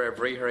bartar ar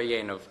bríthar a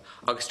dhéanamh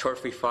agus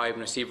tuirfaí 5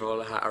 na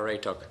síomhar bhulathe a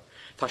réiteach.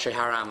 Tá sé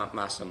thar am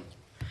measam.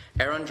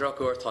 Ar an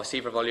drochúir tá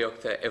síomhar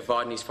bhuliachta i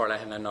bhfad níos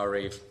forleithna ná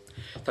riamh.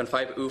 Tá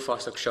 5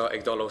 úfásach seo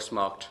ag dul ó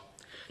smacht.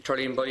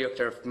 Tarlíonn buliacht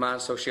ar man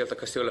sosiálta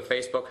cosúla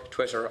Facebook,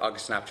 Twitter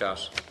agus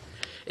Snapchat.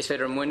 Is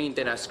féidir muoín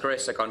duine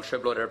scris ag an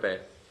triblód ar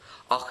bith.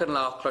 Ach an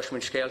lá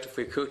chluismid scéalta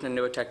faoi cútna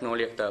nua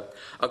technoliaachta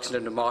agus na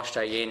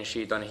máiste a dhéana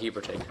siad don na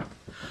híbertaigh.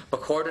 Ba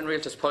chóir an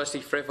rialtas policy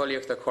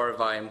friholiaachta chóir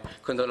bhaim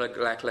chun dul le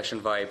leis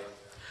an bhaib.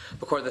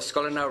 Ba chóir de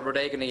scolanna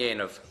rudéigen a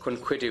dhéanamh chun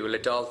cuidú le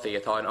daltaí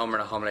atá an omar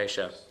na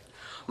hamléise.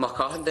 Má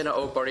caihan duine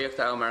ó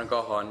baríochta amar an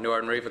gáháin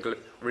nuair an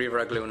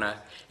riomhar a glúna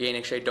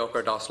dhéananig sé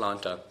dochar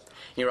dáslánta.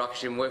 Ní raach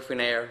sé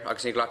muofaoin éir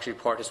agus ní ghlac sí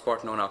páirta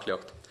sport nó nach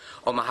leocht.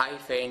 Ó má haidh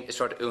féin is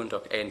rud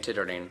úntaach é an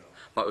Tidirlín,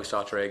 má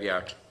úsátar ag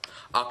ghart.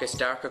 Ach is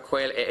dearcha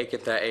cuil é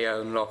aigeanta é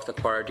an locht a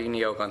chuir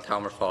daoine óg an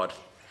tamar fád.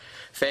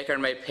 Féicear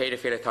méid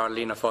péidirfile tar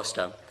lína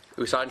fosta,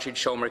 úsáin siad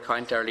seomar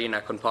cainte ar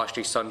lína chun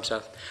páistí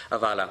sunta a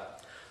bhela,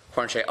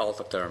 chuann sé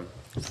altaachtarm.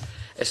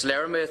 Is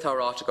léir méid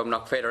táráta gom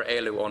nach féidir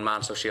éilú ón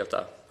man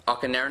sosiálta,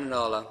 ach in éan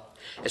nála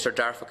is ar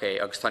dearfacé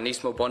agus tá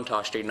níos mó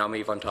buntáistí ná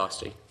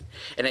míbhantáistí.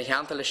 Ina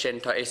cheanta le sin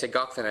tá is a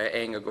gachtainna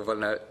éanga go bhfuil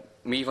na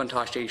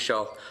míbhantáistí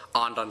seo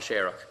an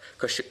séireach,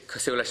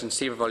 cosú leis an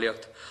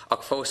síomhbhuliacht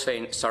ach fós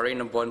féin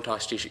sarín an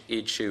buntáistí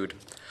iad siúd.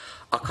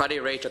 Ach cad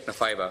é réiteach na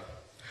faiba.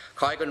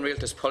 Caig an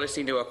rialtas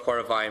policy nua a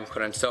chuir bhaim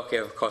chun an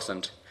socaíomh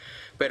cosint.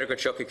 Beidir go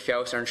teoigh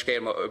feabhas ar an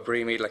scéalma ó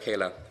bríomí le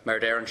chéile, mar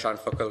déir an sean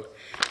focail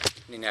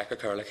ní necha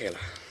chuir le chéile.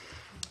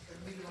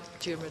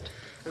 Diarmid,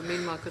 ar mí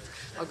mágad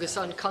agus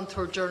an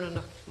cantor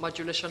journalna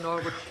maidiú leis an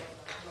ábhar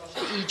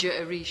ide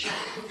a ríis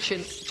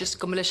sin just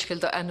go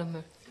leiscail do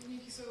anamú.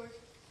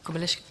 Go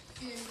leis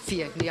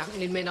fiag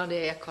ní mé an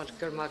éáil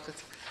gur mágad.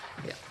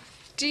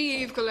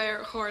 Díomh go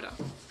léir a chóirda.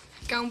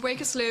 Gan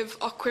buchas libh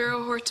ach cuir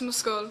ó thuirta mo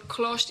scoil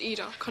chláist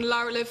ida chun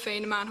leabhar libh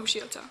féin na man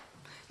hóisialta.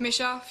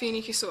 Mise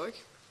fiannig i sóig.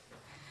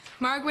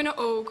 Mar gcuine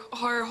óg a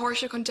thir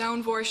thuirse chun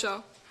damhmhór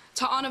seo,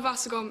 tá anna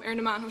bhasagam ar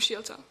na man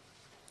hóisialta.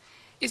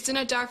 Is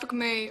duine dearfach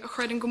mé a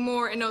chreidan go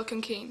mór in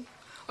ulcan cín,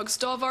 agus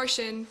dábhar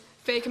sin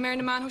féice mé ar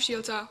na man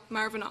hóisialta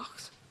mar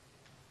bhanacht.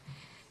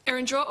 Ar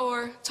an dro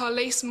óir tá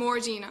léis mór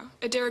dína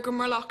a dtéir go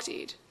mar lacht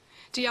iad,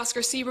 dí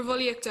ascar síbar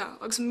bhuliachta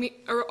agus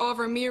ar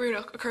ábhar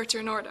míúnach a chuirtear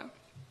an orda.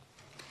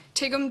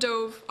 Tuigim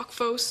dómh ach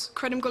fós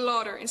credim go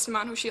láidir in sa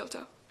man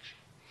hóisialta.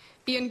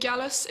 Bí an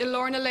gealas i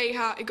lárna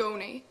léithe i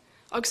gcónaí,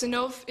 agus an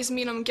nómh is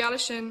mílam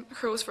gealas sin a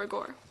chrós for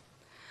góir.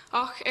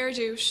 Ach ar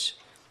dúis,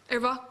 ar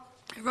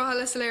bhatha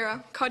leis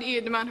léire cad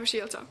iad na man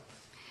hóisialta.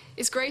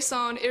 Is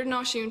gréasán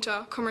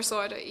idirnáisiúnta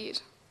cumarsáide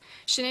iad.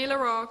 Sin é le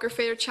rá gur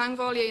féidir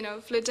teangmháil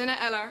dhéanamh le duine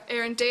eile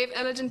ar an Dave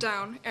eile den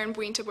down ar an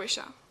buinte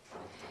buise.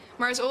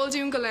 Mar is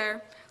óildún go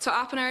léir tá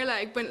appan ar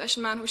le ag buint leis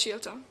an man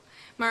hóisialta,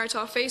 mar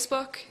tá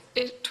Facebook,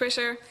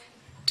 Twitter,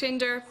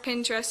 Tinder,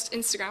 Pinterest,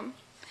 Instagram.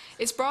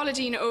 Is brála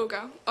dína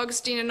óga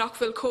agus dína nach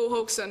bhfuil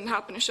cóthógsan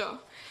hapan seo.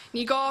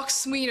 Ní gách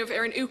smaoinmh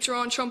ar an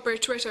uachtarán Trumpar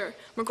Twitter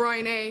mar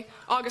gráin é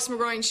agus mar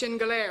gráin sin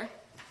go léir,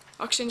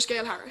 ach sin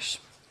scéalthairis.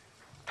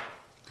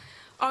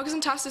 Agus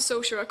an tasta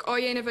sóisiúach á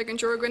dhéanamh ag an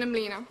Jorgrim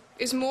lína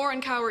is mór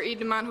an cabhar iad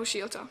na man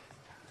hóisialta.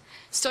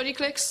 Study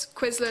clicks,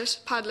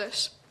 Quizlet,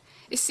 Padlet.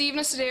 Is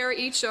síomna sa déir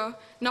iad seo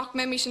nach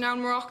mé sin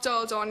an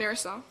marachtáil dá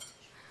nuirsa.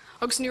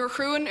 Agus nuair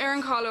chrúin ar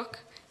an chalach,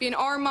 bí an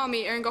ár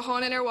mami ar an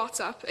goháin ar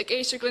WhatsApp ag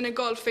éiste glunna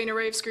golf féin a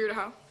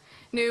réimhscrúdatha.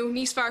 nó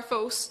níos fearr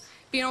fós,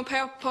 bí an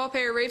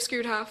pápé ar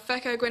réimhscrúdatha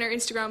feice gcuin ar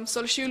Instagram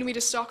sola siúla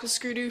míad stoc a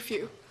scrúdú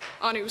fiú,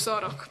 anú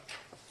úsáideach.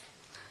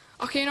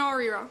 Ach cén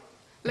áíra,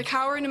 le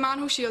cabhar na man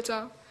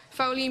hóisialta,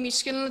 fálaí míad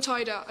scian le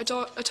taide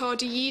atá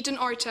de dhéad an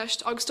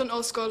áirteist agus don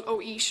ollscoil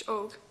ó ís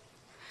óg.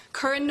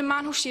 Curann na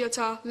man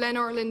hóisialta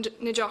lenar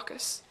na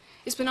deachas,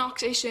 is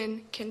benacht é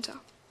sin cinnta.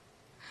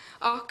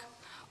 Ach,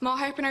 má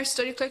heipan ar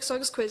study clicks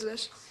agus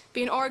Quizlet,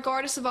 bí an ár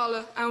garda sa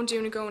bhalla ann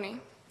dún na gcónaí,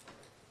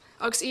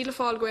 agus iad le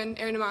fáilghain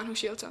ar na man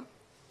hóisialta.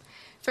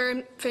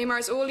 Fé mar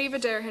is ólíomh a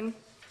deirhin,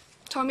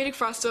 tá míad ag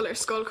freastal ar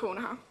scoil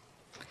cónatha.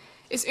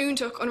 Is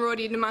úntaach an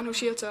rudaí na man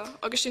hóisialta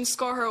agus sin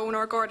scáthair ón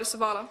ár garda sa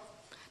bhalla.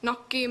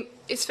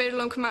 Is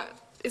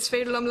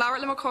féidir am leabhar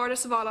le mar carda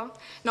sa bhalla,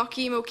 nach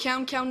cím ó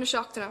ceann na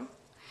seachtainna.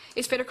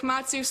 Is féidir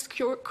cumad sús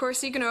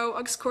cuasaí gnó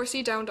agus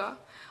cuasaí damda,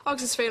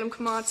 agus is félim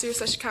cumad sús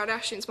leis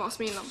Kardashians más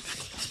mílam.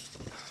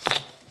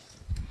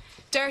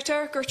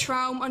 Deirtar gur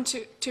traum an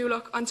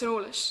túlach an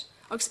tólis,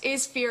 agus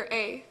is fear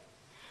é.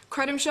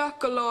 Credim se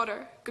go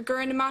láder, go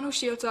gur na manú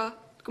síalta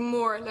go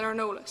mór le ar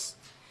nólas.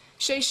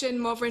 Sé sin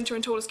má bhrintar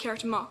an tólas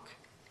ceart amach.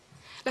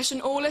 Leis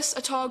an ólas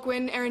atá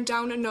gcuin ar an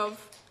dain a nómh,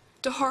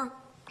 de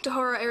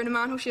thura ar na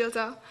manú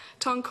síalta,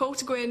 tá an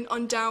cóta gcuin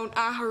an dain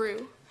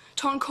atharú.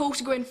 Tá an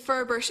cóta gcuin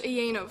ferbert a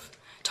dhéanamh,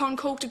 tá an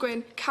cóta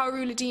gcuin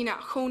cabhrú le dína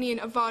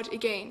choníonn a bhd i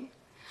ggéin.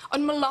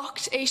 An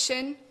malacht é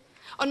sin,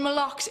 an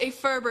malacht é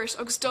ferbert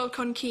agus dul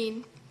chun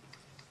cín.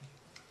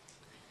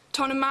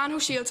 Tá na manú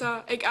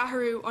síalta ag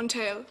atharú an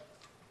tail.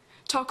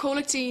 Tá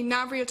cólachtaí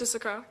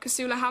nabhríaltasacha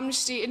cosú le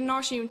hamnistí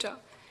idirnáisiúnta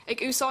ag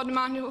úsáid na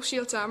manú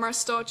síalta mar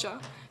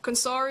stáidse chun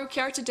sáú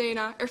cearta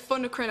déine ar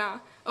fun na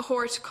crunne a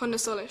thabhairt chun na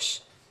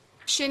solis.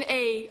 Sin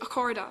é a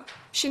corda,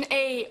 sin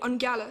é an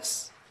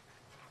galas.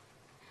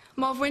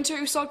 Má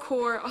bhaintear úsáid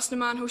cóir as na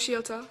manú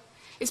síalta,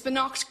 is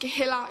benacht go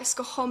hiile is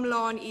go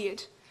thomláin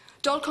iad,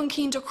 dul chun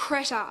cín do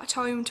creta a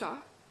táimta.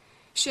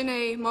 Sin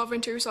é má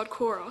bhaintear úsáid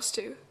cóir as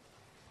tú.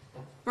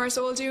 Mar is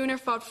óil dún ar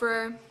fad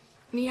for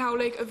ní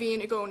hawlaigh a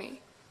bhíonn i gcónaí.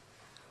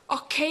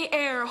 Ach cé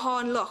a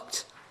tháin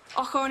lucht,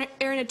 ach ar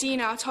na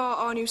daine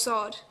atá an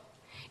úsáid.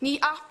 Ní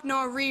ap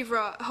ná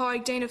riomhra a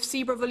ag déanamh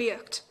sibre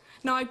bhilíocht,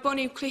 ná ag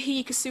bunú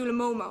cluichí cosú le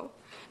mómó,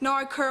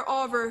 ná ag cur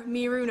ábhar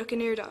míorúnach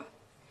in irda.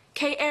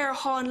 Cé a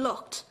tháin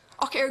lucht,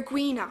 ach ar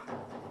gcuoine.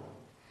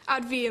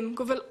 Ad bhíam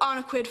go bhfuil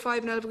anna cuid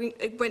feibhna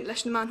ag buint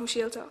leis na manthú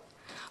síalta,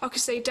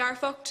 agus é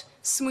dearfacht,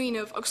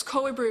 smaoinemh agus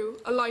comhibrú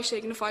a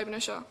leisigh na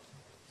feibhna seo.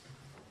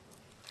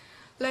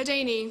 Le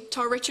déanaí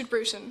tá Richard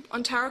Bruton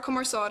an Tara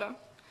Commerceada,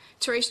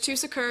 tar éis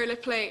tús a chur le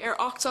play ar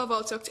 8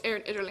 bhilteacht ar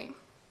an Idirlín.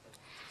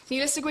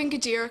 Nílas a gcuin go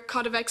dtír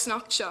cad a bheith san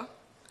acht seo,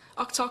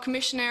 ach tá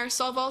commissionéir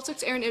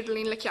sábháilteacht ar an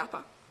Idirlín le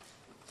ceappa.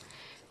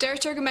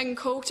 Deirtear go mbeidh an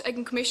cócht ag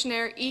an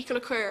commissionéir íce le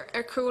chuir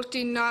ar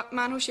cruachtaí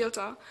manthú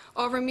síalta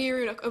ábhar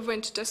míorúnach a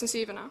bhaint de san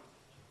Síomhanna.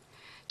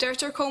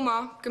 Deirtear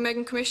comá go mbeidh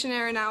an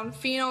commissionéir in ann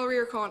fianál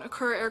riorcáin a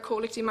chur ar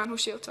cólachtaí manthú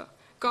síalta,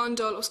 gan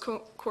dul os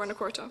cuair na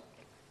cuarta.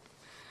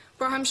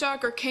 Braham se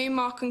gur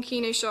céimach an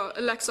cíné seo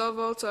a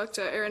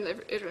leagsábháilteachta ar an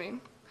Idirlín.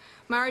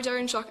 Mar deir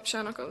an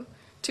seanachil,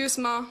 tús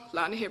má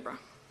le na hibre.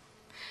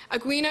 A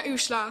gcuoine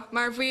úsla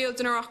mar bhíal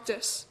den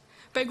Oireachtas,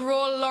 beidh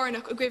ról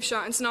lárnach a gcuibh se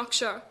an snach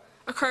seo,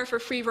 a chur for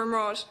phríomhar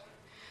mrád.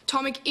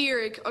 Táimid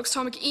iarraig agus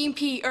táimid imp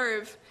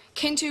urbh,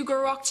 cinn go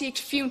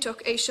rochtaíocht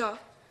fiúntach é seo,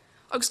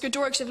 agus go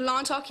dúirg siad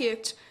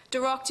lántaíocht de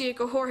rochtaíocht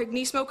go thorthaigh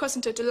níos mó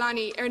cosanta de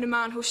leanaí ar na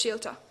manthú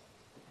síalta.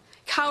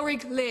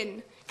 Cabhraigh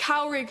linn,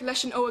 cabhraigh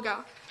leis an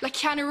óga, le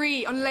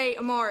ceannarí an lé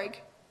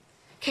amáraigh.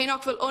 Cé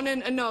nach bhfuil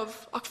ionan a nómh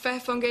ach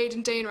feith fangéid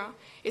an déanra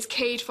is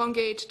céad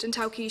fangéid den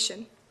taucí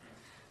sin.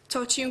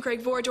 Tá tiún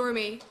craig mhór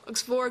dormaí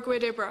agus mhór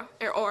gcuid ibre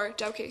ar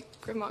daucí.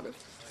 Gur magad.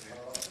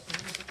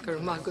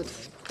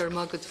 Gur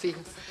magad fi.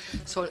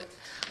 So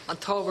an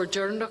tábhar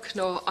dearnach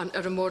nó an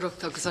ar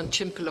amóracht agus an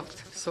timpalacht.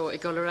 So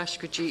ag gáil ar eis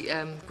go dtí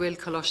gcuil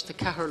choláiste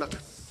cetharlach.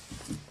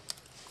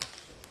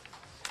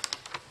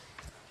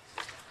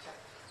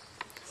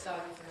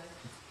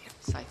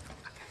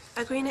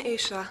 A gcuoine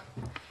úsla,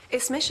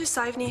 is mis is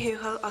saimhní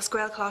thuúthal as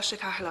gcuilchláiste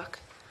cetharlach.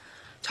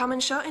 Tá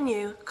an seo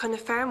inniu chun na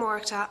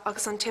fearmórachta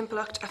agus an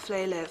timpalacht a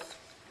phlé libh.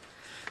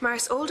 Mar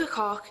is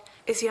oldaách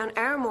is í an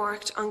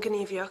airmórcht an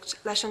gníomhaíocht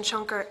leis an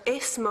tionchar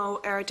is mó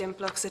ar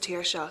dimpleach sa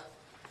tír seo.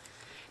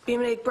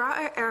 Bhíonn ag bra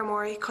ar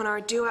airmóirí chun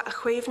ar dua a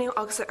chuomhnú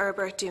agus a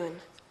Herbert dúin.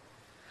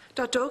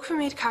 Tá dóg fa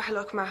míad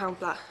cetharlach mar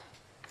hampla.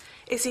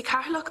 Is í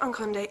cetharlach an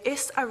chundé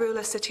is a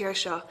rúla sa tír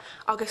seo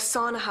agus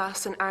sánatha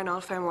san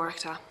airnáil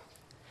fearmórachta.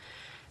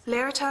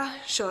 Léirtar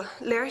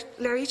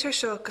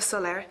seo go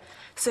soléir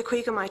sa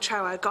chuig go mbeidh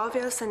treabha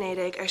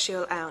 2019 ar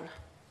siúl ann.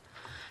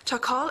 Tá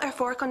cáil ar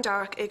fórc an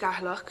dearc i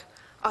gcathalach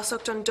as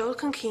an dul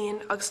chun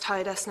cín agus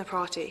taides na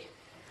prátaí.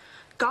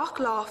 Gach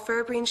lá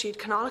ferbríonn siad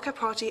canálacha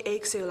prátaí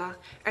éagsúla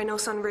ar nó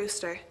san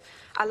rúster,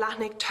 a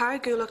leithnig tar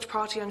gúlacht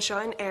prátaí an seo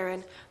in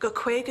éireann go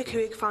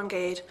 55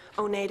 fangéid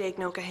ó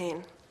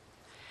 1991.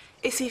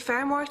 Is í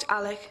fearmórt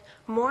ealaigh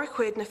mór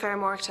cuid na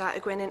fearmórta a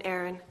gcuin in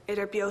éireann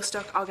idir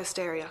beosteach agus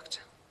déireacht.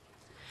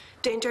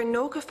 Déintear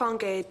nó go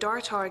fangéid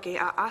dártáirgaí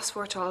a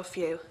asfuirtáil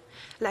fiú,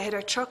 le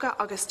idir 3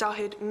 agus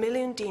 10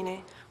 milliún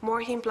duine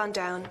mórthín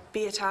blandain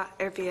bíotá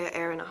ar bhia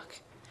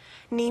éireannach.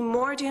 Ní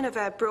mór dún a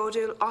bheith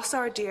brodúil os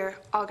ar dír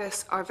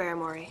agus ar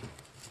bhearmóirí.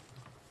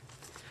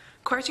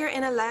 Cuirtear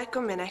ina le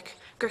go minic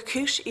gur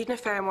cúis iad na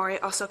fearmóirí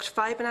osacht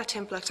feibhna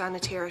timplachta na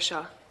tíre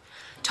seo.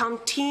 Tám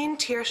tíon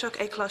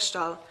tíirseach ag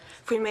clostal,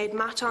 faoin méid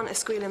matán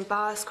is scuilin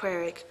bás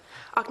cuirig,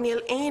 ach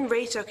níl aon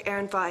réiteach ar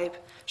an bhaib,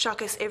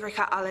 seachas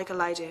ihreacha ealaigh go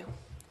laidú.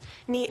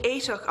 Ní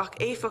éiteach ach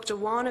éfacht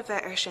amháin a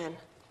bheith ar sin,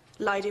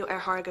 laidú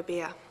ar tharga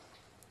bia.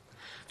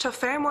 Tá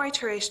fearmóirí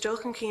tar éis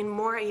dulchan cín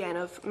mór a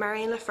dhéanamh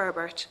Marion le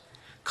Ferbert,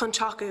 chun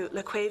tacu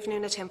le cuimhnú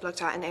na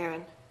timplachta in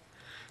éireann.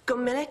 Go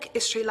minic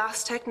is trí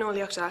las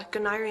technoliaachta go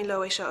nairíonn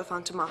lo é seo a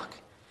bhaint amach.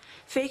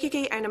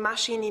 Féiciigí ar na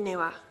maisíní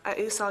nua a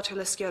úsáidtar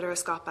le sciodar a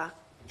scapa.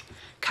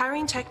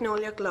 Cairn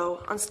technoliaach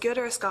lo an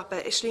sciúdar a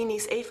scape is slí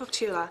níos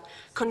éifeachtiúla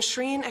chun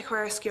srín a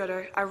chuir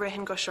sciúdar a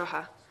rihin go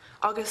srutha,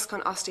 agus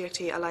chun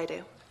ostiachtaí a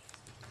leidú.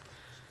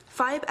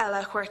 Five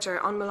eile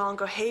chuirtar an Milan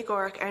go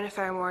hégóric ar na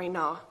fearmóirí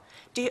ná,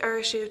 dí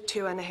uirisiú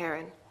tú a na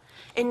hÉireann.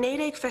 In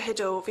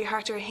 1952 bhí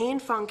hartar haon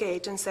fan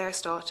géad den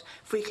Saorstát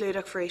faoi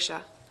clúdach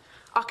phríse.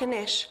 Ach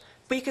inis,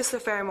 buchas le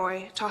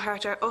fearmóirí tá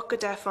hartar 8 go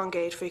 10 fan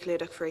géad faoi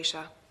clúdach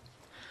phríse.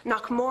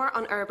 Nach mór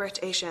an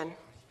Herbert é sin.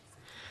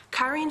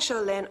 Cairn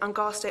seo linn an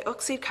gásta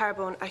oxid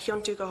carbón a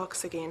thiontú go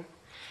hoxagén,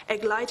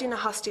 ag leidú na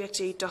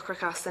hostiachtaí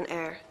dochrachas an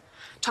air.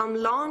 Tám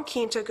lán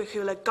cínta go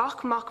chuúla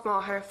gach mac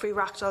máthair faoi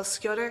reachtáil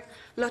sciúdar,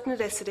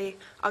 lutnadicity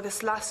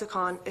agus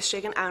lasúcháin is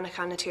sig an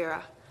annacha na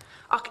tíre.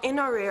 Ach in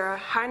á réire,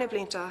 thar na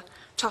blinta,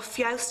 tá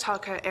fios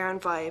tagtha ar an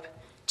bhaib,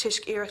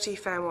 tuisc iarachtaí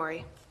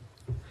fearmóirí.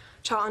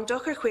 Tá an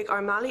dochar chuig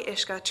ar mealaí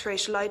isce tar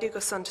éis leidú go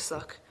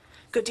suntasach.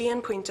 Go dtí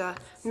an puinte,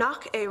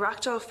 nach é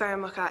reachtáil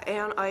fearmacha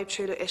é an aib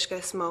trúla isce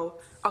is mó,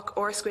 ach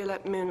orscuile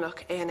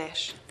múnlach é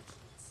inis.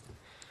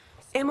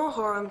 Imo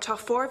thorm tá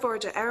fórmhór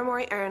de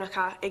airmóirí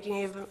airneacha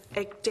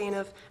ag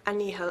déanamh a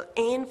níhil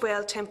aon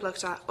bhfuil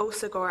timplachta ó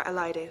sa gcóir a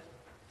leidú.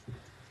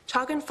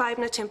 Tágan 5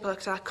 na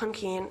timplachta chun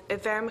cín I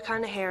bhearmacha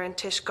na hÉireann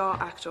tuis gá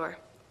actor.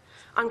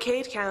 An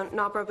céad ceann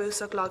ná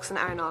brabúsach lag san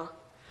airnáil.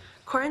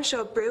 Cuireann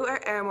seo brú ar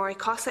airmóirí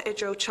casa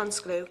idró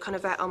tionsclú chun a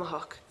bheith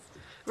amachach.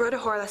 Rud a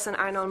thorla san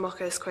airnáil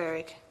mucha is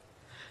cuairig.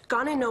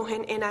 Gan I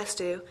nóhin in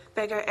eistú,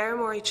 beag ar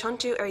airmóirí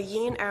tiontú ar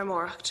dhion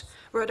airmóracht,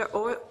 rud a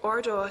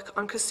ordóach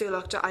an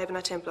cosúlach de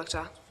aibanna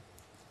timplachta.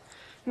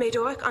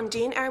 Méadóach an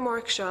dín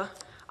airmórach seo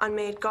an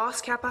méid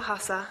gás ceapa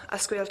hasa a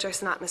scuiltar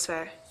san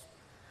atmosfér.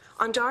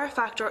 An dar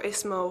factor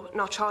is mó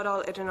ná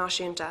trádal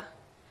idirnáisiúnta.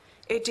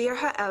 I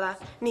ddíortha eile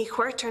ní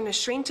chuirtar na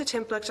srínta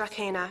timplachta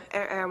chéine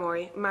ar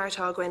airmóirí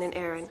martá gin in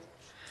éireann.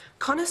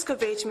 Conas go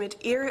bhéidimiid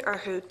iarú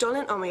orthú dul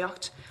in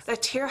iomaíocht le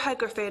tíortha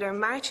gur féidir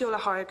martiúla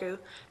thargu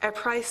ar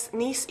price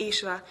níos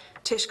ísle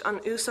tuisc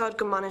an úsáid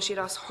go maineann siad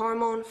as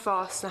hormón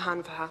fás na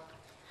hanmhatha.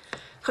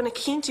 Chuna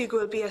cinntiú go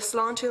bhfuil bí a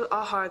sláintúil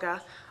á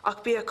tharga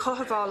ach bí a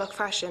cothabhálach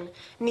freisin,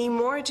 ní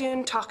mór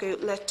dún tacu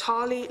le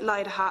tálaí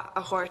leideatha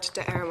a thabhairt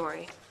de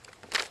airmóirí.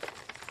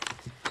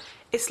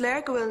 Is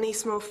léir go bhfuil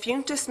níos mó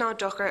fiúntas ná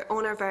dochar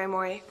ónar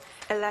bhearmóirí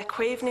I le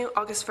cuéimhnú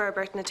agus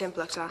ferbert na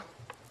timplachta.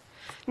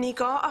 Ní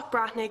gá ach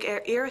brathnig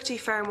ar iarachtaí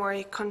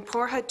fearmóirí chun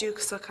póirtha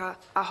dúchasacha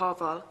a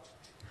thábháil.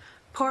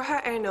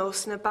 Póirtha ar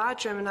nós na bad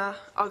drimena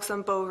agus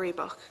an bó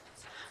ríbach.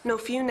 nó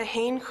fiú na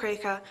haon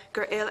chréiche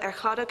gur éil ar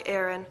chladach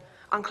éireann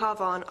an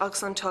chlabháin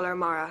agus an tullar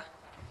mara.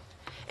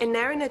 In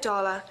néir na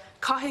dála,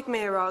 caithfidh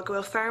mérá go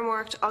bhfuil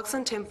fearmóireacht agus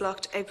an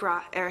timplacht ag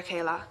brath ar a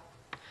chéile.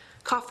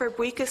 Caithfar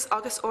buchas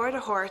agus ord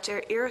a thabhairt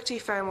ar iarachtaí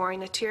fearmóirí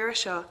na tíre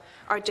seo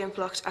ar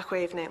dimplacht a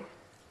chuéimhniú.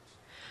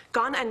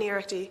 Gan a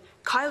níireachtaí,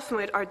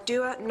 cailfmuid ar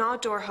dua ná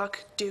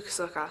dúrthach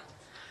dúchasacha,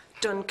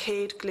 don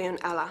céad glún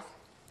eile.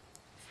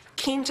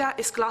 Cínta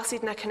is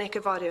glasíd na cnic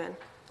a bhádúin,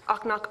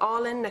 ach nach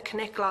álinn na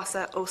cnic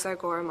glasa os ar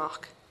gcóir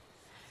amach.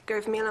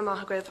 Gurbh míle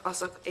maithagriibh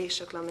as ach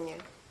éisteach le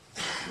maniu.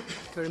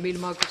 Gur míle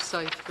maithagriibh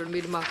saith, gur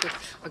míle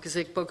maithagriibh agus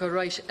ag bog a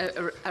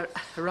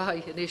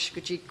rai in éis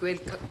go dtí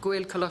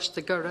gcuil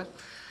coloiste gura.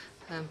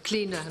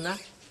 Clína hana?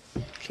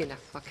 Clína,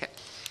 ok.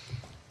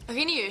 A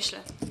bhína úsle,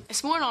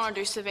 is mór an honor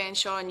dús a bhéin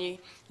seo aniu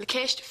le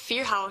céist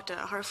fíorthabhachta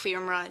a th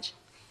fiormráid.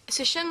 Is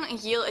is sin an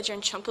ghial idir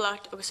an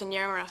timpplacht agus an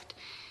nearmaracht.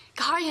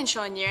 Go háiríonn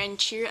seo an nearann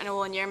tír an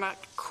bhfuil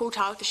nearmaracht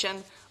cótáachta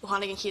sin ó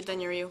tháinig an chiad den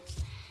riú.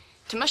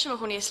 Tá mis sem a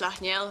chunaí is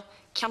leithnéal,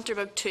 ceamtar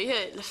bag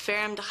túthe le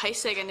ferm de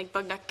chaisig an ag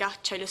bagnach gach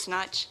teile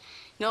sanát.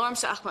 Nóarm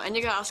sa ach ma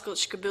inige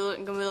ascailt go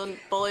bhfuil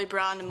bolí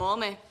bra na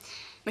máme.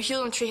 Ma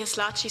hiúil an tríthe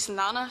slátí san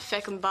lána,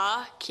 feic an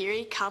ba,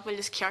 círi, capal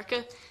is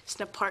cearca,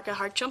 sna parca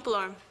hard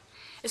jumpalarm.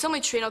 Is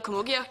only trína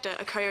comógiaachta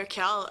a chuir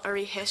ceall a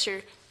rí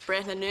heisir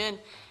breith na nuin,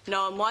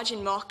 ná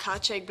máidjin mách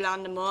caite ag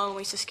blan na má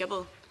an sa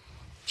skibble.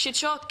 Siad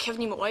seo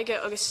cefní mo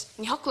oige agus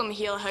ní holam a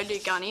híal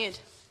haidú gan iad.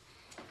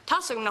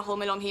 Tás agam na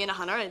hómil am hí na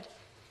hanarid.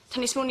 Tá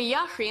ní smóna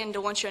iachríon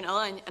do bhaintir an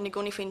eáin a na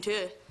gcónaí faoin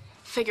tú.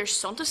 Figur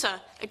sontasa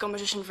ag go mar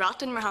sin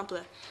bhrátain mar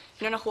hampla,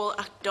 nuair nach bhfuil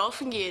ach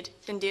dáfan géad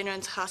den déanaar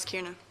an chas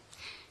cíarna.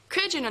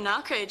 Creidir na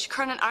nácraid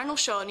chun an Arnold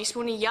seo ní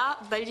smóna ia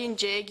billion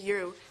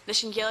 €1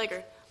 leis an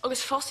Gallagher,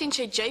 agus fóstíonn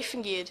sé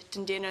déifan géad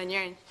den déanaar an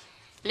éireann.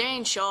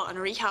 Léironn seo an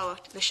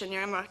ríthabhacht leis an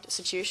nearmaracht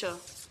sa tír seo.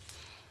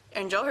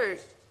 Ar an dóthir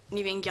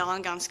ní bhíon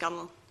geallan gan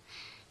scamal.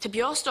 Tá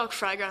beásteach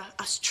freigra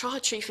as trotha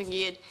trífan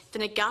géad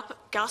den na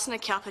gasanna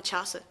ceappa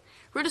teasa,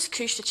 rud is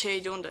cúiste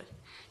té dúnda.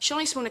 Seo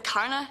ní smóna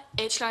carna,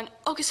 éitlein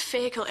agus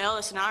féiceil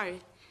eile san áirí.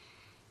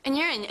 An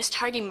éireann is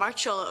targaí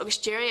marteola agus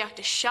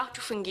déireaachta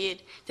 7 fan géad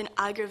den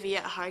agrahí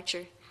a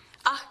háirtear.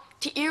 Ach,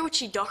 tí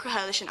iarútí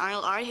dochrathe leis an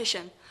Arnold áirithe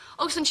sin,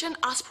 agus an sin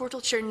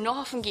asportal tíir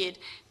 9 fan géad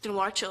den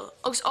mharteol,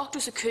 agus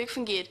 8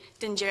 fan géad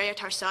den déireacht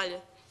tarsáile,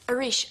 a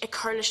rís ag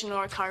chuir leis an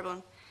nóir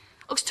carbon.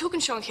 Agus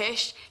tógann seo an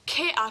chéist,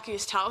 cé acu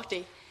is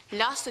táhachtaí,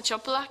 las na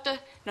timpplaachta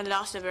na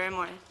las na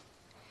bhearmóirí.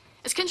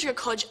 Is cinse go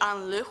chuid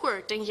an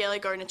luchhuir den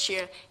Gallagher na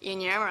tír í an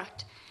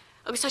nearmaracht.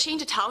 Agus tá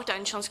sínta táhachta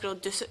an tionscroil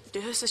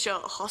duchas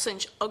seo a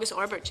thosaint agus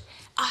orbert,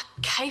 ach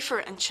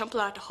caithfar an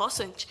timpplacht a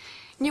thosaint,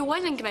 Ní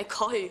bhhailinn go méid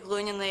cothú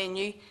luinn le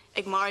inniu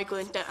ag mairí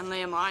glúnta an le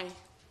mairí.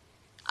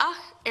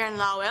 Ach an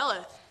lá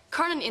eile,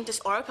 chuann intas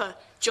orpa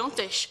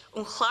jontais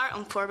ón chláir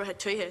an forbathe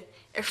tuthe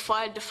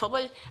fáil de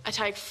phobal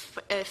atá ag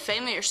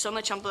féimé ar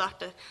summa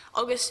teampaileachta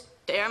agus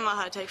de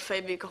airmathe atá ag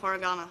féibiú go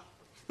thorgána.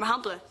 Mar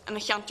hampla, am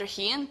cheantar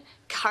híon,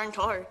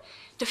 cairntóir,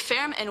 de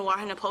ferm in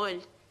bhartha na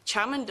pobal,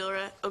 Chairman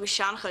Dura agus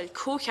seanchail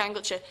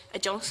cócheangailte a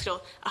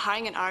Johnscroll a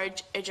haing an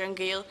ard idir an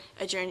Gael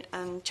idir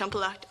an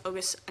teampaileacht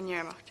agus an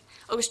Iarmacht.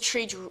 Agus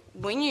tríd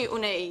winniu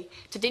úna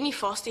tá daoine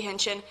fástaí hen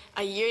sin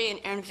a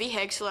dhéiríonn ar an bhí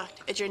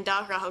heagsalacht idir an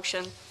dáthrathach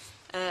sin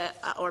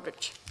a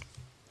orbit.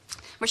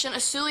 Mar sin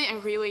asúlaí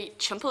an riúí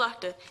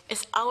teampaileachta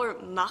is ábhar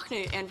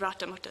machnú an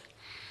bhreatamachta.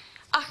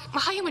 Ach má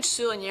haigh muid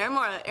súla an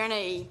Iarmara ar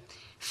na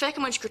feice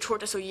muid gur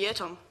tuairtas ó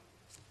dhéatom.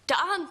 Da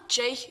an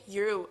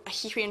 €10 a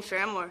híhríonn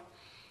fermór.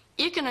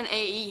 Écan an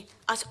AE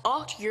as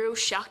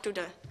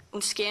 €8.70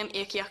 ón scéim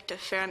éiciachta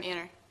ferm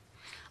éanair.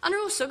 An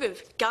ró sugah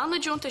gan na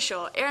jonta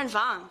seo ar an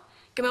bhean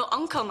go mbeadh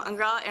ancam an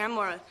grá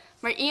airmóra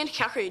mar aon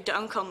ceachú de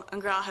ancam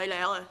an grá thoile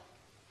eile.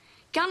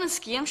 Gan an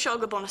scéim seo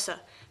go bonasa,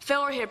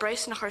 feabhar hir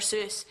breis na chuir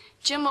suas,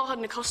 Jim máthad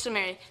na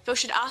customary bheadh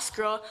siad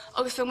ascrá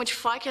agus bheadh muid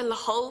faice le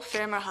hol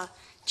fermartha,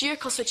 dír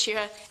costa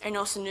tíre ar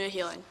nás an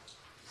nua-héalainn.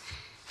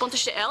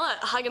 Buntaiste eile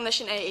a hagan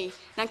leis an AE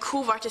na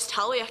cóhhartas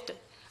talíochta,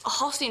 a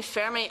hostíonn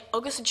fermé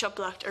agus an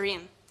teampaileacht ar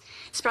riam.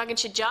 Spragann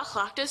siad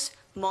deachleachtas,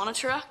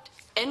 monitoracht,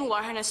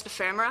 inmharthanas na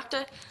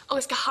fermareachta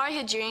agus go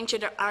háirithe díríonn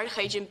siad ar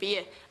ardchéideann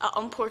bia a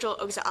ionportal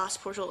agus a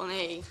asportal an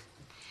AE.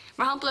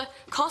 Mar hampla,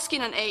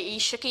 coscín an AE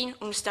sicín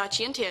ón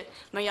stáisiúnta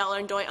mar dheallar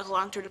an dóid a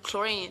glantar de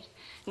chlóraíad,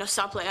 nó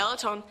sampla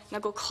eiletón na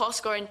go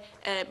coscóin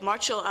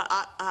martial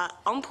a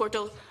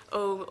ionportal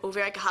ó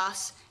bhar go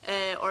háas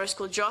or is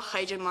go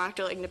deachchéideann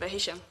martal ag na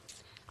behiise.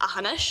 A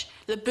hanis,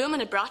 le boom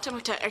na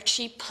bratamachta ar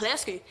tí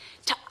plescu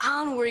tá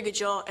anhuair go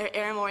deo ar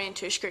airmóiríon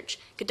tuisgurt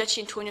go dut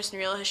sin túnas na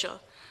réalathe seo.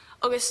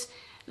 Agus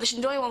leis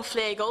an dóibh an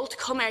phlé golt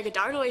cum ar go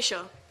dardóid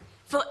seo.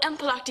 Bfuil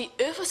impactaí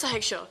uafas a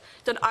heag seo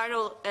don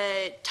ardal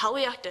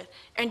talíochta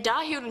ar an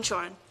dahiúd an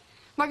seoran.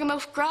 Mar go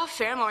mbh grá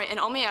fermóir in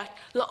omíocht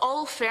le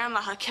all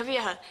fermatha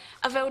civiathe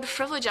a bheith de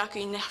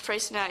frivleideacu na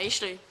freisanna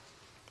éislú.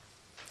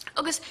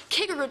 Agus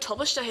cé go rud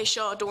tubaiste é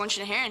seo do bhain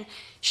sin na hhéireann,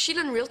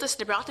 sílan rialtas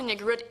na bratainine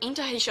ag rud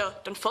aontaithe seo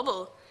don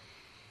phobal.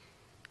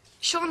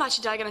 Seo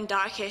máte dagan an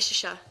darchéiste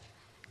seo.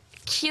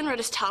 Cían rud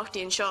is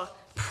táchtaí an seo,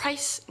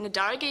 preis na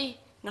dargaí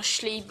nó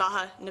slí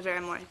batha na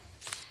bhéirmóir.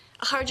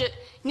 A chuirde,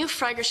 níl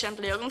freigar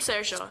siimplí agam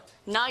séir seo,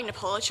 ná ag na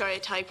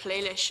pólaiteoirí atá ag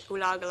plé leis ó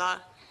lá go lá.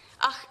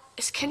 Ach,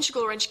 is cinse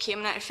go roinnt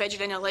céimna ar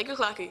féidir lena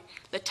leigechlacu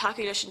le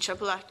takeú leis an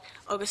teampaileacht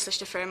agus leis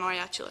na fermóir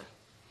eitiúla.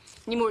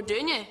 Ní mór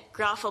duine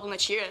grá phobal na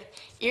tíre,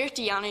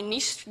 iartaí anú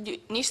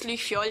níos lú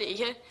feáil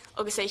ihe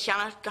agus é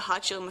cheannach go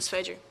háitiúil mas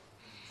féidir.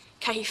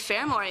 Caithí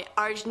fermóir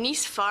ard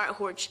níos fearr a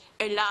thuirt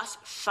ar leas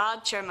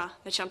fad teirma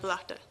na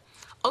teampaileachta.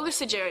 Agus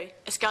sa déir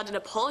is gada na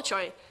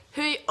pólaiteoirí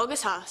thuí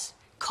agus háas,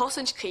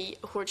 cosint cí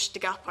a thuirt de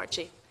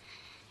gathpáirtí.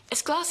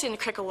 Is glasí na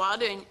cric a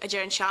bháúin a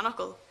déir an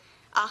seanachil,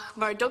 ach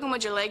mar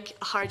dogamaidir le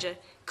a chairde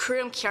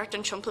cuam ceart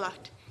an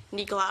teampaileacht,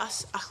 ní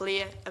glas ach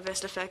lia a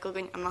bheits le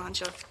feicilgainn a maihan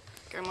seo.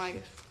 Gur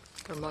maigad.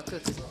 Gur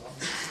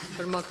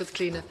magad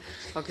clíne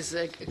agus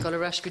gal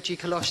reis go dtí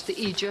choláiste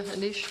ide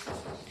aníis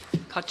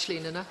cat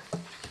slína.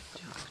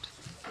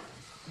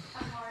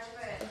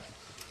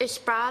 Is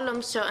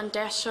bralum seo an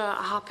deisio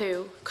a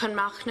hapú chun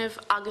machnamh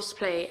agus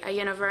plé a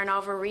dhéanamh ar an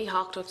ábhar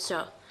ríthachtacht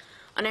seo,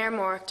 an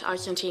airmórt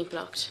agus an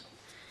timplacht.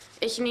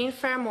 Is mín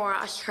fermór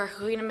as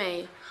chuirchuoine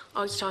mé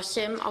agus tá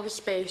sim agus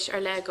spéis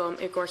ar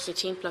legum i gcósaí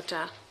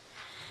timplachta.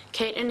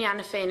 Céit an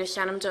dhéanamh féin is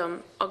deanam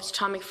dom agus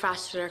tá ag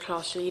freistal ar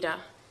chlás lída.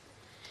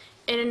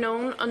 Ina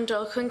nón an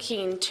dul chun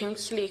cín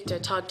túns líachta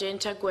tá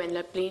duinte gcuin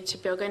le blianta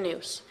beag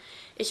nús,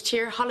 is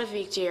tír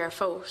halahíchtí ar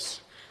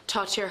fós.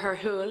 Tá tír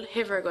th thuúil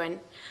himhirgain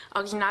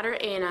agus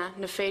nadidir éine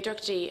na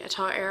féideachtaí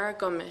atá ar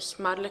gummas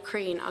mad le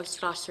crín agus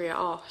glasairí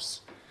ás.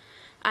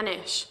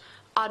 Anis,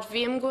 ad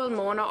bhíam ghfuil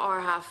móna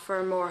ortha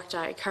for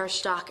mórta ag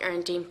chuirteach ar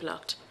an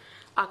timplacht,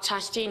 ach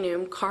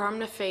taistíúm chum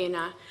na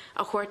féine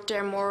a chuirt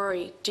deir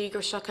móirí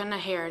dígur seachas na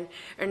hhéireann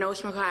ar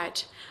nós mo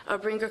gaiid a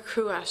bringur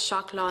crua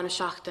seach lá na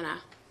seachtainna.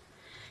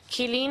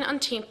 Cílín an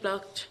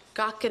timplacht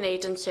gach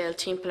gnéad an saoil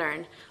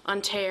timplairn,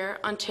 an téir,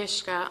 an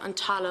tuisce, an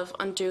talamh,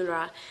 an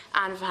dúlra,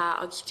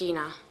 anmhethe agus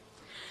dína.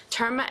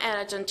 Terma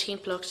eile don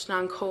timplacht ná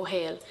an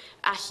cóhéal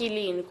a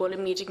cílín ghfuil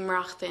mídig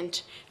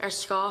mreachtaint ar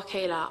scá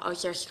chéile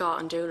agus ar scá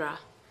an dúlra.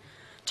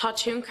 Tá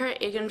túncar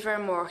ag an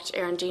bheirbhmórt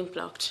ar an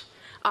timplacht,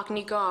 ach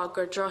ní gá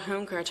gur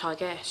drothúncar tá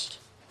gceist.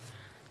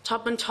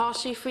 Tá an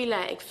tásaí faoi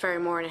le ag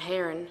feirmór na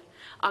hhéireann,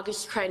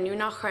 agus creidú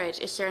nach chreid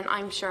is ar an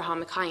aimseir ha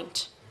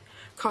caint.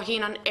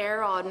 Crohín an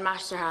airrád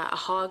measartha a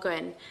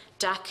hágain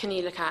de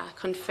canílacha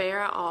chun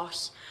féar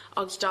ás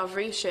agus dá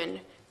bhrí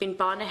sin bín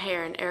ban na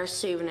hhéireann ar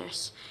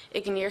suúnas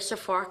ag níor sa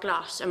fór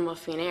glas an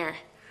mufaoin air,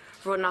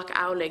 rud nach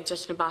álaigh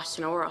just na bas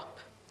an órap.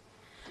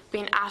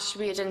 Bín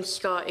asbíad an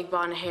scá ag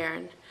ban na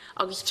hhéireann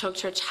agus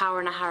tugtar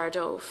táir na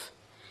Haradómh.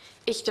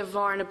 Is de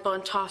bhar na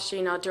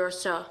buntáisií ná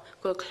dúrsa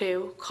go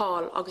clú,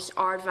 cáil agus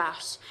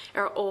ardmheas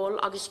all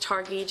agus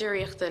targaí de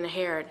riochta na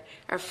hÉireann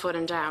fud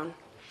an domhan.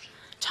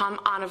 Tám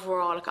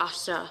anamhórálach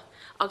asta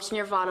agus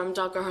níor bhalam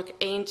dá gur thug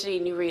aon drí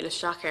ní riile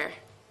seachar.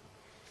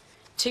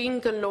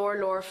 Tugann go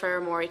leor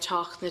fearmóirí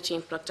teacht na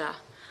timplachta,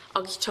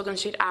 agus tugann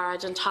siad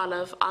airad an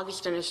talamh agus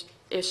den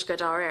isca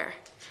dá air.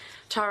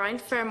 Tá rainn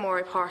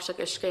fearmóirí páirteach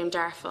is scéim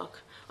dearfach,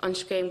 an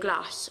scéim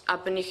glas a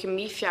bunacha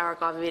mífhear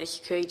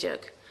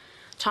 2015.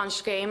 Tá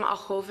scéim a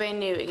chomhéin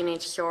nu ag an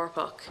Aontas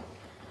Eorpach.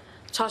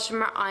 Tá sé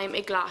mar aim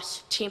i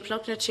glas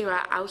timplach na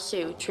túa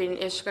ásiú trín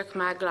isca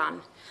me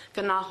glan,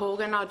 go ná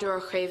thógan ná dúr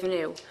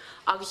chéimhnú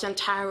agus an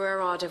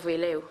tathúrád a bhí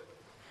liú.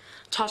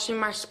 Tá sé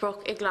mar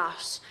spruch i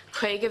glas,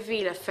 chuig a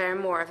bhíle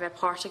fearmór bheith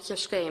páirteach le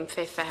scéim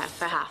fé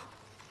fethe.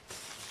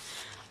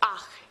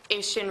 Ach,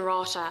 é sin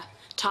ráta,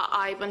 tá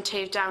aib an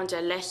taobh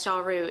damhanda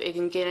leisárú ag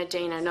an gcinne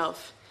déine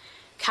nómh.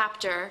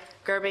 Captar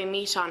gur bé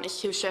mítan is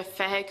thuúise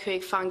fethe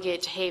chuig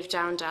fangéid taobh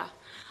damhanda,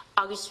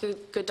 agus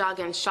go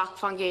dagan seach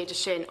fangéide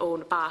sin ó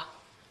na ba.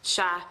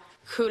 Se,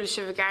 chúla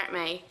se bh gart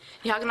mé,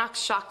 ní haganach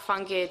seach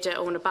fangéide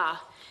ó na ba,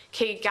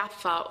 cé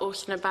gapfa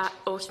os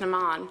na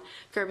man,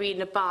 gur bíad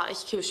na ba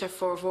is cúise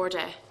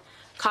fórmhórde.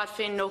 Cad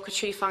fin nó go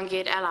trí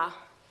fangéid eile.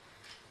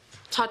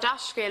 Tá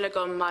dascéile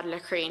gom mad le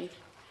crín.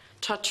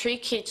 Tá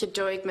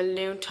 3.2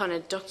 milliún tonna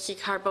duchsaí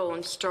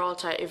carbón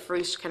stráilta I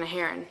bhrús na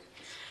hÉireann.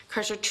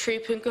 Chuir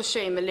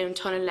 3.6 milliún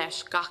tonna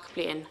leis gach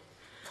bliain.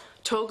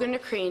 Tógan na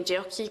crín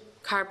dioxide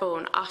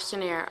carbón as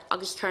an air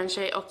agus chuann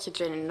sé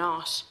oxygen in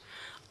nás.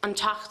 An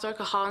taachtar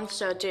go háan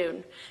sa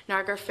dún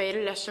nar gur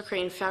féidir leis na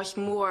crín feabhas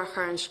mór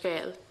chur an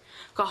scéal.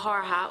 Go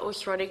hátha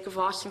os rudig go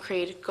bhás an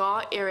críd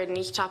gá irid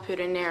níos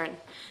tapúir an éireann,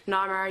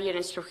 ná mar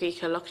dhéanann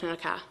struchaícha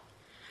luchnacha.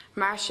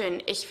 Mar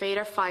sin is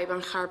féidir feib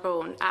an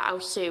charbón a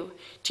ásiú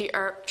trí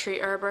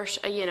urbairt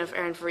a dhéanamh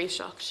ar an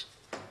bhríseacht.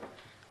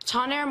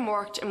 Tá ar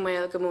mórcht in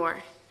mhaol go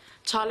mór.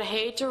 Tá le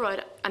héad de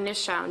rud a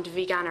niseán de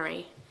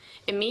veganery.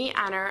 I mí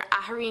anar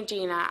athaíonn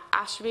daoine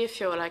asbí a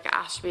feola go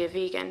asbí a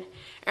vegan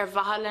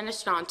bhatha lena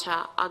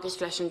sláinte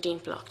agus leis an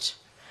dimplacht.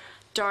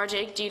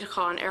 Dardig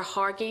díadachán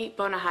thorgaí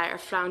bunathe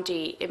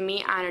phleandaí I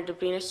mí anar do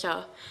bliana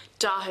seo,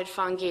 dáthad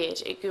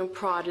fangéid I gún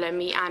prád le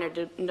mí anar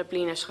na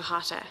bliana go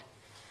chaite.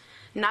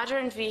 Nadidir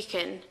an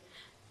bhícin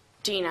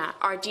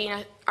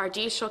daoine ar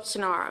díseach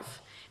san ámh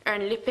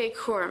an lipéig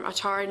chuairm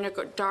atá na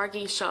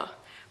dargaí seo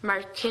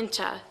mar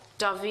cinnte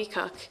dá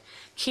bhícach,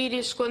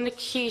 cídíos go na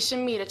cí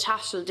san míle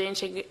taisiúil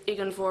déanta ag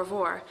an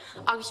bhórmhór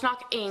agus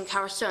nach aon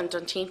cabhar son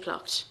don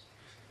timplacht.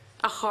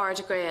 A cháir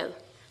de Gael.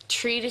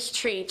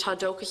 3 tá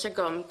dóchas a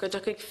gom go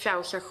dtuigh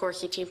feabhas ar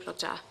chóirsaí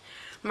timplachta,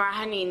 mar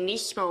haíonn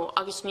níos mó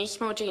agus níos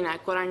mó daoine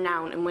go ar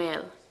nán I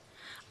mhaol.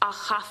 A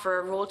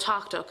chafar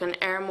rótáchtach an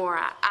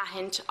airmóra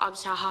ahint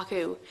agus a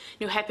hacu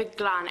nó heipig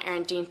glan ar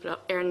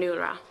an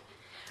nuaire.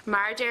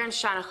 Mar déir an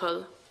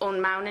seanachil ón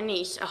mán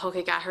níos a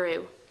thugad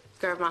athrú,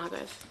 gur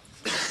maithagah.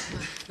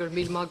 Gur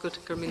míl magad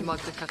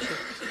Catherine.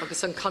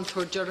 Agus an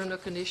cantor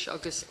dearannach inis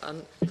agus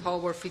an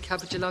táhar fí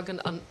cabbaide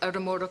an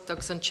airmóracht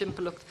agus an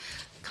timpplacht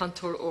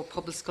cantor ó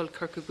Pobl Scoil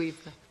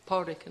Kirkagüibhne.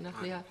 Pádraig,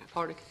 Lia,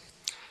 Pádraig.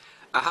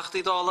 A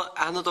heachtaí dála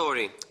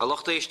anadóirí a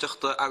lochta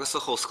éisteachta agus a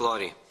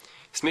chóscoláirí.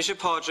 Is mis sé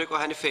Pádraig ó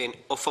hena féin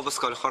ó Pobl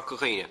Scoil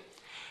Kirkagüibhne,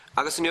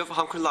 agus an neomh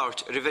hancur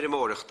labhairt ar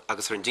bheirimóracht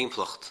agus ar an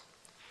dímplocht.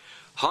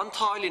 Hán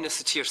táilína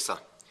sa tíorsa,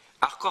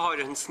 ach go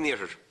háirithe an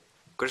sníorthar,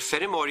 gur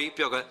ferimóirí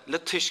beaga le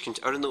tuiscint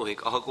ar an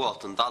nóigh a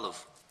gháilt an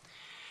dalamh.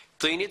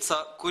 Daoinead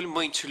sa gúil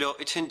muintir leo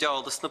I tin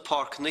dealdas na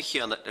páirc na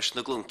chéanna leis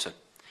na glúnta,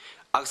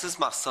 agus is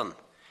más san,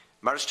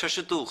 mar is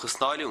tuise dúchas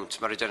náiliúnt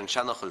mar idir an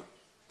seanachil.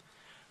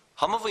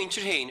 Ham a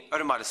bhaintir héin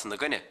ar maris na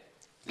gine,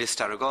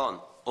 list ar a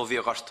gáin ó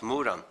bhí gart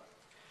múran.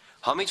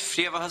 Hamid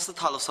fríomhachas na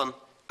talasan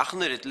ach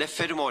nurid le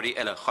ferimóirí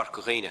eile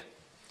Chorcaghaine.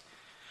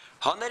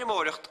 Han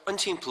airmóireacht an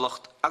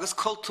timplacht agus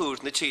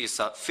cultúr na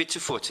tíosa fitte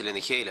fótil ina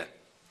chéile.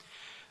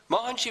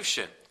 Má an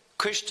sibse,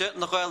 cuiste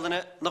na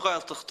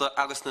Gaeltachta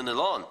agus na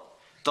Nilán,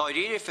 dá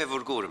réir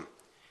fehúr gúram.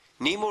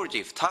 Ní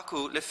mórdíh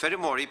taú le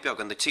ferimóirí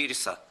beagan na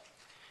tíosa.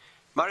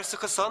 Mar is a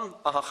casan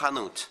a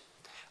chanút,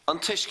 an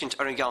tuiscint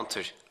ar an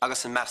geantar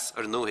agus an meas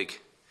ar nóigh.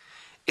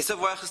 Is a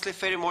bhhachas le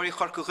ferimóirí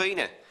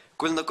Chorcaghaine,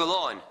 gúil na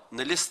goláin,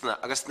 na listna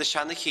agus na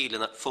seanna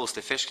chéilena fós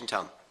le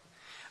feiscintán.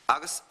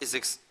 Agus is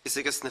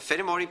agus na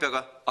ferimóirí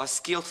beaga a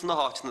scíalta na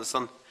háitina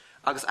san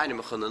agus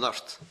animachcha na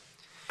nort.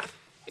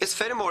 Is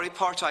ferimóirí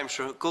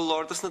part-timesre go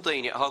lordas na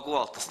daine a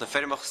gháiltas na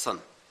ferimachcha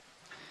san.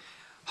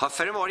 Tá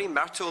ferimóirí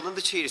martólan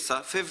de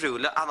tíirsa fehhrú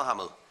le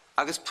anahamil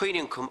agus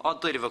puineincum á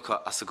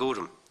deirevacha as a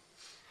gúram.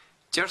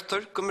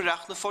 Deirtar go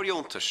mreach na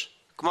fóriúntas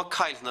go má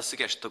cailna sa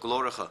gceist do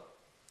glóracha.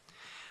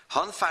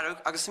 Hán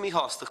ferrug agus mí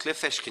hástach le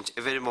feiscint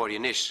a ferimóirí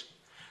inis,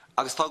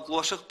 agus tá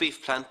glóiseach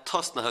bífplein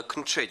tosnatha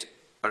chun trid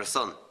ar a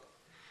san.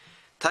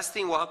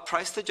 Testing watha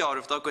price the jar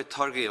of the good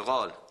target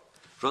gáil,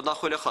 rud nach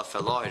chuilecha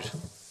fel láir.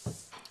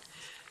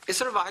 Is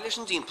bhailis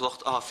an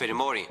dímplocht a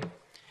ferimóirí.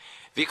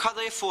 Bhí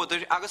cada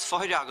fódar agus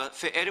fáthraga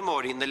fe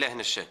erimóirí na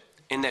leithneise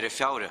in ar a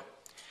feabhra,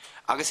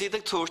 agus iad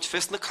ag tuairt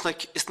fis na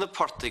clic is na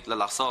portaigh le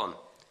lasán.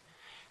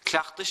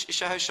 Cleachtas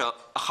is a seo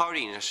a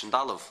charíne sin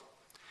dalamh.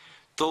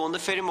 Dó na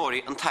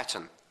ferimóí an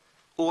taitan,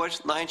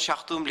 óir na hain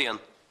 7 bliain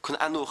chun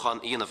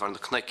anúchan íanamh an na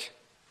cnic.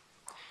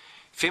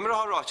 Féimar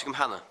a ráite gom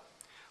hena,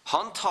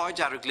 hán tá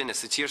dear glynne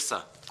sa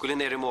tíirsa go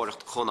linn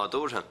éirimóireacht chun á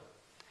dúrtha.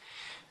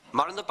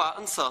 Mar na ba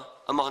an sa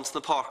a mahans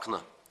na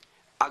parkna,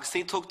 agus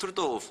ní tugtar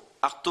dómh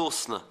ach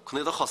dósna chun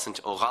iad a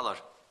chosint ó galar.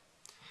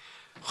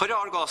 Chuir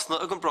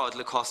argásna ag an bráid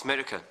le Cás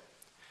America.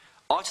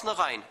 Áit na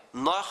gain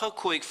nácha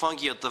cuaig fan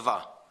giad de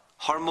bha,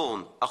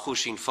 hormón a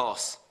chúsín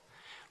fás.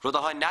 Rud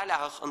a hain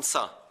náileach an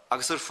sa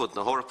agus ar fud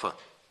na hórpa.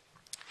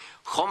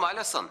 Chom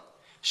eile san,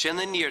 sin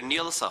na níor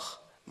nílasach,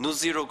 nó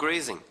zero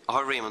grazing a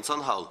har réimans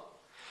an hall.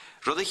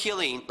 Rud a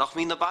chialaín nach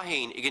mí na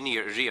bahéin ag an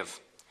níor riamh,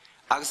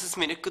 agus is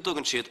minic go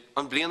dugan siad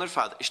an blianar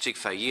fad istig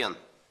fe dhéan.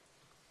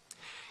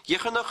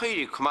 Dhéchar na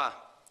chuirig cumá,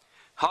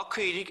 há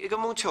chuirig ag an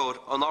múteór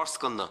an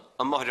árscanna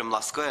an maithrim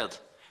lascaid,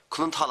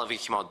 chun an talamhí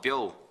mád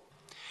beo.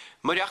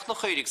 Mariach na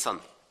chuirig san,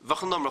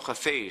 bhach an numracha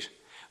féir,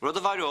 rud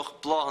a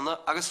bharoch bláhanna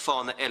agus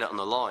fána eile an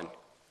na láin.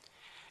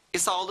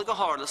 Is ála go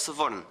hála sa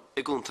bharn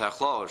ag gúntaach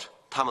láir,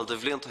 tamil de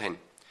bhlianta hin.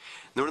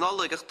 Nuair an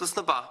álaigachtas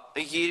na ba a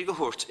dhéir go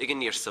thuirt ag an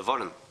níor sa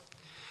bharn.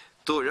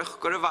 Dúireach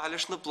gur a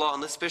bhailis na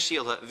bláhanna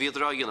speisialta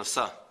viadrá dhéanamh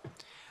sa.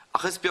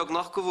 Ach is beag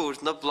nach go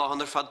bhúr na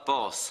bláhan ar fad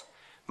bás,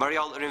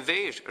 mariall ar an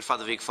bhéir ar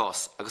fad a bhíh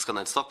fás agus gan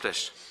ein stop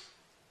leis.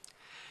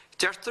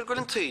 Deirtar gur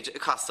an tríd a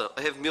casa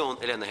a hef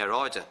mion i lena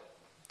heráide.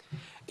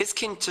 Is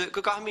cinnte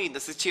go gahamín na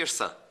sa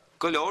tíirsa,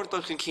 go leor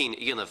dulchan cín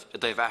i dhéanamh a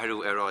daobh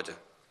eithirú aráide.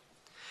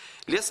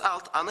 Lias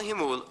alt anna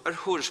himúil ar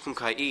thuairis chun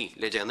caí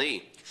le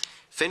déanaí.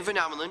 Fin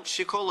bhainamanan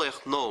si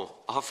cólaocht nó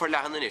a ha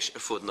forleanan is ar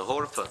fud na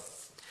hórpa.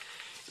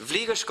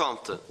 Bhlígar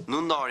scánta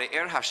nó nára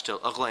heistil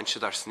a ghlain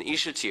siad ar san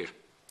ísiltír.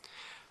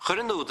 Chur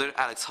an údar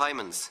Alex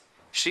Hymans,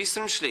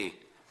 síosar an slí,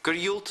 gur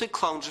dúlta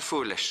clánde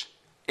fuairlis,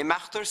 i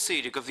meachtar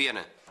síri go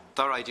bhíana,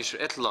 dá raidís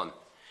ar Etalán,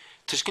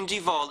 tuis cin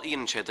díomháil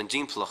íon siad an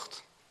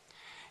dímplocht.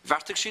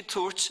 Bharrteach siad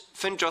tuairt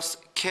fin dros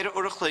ceir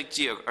orach leig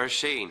díag ar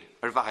séin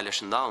ar bhaile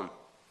leis an nán.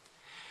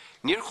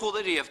 Níor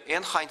chóla riamh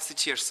éon chaint sa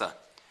tíirsa,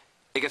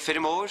 ag a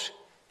firimóir,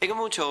 ag a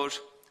múteóir,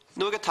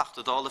 nó ag a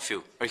tachtadála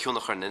fiú ar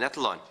thiúnachar na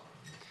Etalán.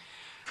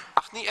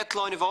 Ach ní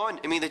Etalán i bháin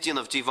i mína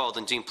díanamh díomháil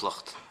an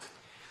dímplocht.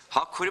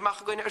 Tá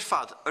cuirimach goine ar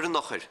fad ar an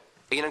nochar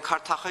ag an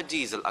cartacha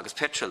diesel agus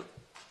petrol.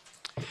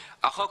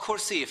 Ach tá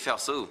cuasaí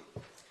feasú.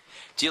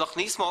 Díalach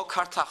níos mó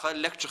cartacha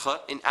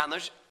electricha in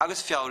anar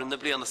agus feabhrann na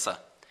blianasa.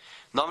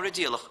 Námar a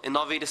díalach in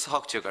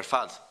 1980 ar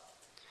fad.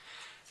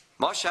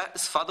 Má se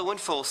is fad a bhain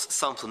fós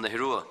sampla na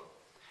hirua.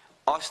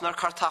 Áisnar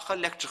cartacha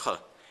electricha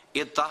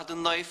iad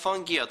dadan na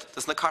fáin giad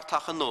das na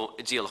cartacha nó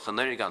i díalacha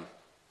nurigan.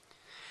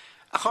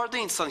 A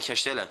chuirdaín san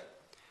cheistile,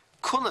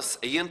 cunas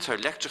a dhéantar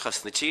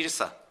electrichas na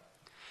tíirisa.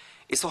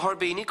 Is a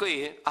tharbéine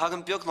gaotha a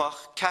hagan beagnach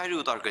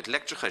ceirúd ar goid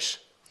electrichas.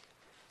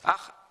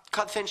 Ach,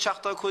 cad féin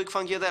 75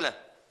 fan giad eile.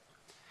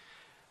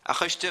 A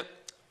chuiste,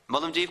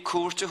 madam díobh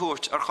cuairte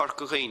thuairt ar chor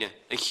go ghaoine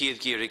a chiad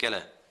gíir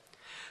eile.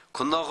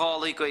 Chun na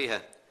gálaí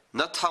gaotha,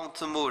 na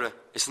tánta móra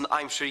is an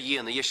aimsir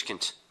dhéana a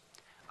dhiiscint.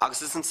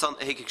 Agus is an san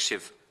a hiigh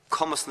sibh,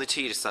 commas na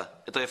tíirisa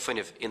a dóibh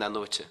fuineh in an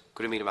nóite.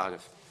 Gur mí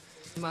magah.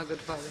 Magad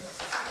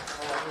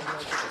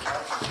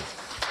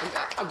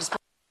agus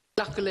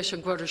Lachar leis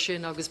an gcuir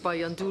sin agus ba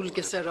an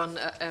dúlgus ar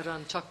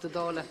an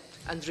teachtadála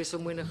Aindrias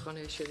Moynihan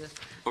é sinna.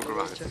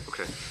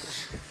 Okay.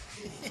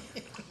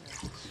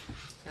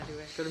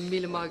 Gur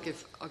míle magah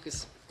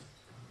agus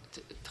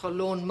tá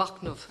lón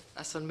macnamh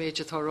as an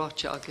méide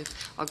táráte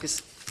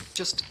agus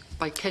just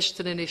ba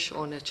ceistan inis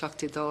óna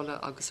teachtadála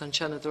agus an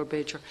senador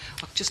Beidir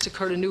ach just a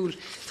chur an úl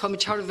tá mi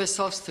tear bheith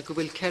sásta go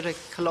bhfuil ceire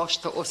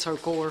choláiste os ar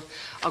góir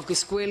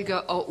agus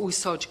gcuilga á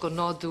úsáid go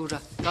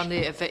nádúra gan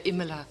é a bheith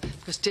imimethe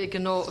agus dé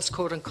an ná os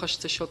cór an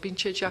costa seo bín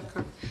sé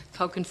deachar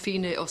tá an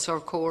fine os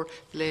ar cór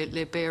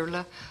le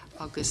béirle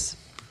agus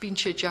bín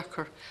sé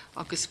deachar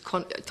agus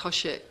tá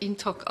sé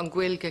iontak an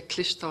gcuilge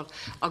clistal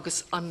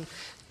agus an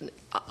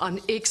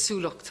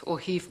éagsúlacht ó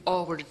híomh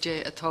ábhar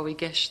dé atá i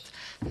gceist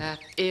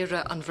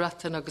éire an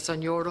bhreatain agus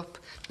an Eorop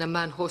na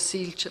man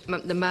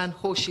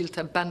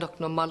hóisiilte benach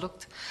nó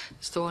malacht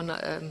stóna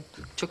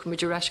tucha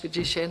muidir eis go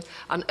dtí sin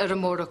an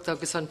aramóracht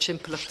agus an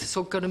timpplacht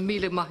so gur an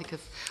míle maithigh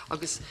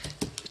agus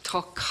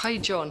tá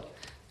caideán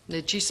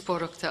na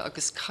díospóireachta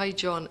agus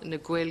caideán na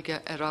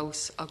gcuilge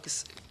arás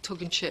agus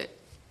tugann sé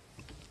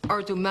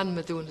ardú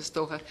menmadúnas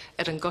dótha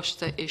ar an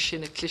gasta é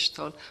sin na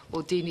clistáil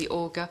ó daoine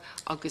óga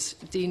agus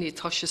daoine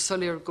tá sé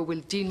soléir go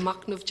bhfuil dín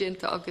macnamh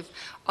déanta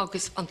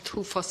agus an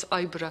túfas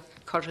oibre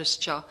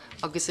chuiriste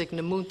agus ag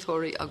na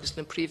múntóirí agus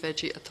na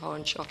príomhéidí atá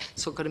anseo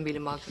so gur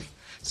míle magan.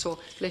 So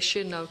leis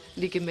sin ná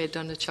líige méid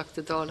an na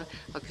teachtadála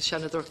agus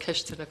senador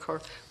ceiste na chur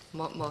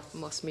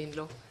más mín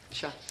lo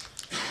se.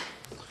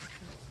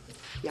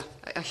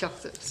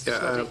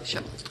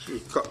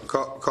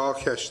 Cá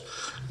cheist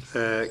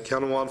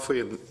cean bháin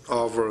faoin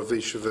ábhar a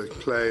bhí se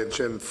bheith léann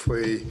sin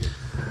faoi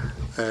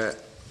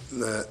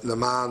na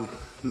man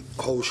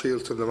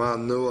hóisiilta na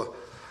man nua.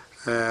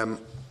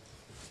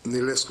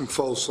 Ní leis go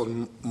fós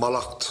an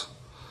malacht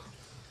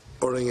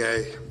oring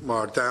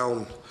mar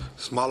down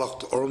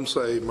smalacht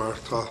ormsa mar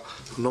tá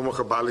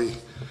nómacha bailí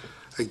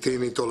ag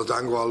daoine dul a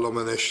dangháil lom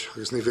inis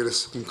agus ní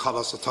bhíras an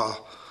cadas atá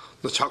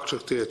na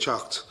teachtrachtaí a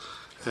teacht.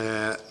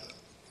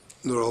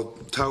 Nuair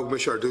taig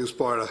mis ar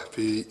dúspáire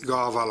bhí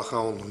gábhhealach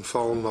ann an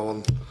fón nó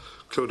an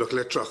clúdach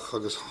litrach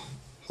agus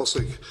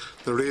thosaigh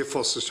na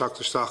riomhfos is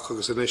teachtasteach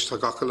agus inis tá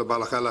gacha le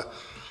bailach eile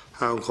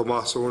ann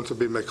chomá so uanta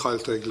bí mé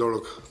caiilte ag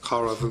lorug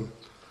cabhrabh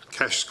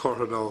ceist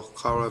cortha nó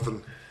cabhrabh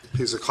an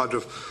píos a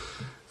cadramh.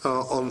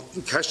 An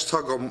ceist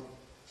tag am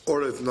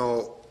oribh ná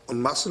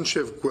an measan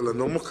sibh ghuiil an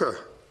nómacha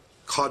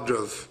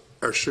cadramh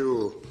ar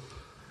siúl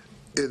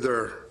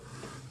idir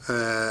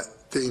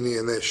daoine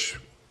inis.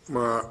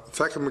 Mar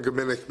feiceann me go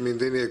minic mín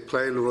daoine ag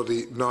plé le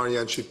rudaí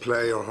náiríonn siad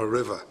plé or tha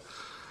rimhe.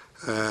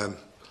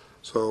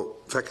 So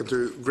feiceann tú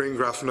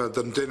greengrafna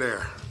den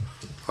dinéir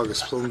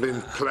agus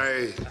bín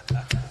plé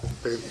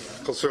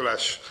cosú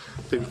leis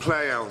bín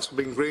plé ann, so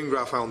bín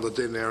greengraf ann de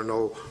dinéir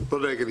nó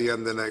rud ag í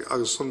an duine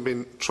agus sun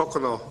bín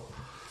trocanna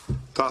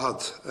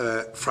dahad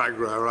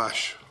freigra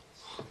arás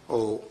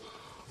ó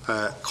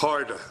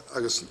cardda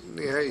agus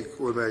ní hé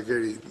bhfuil mé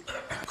géirí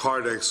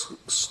cardda ag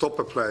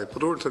stoppa plé,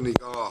 padúirta ní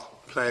gá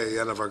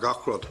play anamh ar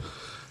gachrod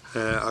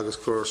agus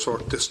gur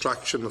sort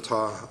distraction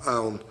atá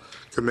ann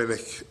go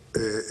minic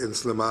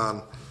ins na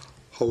man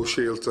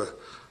hóisialta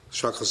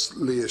seachas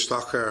lí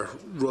isteach ar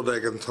rud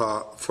éigean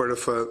tá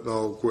fuirfa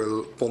nó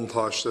ghfuil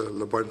buntáiste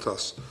le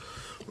baintas.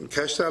 An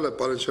ceist eile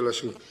bailinn se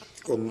leis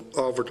an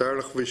ábhar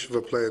dearnach bhí se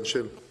bh plé an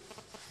sin.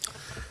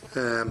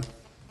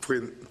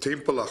 Faoin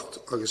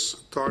timpplacht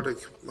agus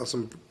tardaigh as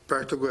an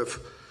berta goibh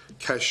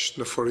ceist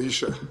na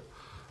foríise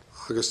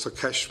agus tá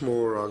ceist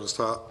mór agus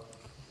tá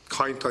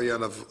caint a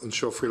dhéanamh an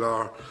seo faoi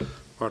lár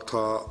mar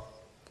tá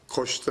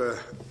coiste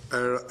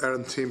ar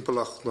an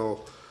timpplacht nó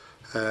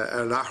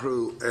ar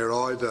nachrú ar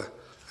áide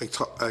ag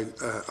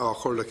á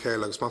chur le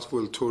chéile agus mas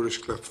bhfuil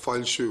túris le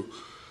fáilsiú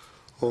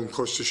ón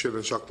coiste sin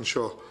an seach an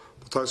seo.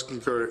 Tá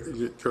gur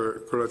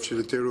raibh siad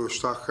a dtíú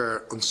isteach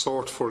ar an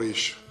sort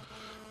forís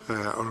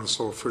ar an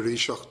sort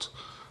foríseacht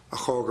a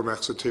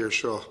chágameach sa tíir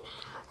seo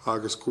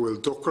agus bhfuil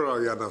duchar a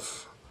dhéanamh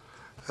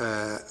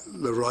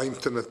le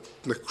roiinte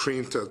na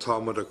crínta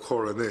atá mar a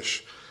chor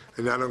inis.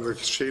 In anam go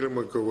sílam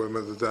go bhfuil me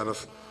a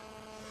déanamh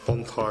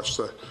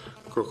buntáiste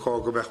gur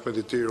chágameach me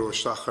de díú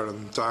isteach ar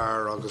an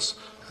dair agus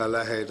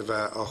lehéad a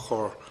bheith a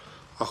chor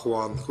a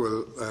chuáin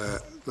bhfuil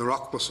na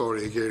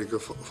rachmasóirí a géir go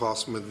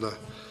fásmid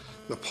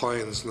na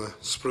pines na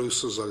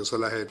spruces agus a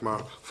lehéad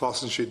mar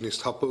fásan siad níos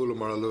tapúla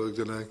mar a luigh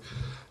duine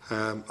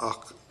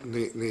ach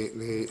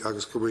ní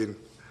agus go bhfuin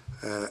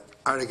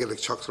airgeigh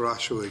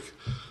teachtarráisiúigh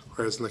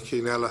whereas na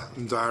cín eile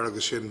an dair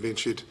agus sin bhíonn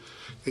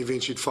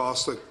siad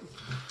fásta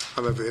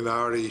a bheith in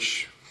áiríis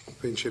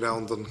bhíonn siad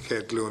ann don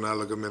céad glúin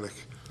eile go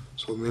minic.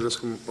 So nílas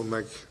go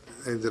meid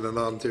ein den an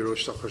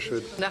antíróisteach ar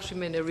siúd. Naisí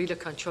mé a riile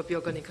can seo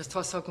beagganí cos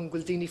tá agam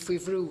ghfuil daoine faoi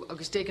bhrú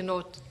agus dégan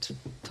áit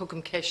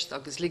tugam ceist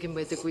agus ligin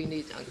méid a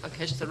gcuoine an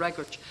ceist a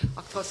reigart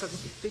ach tá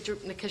beidir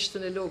na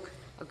ceistan i log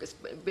agus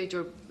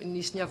beidir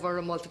níos neamhhar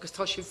amáil agus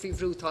tá sé faoi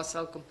bhrú tá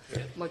agam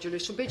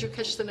maidir so beidir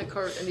ceistan a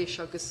chur inis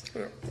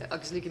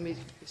agus ligin méid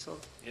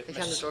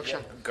cheanador se.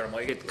 Gur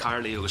maigad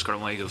Carlaí agus gur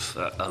maigad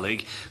a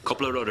lig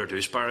coppla rud ar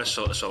dúspáras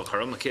so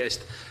chum a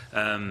céist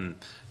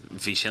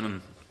bhí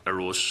sin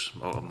arós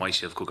mai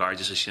sibh go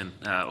gáide sin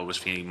agus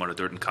bhí mar a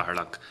dúirt an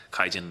cathairleach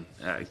caiideann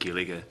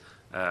Gaeilge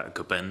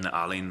go bin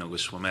alín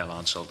agus bfu mé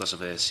ansoltas a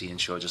bheith síon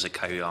seo just a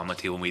caiú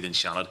amtí míad an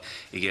seanad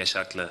I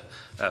ggéiseach le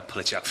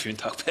politeach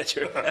fiúntaach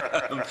Peadar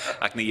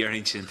ach na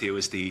dhearrinn sin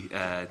tíos tí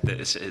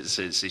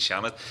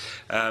seanad.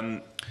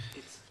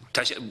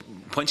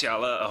 Pointe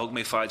eile a thug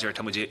mé fáidir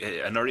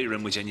an oirí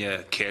rim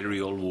Virginia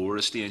céirí ó mhór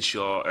is tíon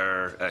seo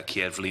ar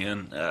céad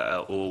bhliain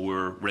ó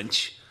bhfuair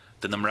rint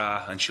den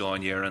amrá an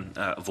seáin dhearan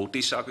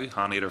bhótaí acu,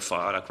 hána idir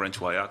fád ach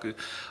rintmhaid acu,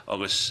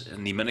 agus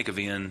ní minic a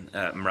bhíon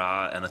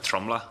mrá ina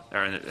tromla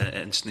ar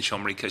na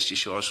seomraí cistí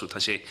seo, so tá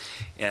sé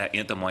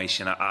ionta mai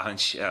sin a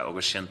ahans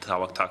agus sin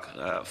táhachtach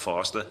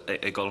fásta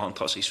I gulhan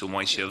tosaí so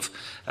mai sibh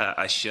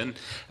a sin.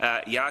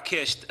 Ja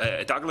céist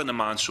daglan na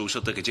man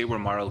sósat a go dtí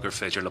bhar marall gur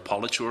féidir le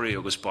politúirí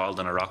agus báil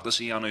den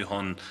Oireachtas I anú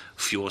chun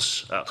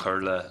fios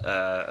chur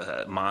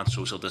le man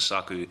sósat is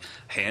acu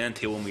héan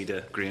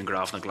tíomíide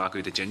greengraf na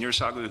glacu de junior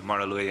acu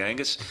mar a lu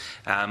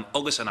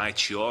agus an áit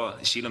seo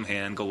sílam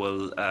héan go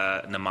bhfuil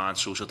na man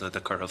sósata de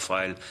chur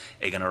fáil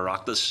ag an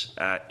Oireachtas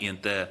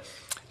ionta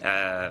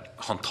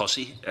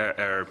hantosaí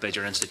ar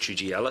beidir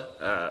institútí eile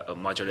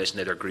maidir leis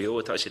neidir grío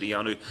atá sé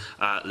anú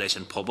leis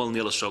an pobl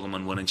níl sogam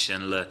an bhain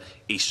sin le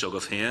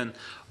ísogah héan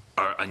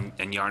ar an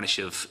dhearna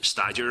sibh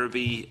staidir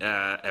bhí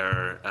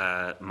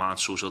ar man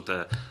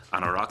sósata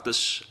an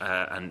Oireachtas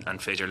an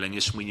féidir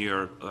linne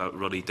smuoine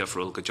rudí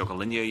difriúil go deoch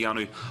an linne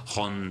anú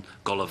chun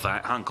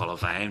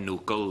golabhhaim nó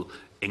gol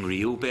in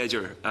riú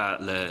beidir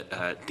le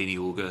daoine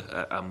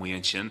óga a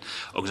muon sin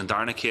agus an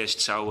darna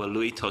céist saoil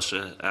luí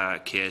tusa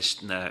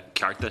céist na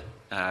cearta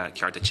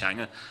ceart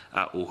teanga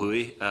ó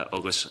hui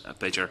agus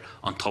beidir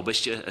an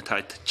tobaiste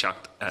atá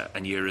teacht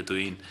an year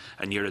dúin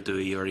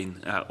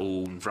orin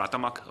ón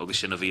bhratamach agus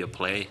sin a bhí a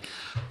play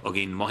og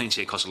gin mohin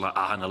sé cos le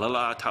ahan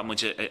la tá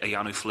muide a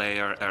dheanú flé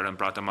ar an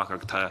bratamach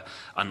ag tá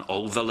an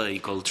olbhile i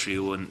gol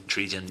triú an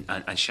tríd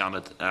an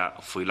seanad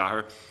faoi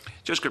láthair.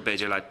 Just gur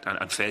beidir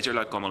an féidir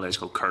le gomá leis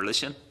go curla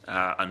sin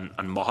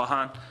an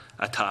mothán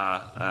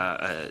atá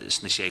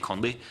sna sé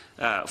condaí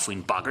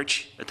faoin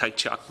bagart atá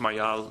teach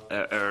marial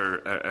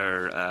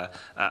ar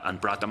an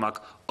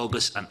bratamach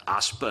agus an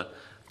aspa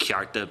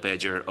cearta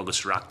beidir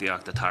agus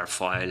reachtaíocht atá ar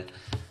fáil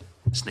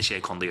sna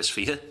sé condaí is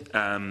fiche.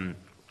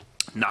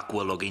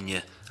 Nachhfuil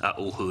agine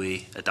ó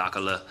hui a dacha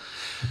le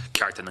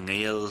cearta na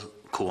ngéal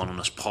Coan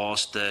as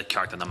pásta,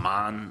 ceart an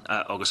man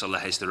agus a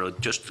lehéis de rud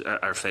just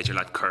ar féidir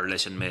le chur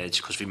leis an méid,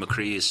 cos bhí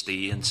macrí is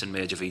tíon san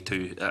méid a bhí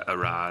tú a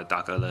rá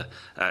dacha le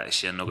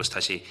sin agus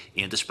tá sé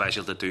aonanta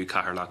spéisial de dú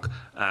caithirlach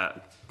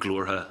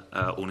glúrtha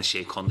óna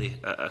sé condaí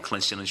a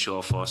clinsin an seo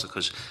fásta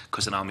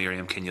cos an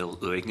amíiriam cinneal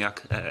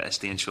uigneach is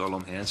tíon seo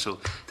lom héin, so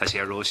tá sé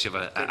arró sibh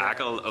a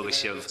agal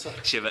agus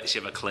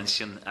sibh a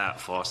clinsin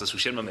fásta, so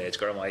sin ma méid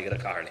gur maigad a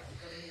cairlaí.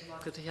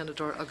 Go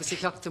dhéanador agus I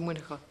cheachta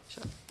muinecha.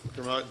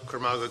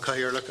 Curmága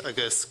caiirlach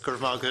agus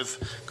curmágah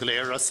go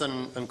léras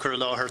an cur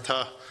láthir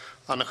tá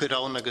anna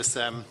chuidán agus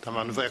tá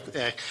an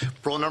bheith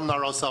brónarm ná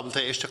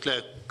rásábalta éisteach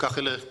le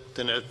gachaile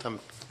duine tam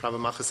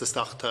probamachchas is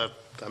tachta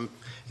I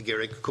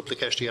ggéirigh cúpla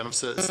ceistí anam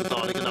sa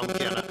dálaigh an am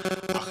céanna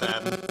ach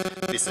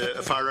bhí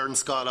a fearar an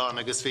scála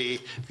agus bhí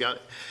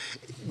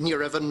ní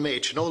raibh an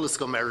méid nólas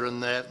go mar an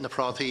na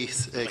prátaí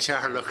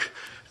cearlach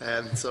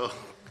so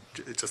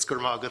just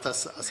curmágad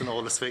as an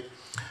ólas bhí.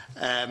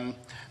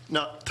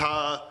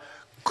 Tá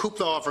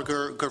cúpla ábhar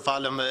gur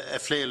bhailm a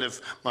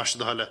phléileh mar se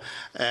doile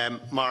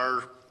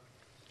mar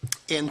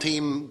ein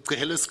tíim go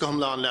hilas go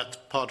thomláin le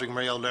Pádraig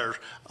Marial ar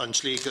an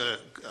slí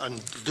an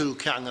dú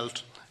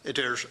ceangailt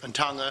idir an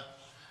tanga,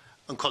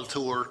 an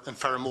cultúr, an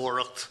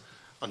fearmóireacht,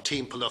 an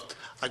timpplacht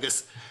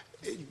agus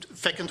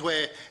fecint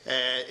way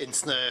in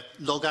sna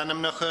log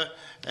animnacha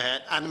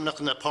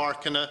na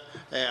parkana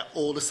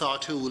ólas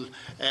átúil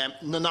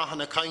na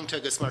nachanna cainte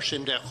agus mar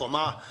sin de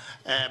chomá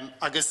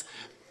agus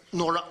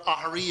nóair a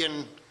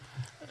athraíonn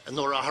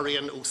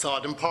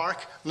úsáid an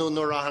park nó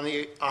nóair a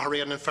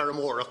athraíonn an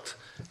fearmóireacht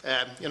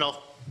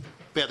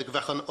bead go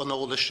bheith an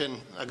ólas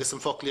sin agus an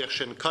foclaíocht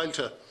sin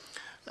cailte.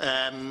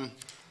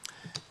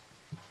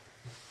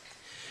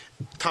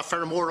 Tá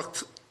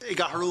fearmóireacht I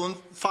gcathrún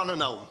fanna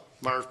ná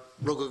mar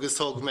rug agus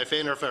tóg mé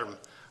féin ar ferm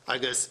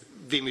agus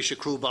bhí mi sé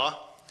crúbá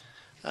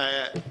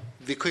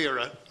bhí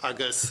cuiire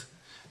agus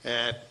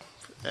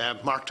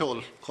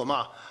martóil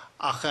chomá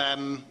ach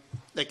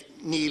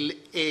níl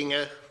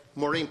éinge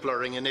mór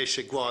imploring in éis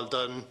gháil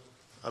don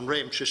an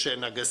réimse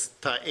sin agus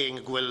tá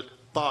éinge bhfuil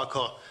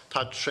bácha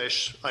tá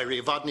treis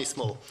éirí bhadní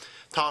smó.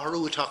 Tá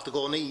tharúteach a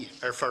gcónaí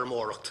ar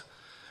fearmóireacht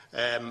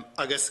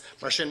agus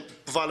mar sin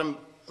bhhailm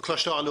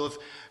clostáilimh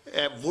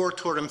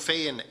mhórtúir an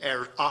féin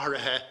ar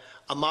áthraithe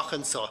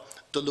amachchansa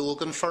de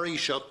luag an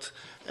faríseacht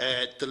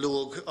de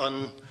luag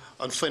an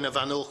foine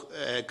bhanó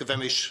go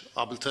bheimis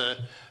abalta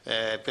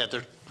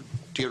beidir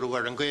díú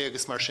ar an gcuid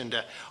agus mar sin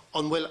de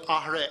an bhfuil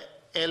áthra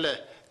eile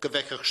go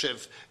bhfeiceach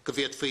sibh go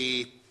bhíad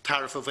faoi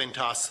tarfa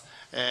bhaintas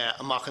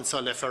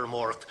amachchansa le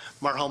fearmóireacht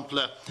mar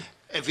shampla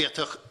a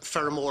bhíoteach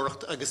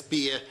fearmóireacht agus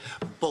bí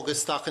bogus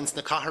stachans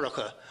na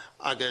cathracha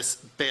agus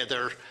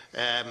beidir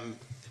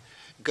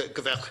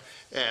go bheith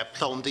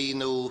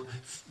plándaíú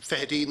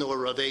fehadíú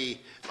rud é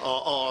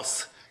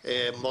ás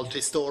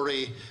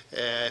multi-story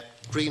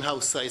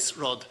greenhouse size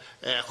rod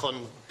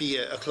chun bí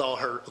a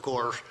chláthar a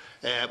gcóir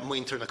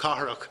muintir na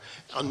cathrach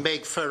an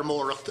méid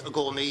fearmóireacht a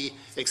gcónaí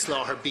ag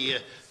sláthair bí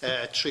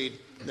tríd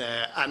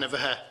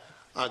anamhathe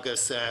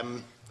agus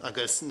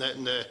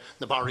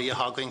na barí a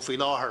hagaing faoi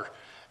láthair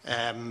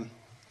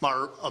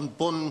mar an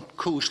bun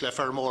cúis le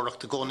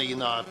fearmóireacht a gcónaí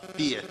na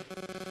bí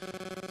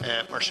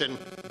mar sin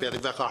bead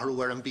ag bheith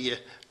athrú ar an bí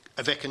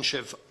a bhecinn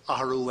sibh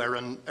athrú ar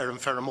an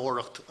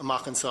fearmóireacht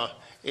amachchansa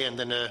éon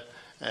duine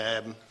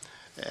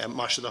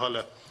mar se de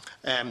thoile.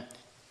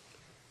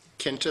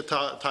 Cinnte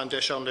tá an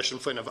de seán leis an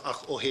foiinemh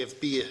ach ó thaobh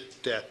bí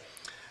de.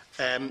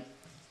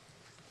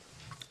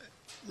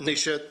 Ní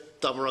sé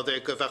damara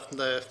é go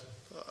bheith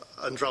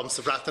an drom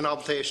sa bhreatan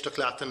ábalta éisteach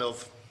leatan ó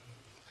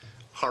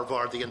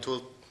Harvardaí an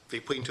túil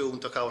bhí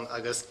pointúnta ann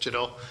agus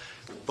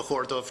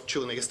bachordómh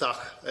túna isteach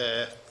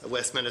a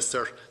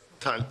Westminster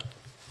tá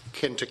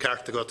cinnte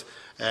ceart agat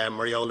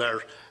Marial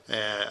ar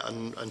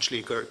an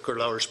slí gur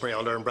labhairs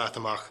Marial ar an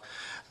bratamach.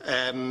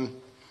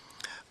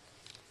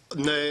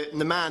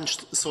 Na man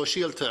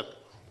sosiálta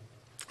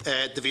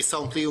de bhí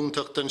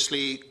samplaíúntacht an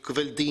slí go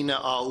bhfuil daoine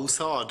á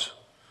úsáid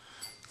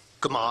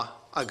go maith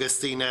agus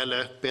daoine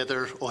eile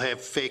beidir ó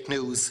thaobh fake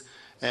news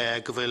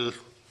go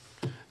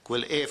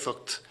bhfuil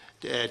éifeacht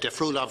de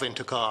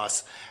friúlabhainte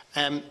cás.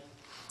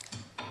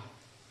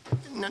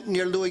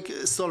 Níor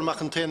luigh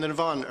solmach an taon an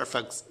bhain ar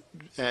feadh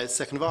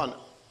second bhain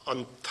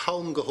an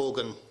tám go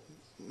hógan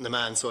na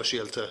man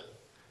sosiálta.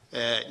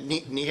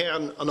 Ní hé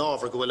an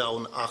ábhar go bhfuil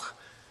ann ach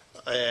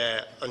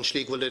an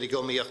slí bhfuil i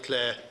gomíocht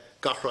le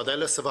gachrad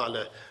eile sa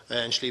bhaile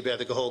an slí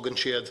bead go hógann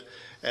siad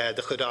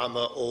de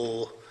chudáma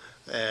ó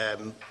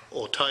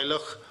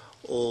Tailach,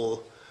 ó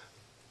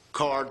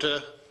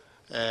Carda,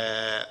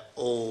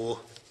 ó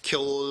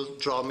ceol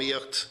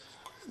drámaíocht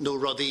nó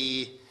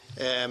rudaí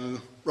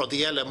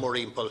eile mór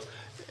iompel.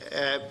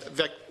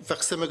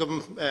 Bheith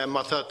simigam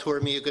mata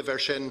tuairmí go bhar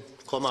sin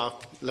comá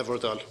le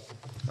bhordal.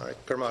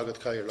 Gur mágad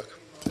Cairlach.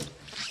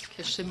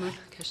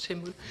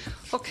 Ceist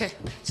Ok,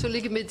 so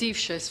lige mé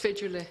díobse is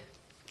féidir le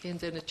éon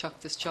déine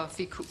teachtas teo,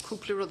 bhí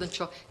cúpla rud an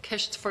seo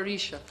ceist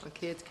faríise an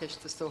céad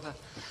ceist is tótha.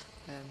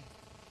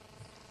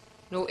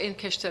 nó éon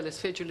ceist eile is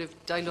féidir le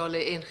dailá le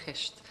éon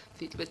ceist.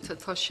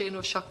 Tá sé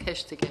nó seach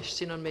ceist a gceist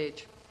sin an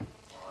méid.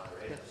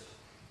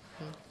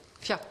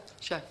 Fia,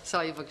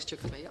 sáimh agus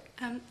tucha mé.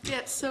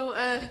 Yeah, so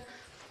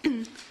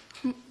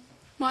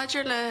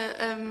Maidir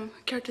le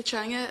Gaeltacht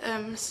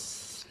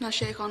na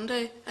sé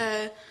chundé.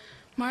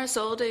 Mar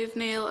sódéh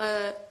níl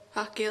a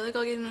Gaeilge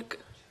agin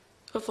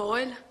a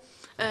bháil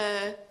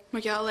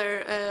mar geall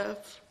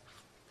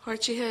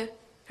háirtithe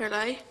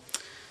lei.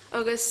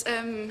 Agus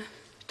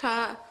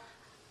tá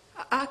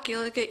a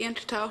Gaeilge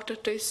iontartácht a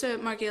dúsa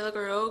mar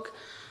Gaeilge róg,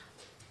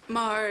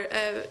 mar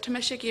tá me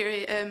sé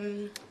géirí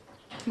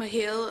ma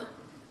héal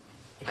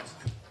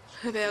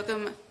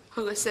bhegam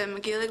agus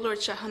Gaeilge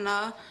Lord se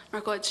hana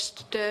mar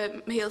gáid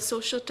de ma héal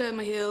socialte,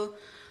 ma héal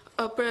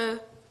obre,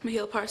 ma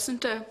héal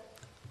parsanta.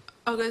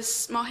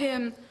 Agus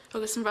maithe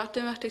agus an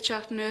bhreatain ag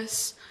teach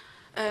nuas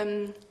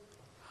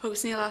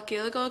agus níl a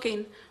Gaeilge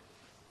agin.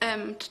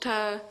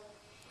 Tá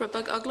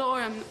rubag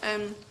agla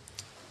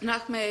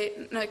nach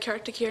mé na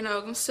ceirta céar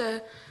na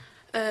agamsa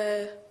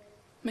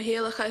ma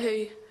héal a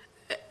chaithú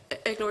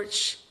ag Lord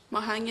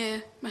ma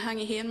hange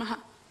héan ma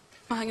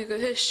hange go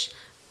thuis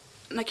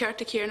na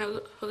ceirta céar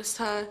agus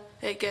tá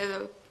ag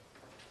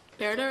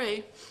Peadar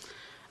é.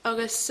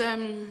 Agus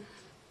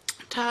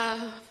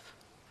tá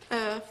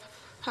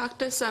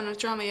Haachtas an a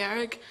drama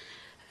airg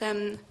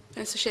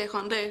is a sé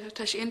chundé,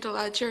 tá sé intal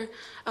aidir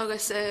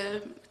agus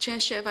tsin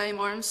sé bheith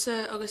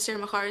mórmsa agus tíir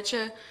mar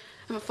cháirte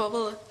am a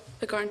phobal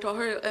a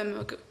garntáthir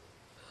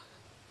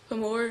go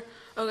mór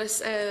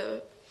agus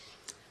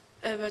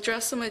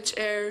dresamid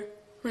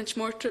rint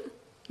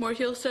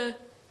mórthiúlta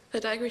a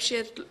d'eagraigh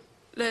siad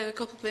le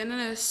couple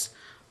bliananas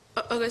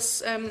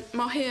agus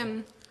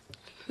maithe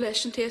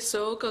leis an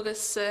TSO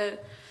agus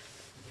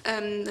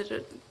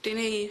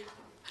daoine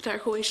tar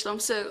chuis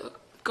lomsa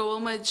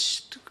gohfuilmid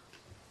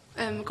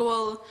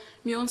gohfuil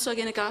miúnsa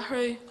gina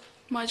gathhrú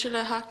maidir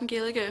le Hacht an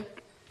Gaeilge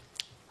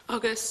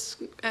agus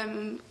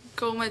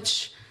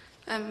gohfuilmid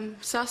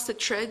sásta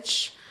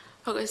trid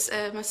agus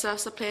me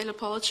sásta plé le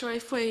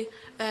póilteoir faoi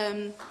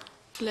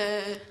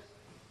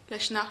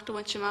leis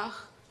nachtahaint amach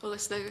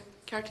agus le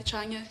Gaeltacht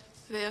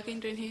bheith a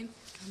gin dún hín.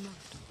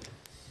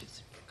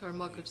 Gur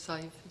magad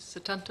saibh sa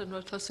tantan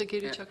bhil tá sa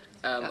géirí teach.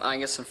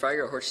 Agus an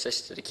freigar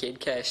thuirteiste de céad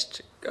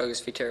ceist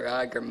agus bhí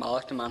gur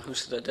málacht na man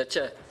húsa a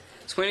duite.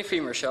 Smuoinnig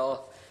fí mar seo,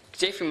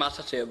 déifí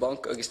mata tú a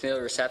bank agus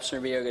níl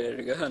reception bí agad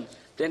ar gohan.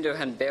 Dindú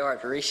hen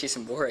béhart ríisi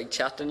san bór ag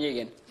chatan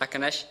igen. Ac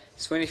an eis,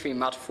 smuoinnig fí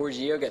mata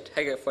 4G agad,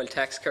 heige fáil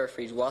text cur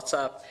frí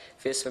WhatsApp,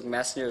 Facebook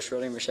Messenger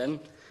rúling mar sin.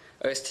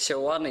 Agus tá sé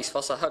bhád níos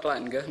fos a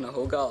hotline gohan na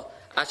hógáil,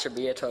 atr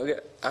bí a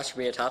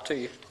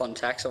tatú chun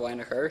text a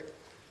bhain a chur.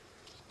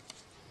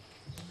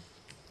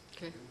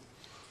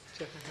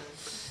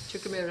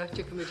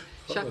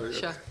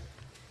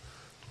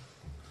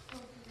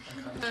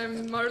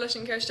 Mar leis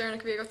an ceirtear na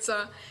bhí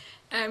sa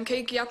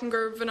cé ceapan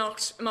gur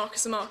bhanacht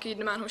amachchas amach iad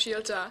na man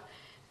síalta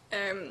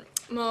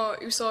má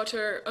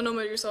úsátar an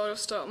nóid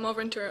úsáasta, má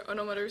bhaintear an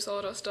nóid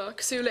úsáasta,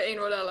 cosúla aon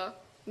rud eile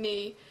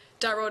ní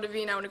darád a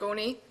bhí ná na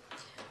gcónaí,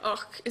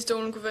 ach is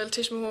dónn go bhfuil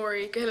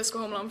tuismóirí go hilas go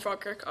thomlan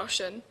frágurc as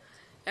sin.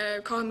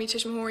 Cá mí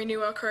tuismóirí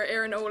nua chur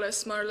ar an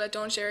ólas mar le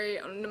don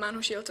séirí an na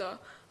man síalta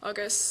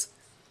agus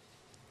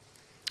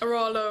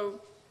aráló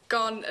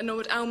gan an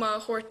nóid ama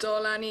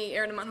chuirtá leanaí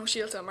ar na man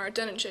síalta mar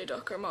denan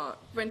séadach ar má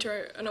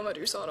bhaintear an nóid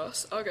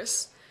úsádas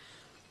agus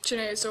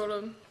sinné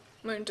dólam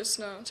mún dus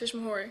na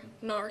tuismóirí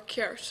ná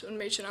ceart an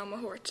méid sin ama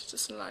thuirt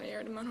dus na leanaí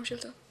ar na man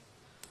síalta.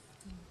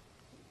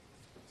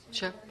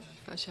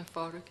 sé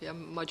fáric,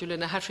 maidir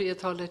na heithrí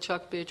atá le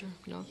teach beidir.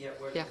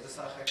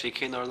 Sí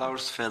cén ar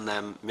labhars fin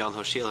meán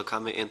síala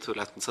cam intú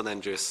le an San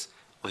Aindrias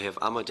ó heh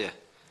amade.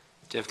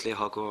 Déft le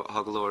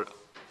hagalóir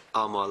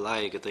ama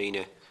lai go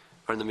daine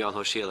ar na meán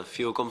síala.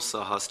 Fiú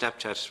gomsa ha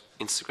Snapchat,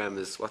 Instagram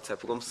is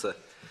WhatsApp gomsa.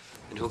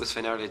 In thugus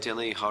féin airla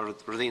déanaí har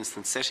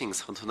rudínstant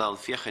settings chun túnál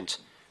fiachint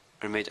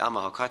ar méid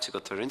ama ha caite go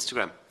ar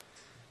Instagram.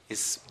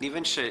 Is ní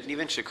bhain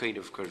sé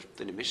chuoinmh gur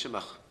duna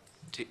miseach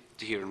de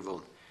hir an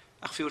bhón.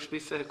 Ach fiúr bí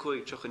fé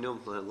chuig troch an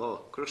neomh le lá.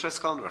 Gur sé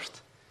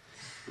scanhart.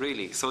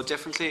 Really, so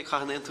definitely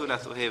can into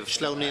that we have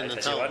Slowly in the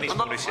town.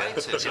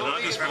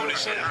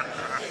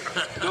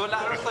 No,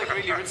 Lara like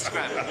really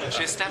Instagram.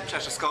 She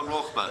Snapchat has gone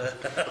off, man.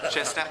 She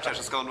Snapchat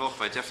has gone off,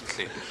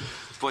 definitely.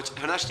 But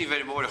her actually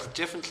very more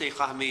definitely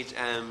can meet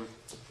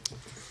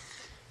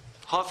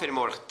half very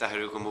more that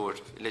her go more.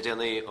 Le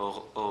denne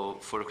o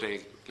for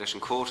leis an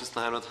courses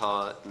na hanad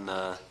ha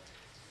na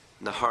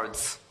na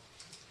herds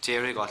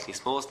Jerry got ní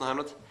smós na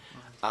hanad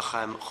ach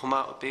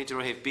chuma beidir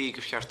ó heh bí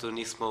go cheartú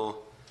níos mó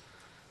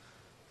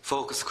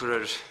fócus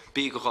chuir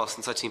bí go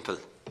gásan sa timppel.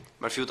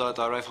 Mar fiú dá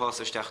raibhlás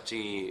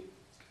isteachtaí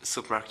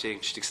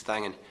supermarketing stig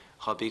stangen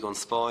ha bí an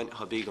Spáin,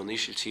 ha bí an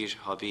Ísiltír,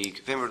 ha bí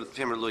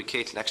fémar Louis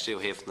Kate next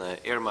ó heh na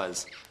Air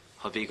Miles,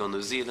 ha bí an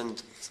New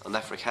Zealand an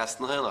Africa has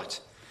na héileid.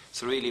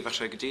 So really bheit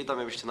sé go dtí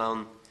mé biste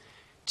ná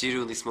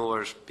díú níos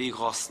mór bí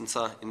gásan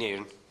sa in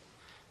éireann.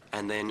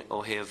 And then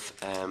ó heh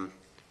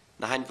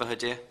na hainmhathe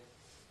dé.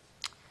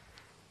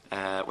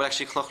 Well,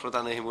 actually, cloch rud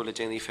anna himúla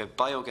déanaí fé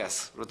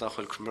biogas, rud nach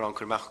chuil cumrán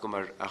chumach go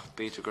mar ach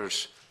beidir gur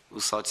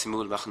úsáid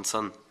simúl mechan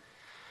san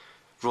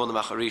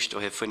rónamach a ríist ó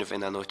heh fuineh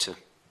in anóite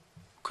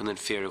chun an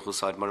fér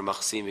úsáid mar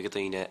amach síimi go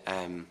daoine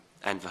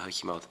anmhathe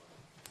chimád.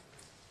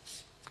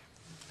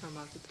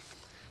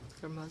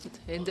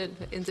 In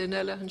den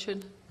eile an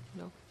sin?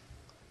 No.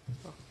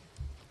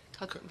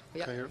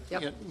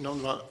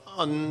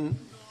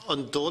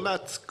 An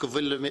dólaat go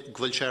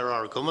bhfuil sé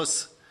ar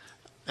gomas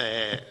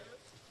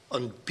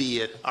an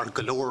bí ar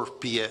golóir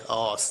bí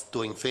ás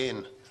doing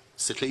féin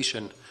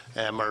situation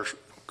mar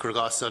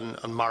chugas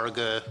an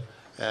marga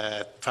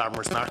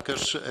farmers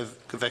market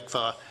go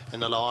bheicfa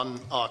in a lán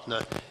áitna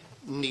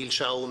níl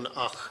seán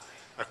ach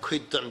ar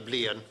cuid an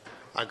blian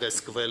agus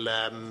go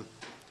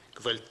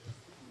bhfuil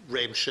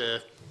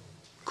réimse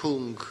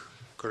cúng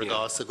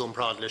chugas a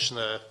gomrád leis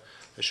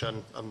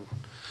an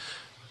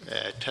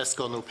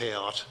Tesco nó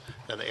Peadar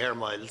an Air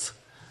Miles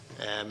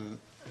an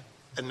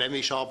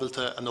memi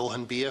seabalta an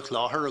óhan bíach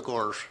láthair a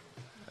ggur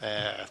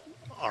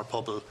ar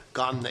pobl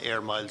gan na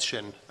Air Miles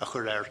sin a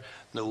chur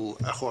nó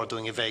a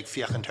chuirúing a bheith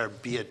fiachant ar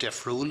bí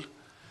defriúil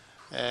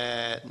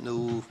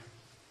nó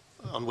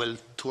an bhfuil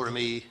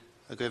tuairimí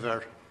a go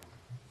bhar.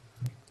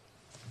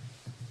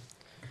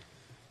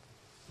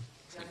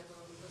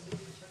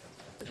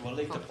 Well,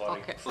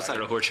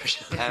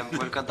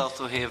 gan dát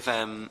ó heh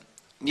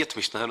níiad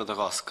mis na hena a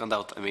gás gan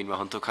dát a mí mar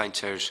hanú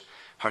caiinteir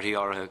harthaí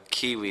átha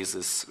kiwis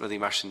is rudí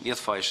mar sin níiad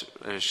fáis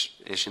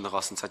sin na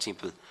gás an sa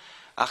timppel.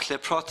 Ach le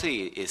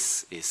prátaí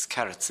is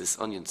carrots, is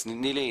onions.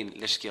 Ní léon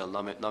leis céal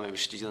ná mé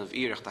bistí déanamh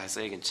Oireachta has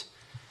éigent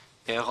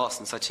a gás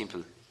an sa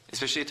timppel. Is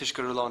fe sé tuis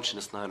gur láin sin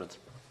is na henad.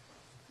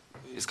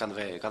 Is gan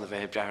bheith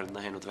brethir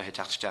na henad bheith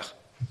teachtasteach.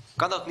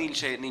 Gan dát níl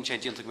sé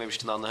díantach mé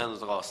bistí ná na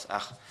henad a gás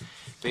ach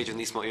beidir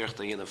níos má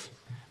Oireachta dhéanamh.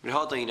 Mir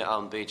há daoine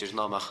an beidir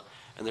námach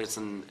and there's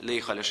an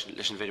lécha leis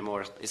an bhéidir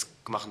mór is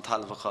gomach an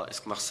talmhacha is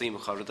gomach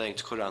síimecha ru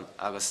daint churan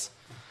agus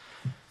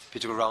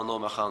beidir go rán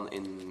nómachan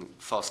in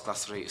fás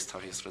glasraí is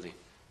tar híos rudí.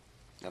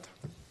 Neidir.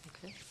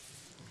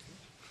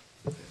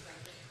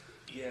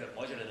 Yeah,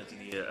 maidir lena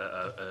daoine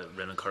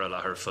rinne chur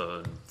láthair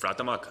fa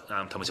bhradamach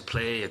tá muid a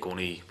plé a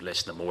gcónaí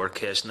leis na mór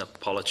céis na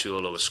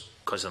politiúil agus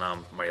cos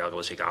an mar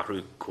agus ag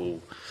ahrú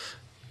có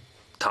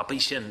Tappy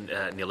sin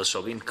níla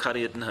sogin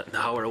cariad na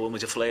háir bhfuil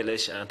muid a phlé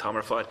leis an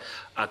tamar fáid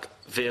ach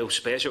bheith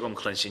spéisiú gom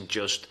chun sin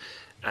just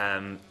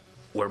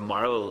war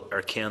maril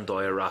ar céan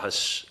dóir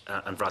rahas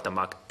an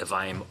bhradamach a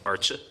bhaim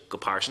airte go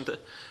páirsanta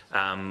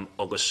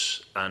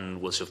agus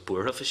an bhfuil sibh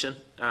buartha fa sin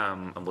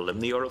an bhfuil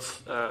limní ormh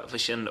fa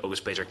sin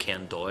agus beidir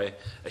céan dóir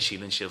a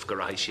sílann sibh go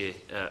raithí sé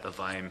a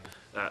bhaim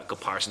go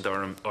páirsanta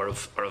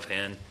ormh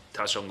hen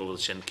tá an go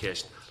bhfuil sin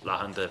céist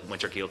lehan de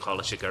Winter Gael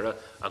College gara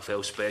ag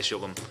bheith spéisiú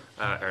gom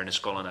ar na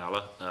scolan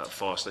eile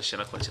fás leis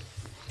sinna chuinte.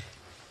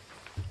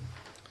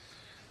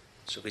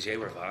 So go sé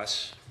war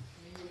bhas.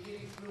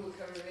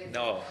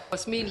 No.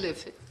 As mín liv.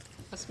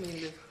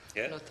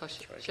 No tá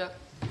sé.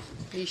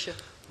 Níise.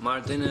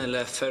 Mar duine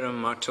le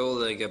ferm mar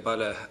tóla go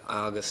baile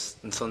agus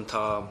an son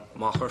tá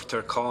má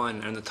chuirtar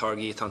cáin ar na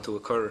targaí an tú a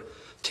chur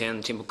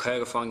ten timp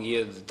céige fan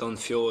iad don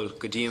fiol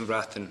go dtíon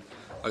bretain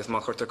agus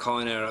má chuirtar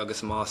cáin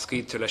agus má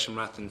scríbtar leis an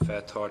bretain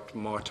fé tart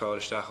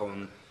mátráilisteach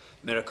ón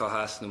America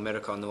has nó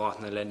America nó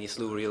áithna le níos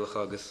lú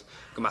rialacha agus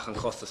go meach an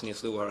costas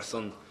níos lú ar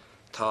son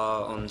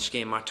tá an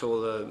scéim mar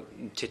tóla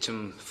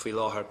titim faoi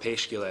láthair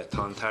péisciúile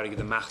tá an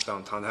tairgad a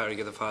meachtain tá an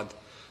tairgad a fad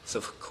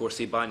sa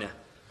cuasaí baine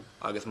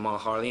agus má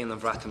Harlíonn an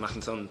bhreatain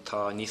meachchan son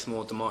tá níos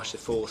mó do máiste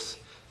fós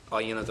a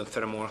dhéanamh an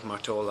fermór mar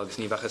tóla agus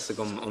ní bhechas a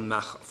gom an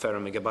meach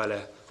ferm i go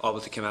baile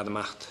ábalta cimad a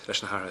meacht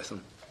leis na hairtha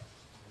son.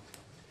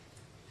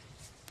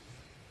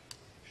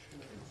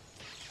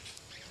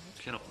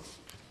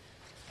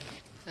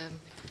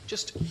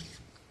 Just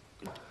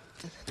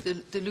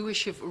the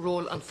Lewiship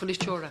role and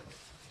Felichora.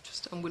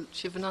 Just and will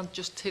Shivanan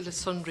just tell us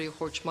sundry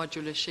horch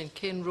module sin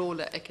Ken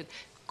role I can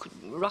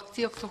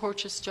rakti up the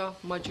horches job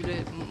module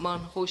man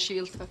ho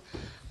shielta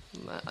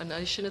and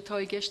I shouldn't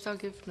tell guest I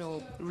give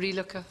no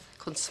relaka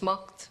con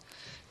smacht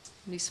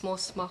ni small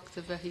smacht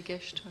the very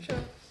guest.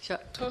 Sure.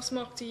 Ta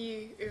smacht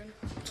you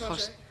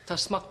ta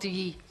smacht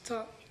you.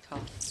 Ta.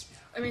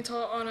 I mean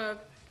ta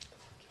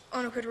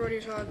on a quid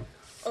radio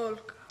all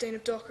Dana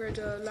Docker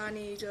de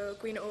Lani de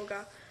Gwina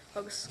Oga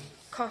agus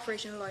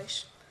Coffration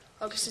Light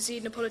agus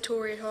is na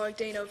Polatoria ha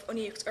Dana of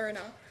Oniacht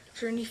Erna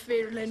sure ni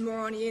féidir len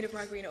mór an éad of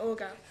mar Gwina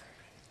Oga.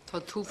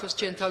 Tá túfas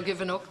gentle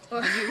given up.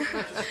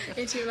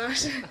 Into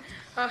that.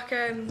 Ach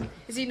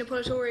is na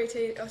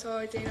Polatoria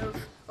atá Dana of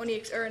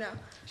oníocht arna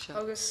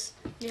agus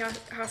ní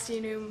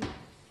hasíonú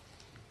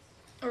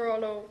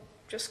aráló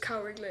just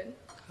cabhair glynn.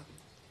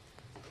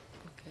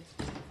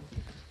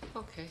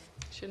 Okay,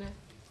 sinna.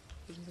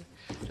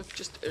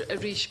 Just a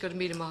rís gur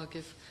mí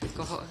mágah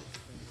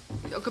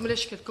go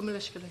leisce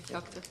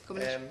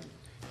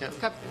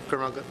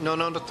No,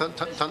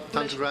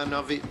 tant ran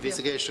ná ví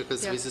a géiste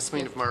agus ví a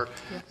smíanamh mar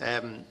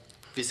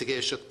ví a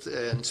géistecht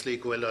an slí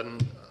bhfuil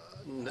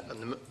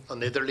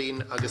an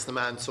Idirlín agus na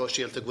man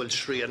sosiálta bhfuil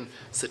srían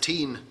sa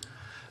tín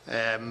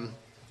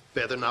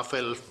beidir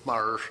náfuil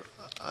mar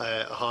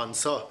a hán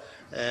sa.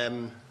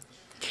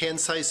 Cén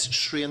sais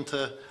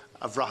sríanta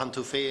a bhrahan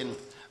tú féin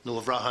nó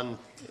a bhrahan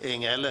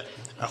éon eile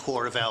a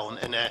chóir a bheann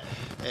ina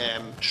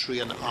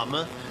srían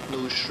ama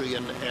nó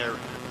srían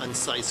an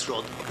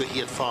saisrod go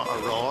hiad fá a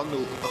rá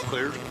nó a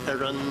chuir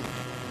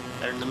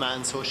na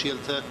man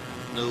sosiálta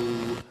nó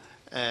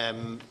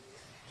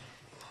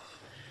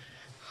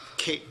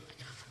cé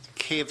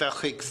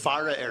bheith ag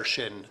fara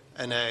sin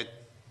ina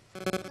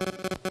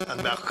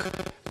an bheith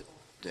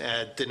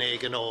den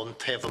éigen ón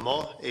taobh má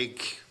ag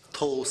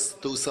tós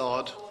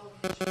dúsáid.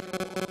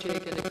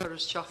 Déige le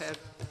churas teach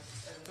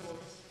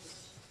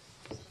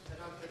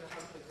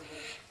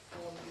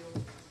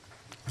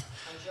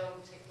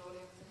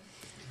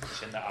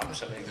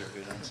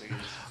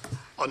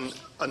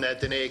An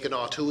den éigen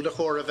áitiúla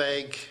chóir a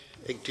bheith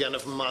ag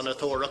déanamh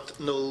manatóireacht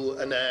nó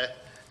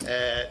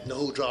na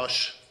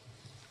húdrás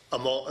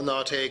an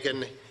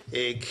áitéigen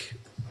ag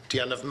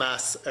déanamh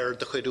meas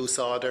de chuid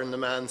úsáid na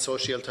man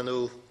sosiálta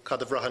nó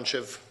cad a bhrahan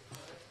sibh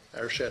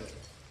sin.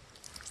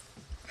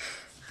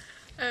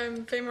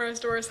 Bhí mar as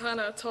Doras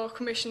Hanna tá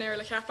commissionéir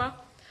le ceapa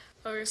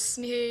agus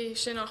ní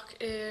sinach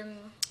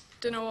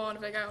duine amháin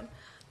bheith ann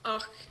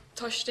ach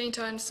tá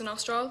stéintein san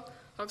Austrráil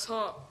agus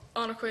tá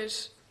anna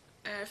chuid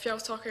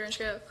fiabhtáach ar an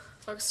scéil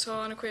agus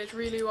tá anna chuid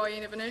rilú á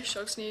dhéanamh inis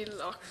agus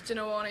níl ach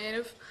duine amháin a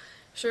dhéanamh.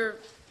 Sure,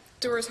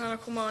 Doras Hanna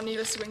cumá níl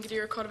is bhain go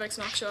dtír codbheith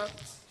nach seo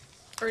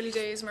early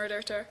days mar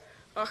deirtar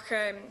ach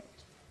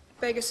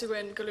begus a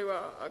bhain go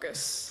luá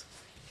agus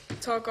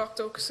tá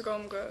gachtógus a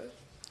gom go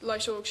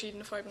leisóg siad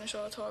na feibanna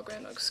seo atá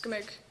gin agus go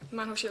mbeidh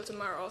manthóisialta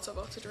mar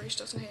átabhachtta de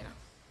rééis na héine.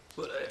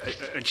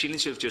 An sílinn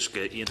sibh just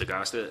go íonta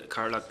gasta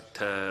Carla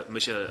tá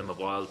mise am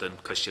bháil den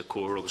caiiste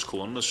cór agus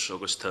cónas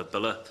agus tá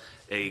billa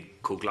é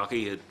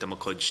cóglachaí de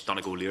chuid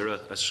donna go léire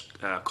as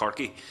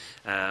Corky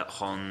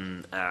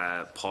chun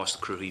páist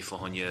cruí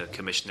fáinne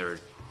Commissioner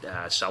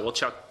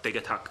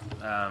Gaeltacht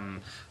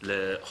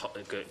le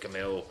go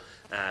mé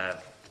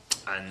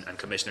an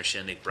Commissioner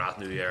sin ag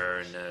brathnú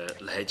ar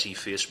le hedí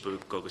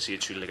Facebook agus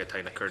iad siúla le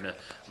taine chuna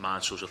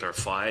man sosiálta ar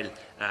fáil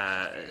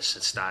sa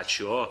stad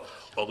seo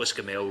agus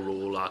go mé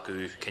ról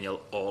acu cinneal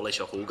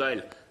áis a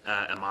thógáil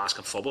a más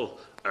an phobal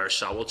ar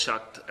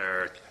Gaeltacht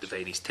ar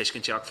bheith níos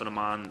tuiscinteach fan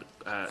man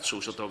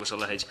sosiálta agus a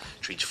le heid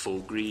tríd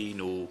fógraí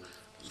nó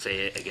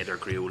bheith ag idir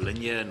gréú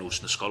linne nó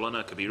na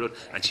scolanna cabírod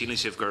an sílinn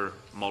sibh gur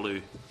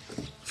molú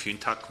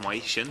fiúntaach mai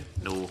sin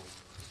nó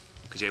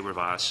go dé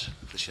bhás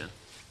sin.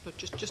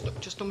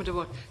 Just no matter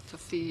what, tá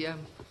fi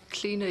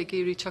clean a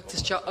géirí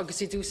teachtas te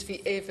agus I dús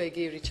fi éve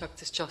géirí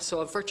teachtas te,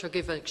 so a virtual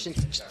give sin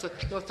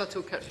no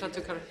tatu car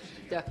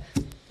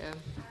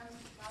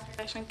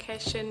Leis an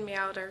ceisisin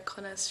meáidir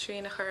chuna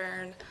srína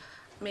chuirn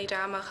méid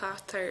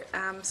amachchatar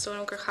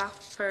stónam gur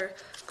chafar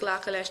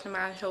ghlacha leis na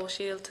mar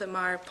heolsíalta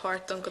mar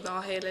páirt don go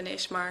náhéal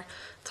is mar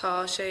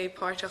tá sé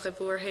páirteach a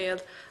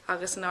búrhéal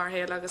agus an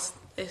árhéal agus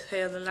is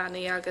héal na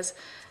lenaí agus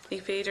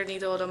ní féidir ní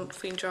dódam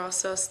faoin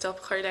drása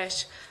stop chuir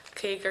leis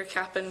cégur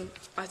ceapan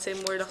a sé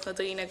muirlach na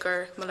daoine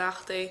gur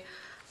malachtaí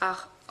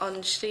ach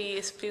an slí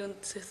is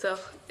fiúntaach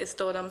is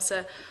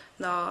dódamsa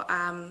ná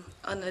an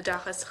na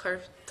dachas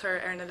chuirtar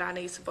ar na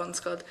lenaí sa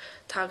bunscoil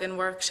tagann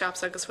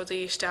workshops agus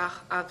rudí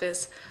isteach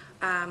agus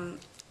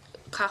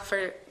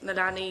caafar na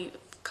lenaí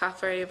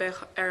caafar I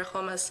bheith ar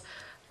chumas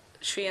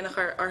sríanach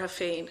ar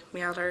féin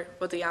meallar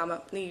rudí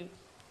ama ní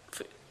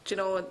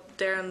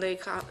déir an lé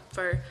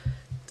caafar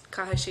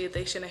caiith siad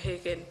é sin a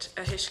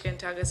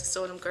hiiscint agus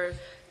stólam gur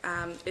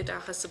I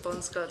dachas sa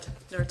bunscoil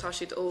nuair tá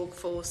siad óg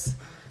fós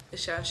I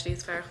se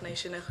slíos ferchna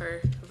sin a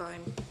chur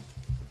bhaim.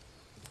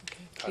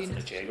 Clean.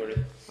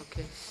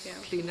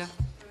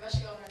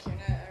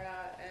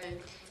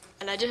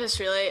 And I just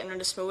really and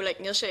the small like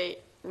níl sé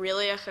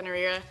riach an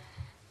rire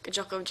go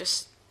job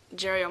just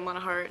Jerry on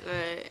manhart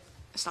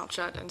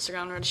Snapchat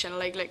Instagram or sin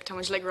like tá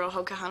much like raw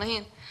hoca hana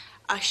hin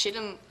a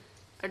siadam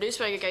ar dús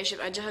be gaisi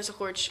I just has a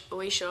horch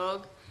away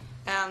shog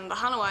the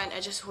Hanawain I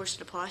just horse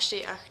the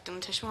plasti ach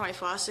don tiis mar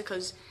fast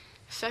cause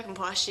feckin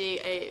plasti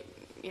I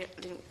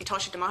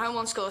touched the mahan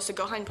one school so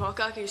go hain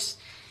poca gus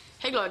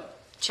heglod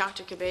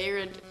chapter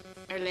cabeir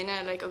ar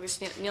linne like agus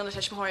níl na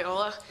tiis mar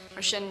allach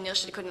mar sin níl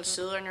si couldn't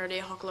sul ar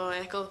dé hoclo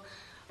echo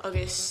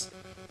agus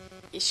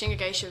I sin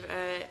gaisi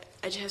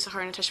I just has a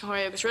harna tiis mar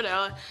agus ru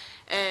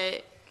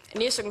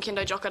níos an kind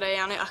joca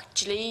ana ach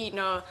dlí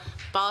no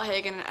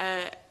balhagan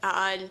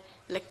a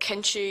le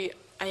kinú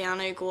a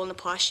anna ggóil na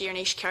pláisií ar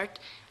níos ceart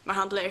mar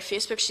handla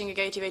Facebook sin go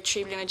gaiti bheith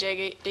trí bliana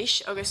déige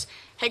díis agus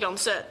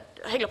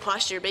heagla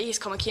pláistir bé hís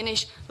cum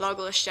cinis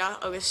lágóil iste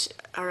agus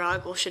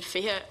arrágóil siad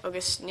fithe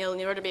agus níl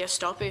ní rud a bé a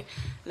stopú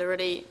le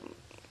rudí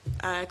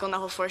go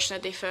nachil forsna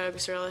ddífa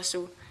agus réile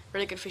sú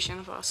rud go fi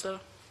sin fásla.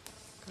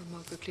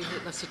 Má go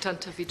clíine na sa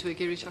tanta bhí tú a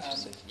géirí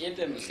teachtas.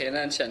 Iadam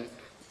chéan sin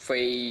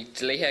faoi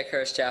dlíthe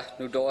chuirteach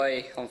nó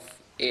dóid an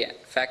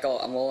feicil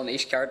an bhil an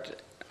isceart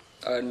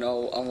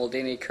nó an bhil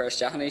daoine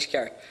chuirteach an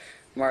isceart.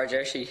 Mar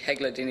deirsi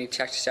heagla daoine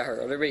teachtasteach ar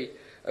rudaí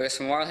agus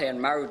mórtha an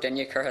marú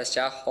daine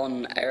chuirteach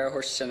chun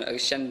airthirsin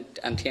agus sin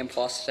an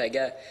tíompásta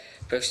aige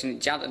beh sin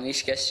deanta an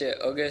isceiste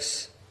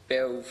agus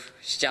beh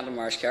deanta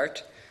mar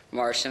ceart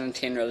mar sin an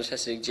tíon rud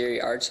is ag déirí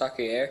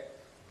ardsacha air.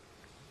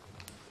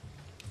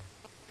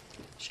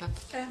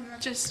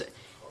 Just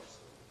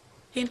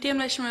hín tíam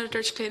leis mar a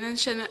dúirt cléanaan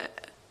sin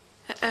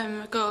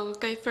go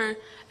gaifar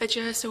a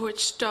dtithe sa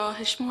thuirt dá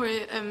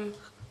hismóir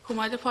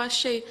chumáid apá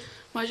sé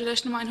maidir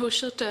leis na main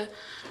hóisiilta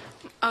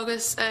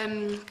agus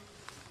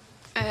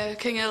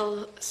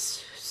cingil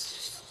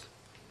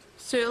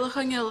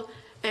súlachangil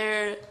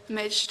ar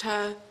méid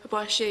tá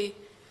apá sé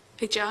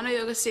ag deanna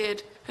agus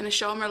iad ina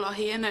seomar lá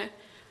híana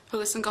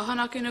agus an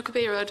gahanach ina go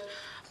bérad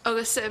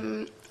agus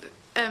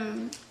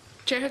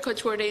Jerry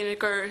could word in a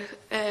gur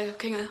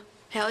king a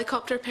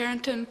helicopter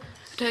parenting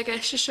to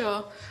get a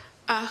show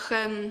ach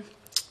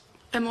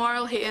a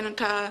moral he in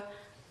ta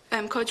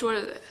coach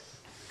word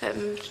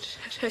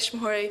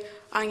hishmori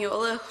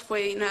annual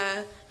foi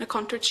na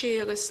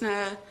contrachi agus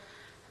na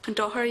an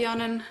dohar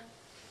yanan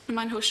na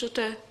man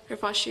hoshute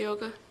fashi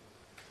yoga.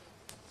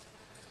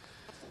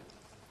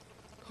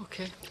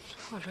 Okay.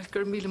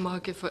 Gur míle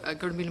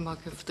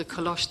mágah de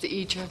choláiste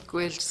ide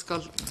gweil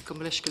scal go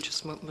leiscail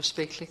just mar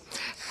spéicli.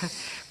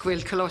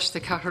 Gweil choláiste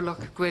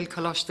Catharlach, gweil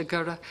choláiste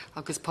Gura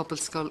agus pobl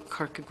scal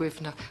Corca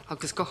Gwifna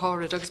agus go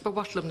hárid agus ba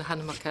watlam na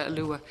hanamacha a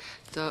lua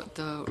de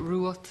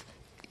Ruat,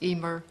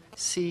 Emer,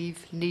 Siv,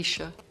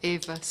 Nisha,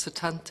 Eva,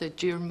 Satanta,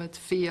 Diarmid,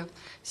 Fia,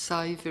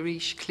 Sai,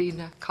 Verish,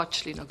 Cleena,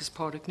 Cochlin agus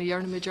Pádraig. Na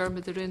dhearna mé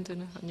Diarmid a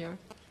rindana an dhear.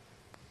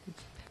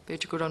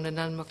 Beidir go an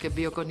anmach a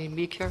bíoganí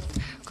míceart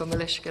go me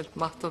leisceilt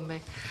mata mé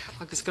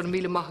agus gur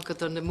míle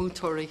maithagad an na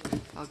mútóirí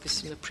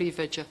agus na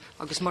príomhheide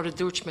agus mar a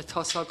dúirt me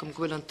tá agam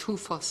go bhfuil an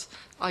túfas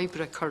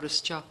ebre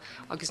chuiriste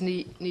agus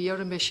ní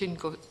dhearra mé sin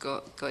go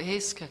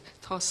héasca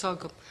tá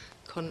agam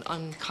chun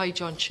an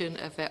caiideán sin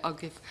a bheith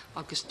agah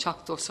agus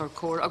teachtas ar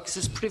cór agus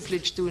is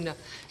privilege dúna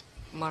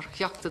mar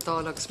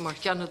cheachtadáil agus mar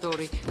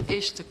cheanadóirí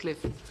éiste clif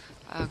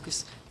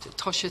agus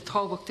tá sé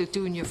táhacht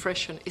dúine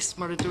freisin is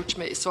mar a dúirt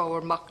me is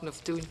áhar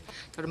macnamh dún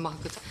ar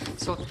magad.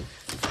 So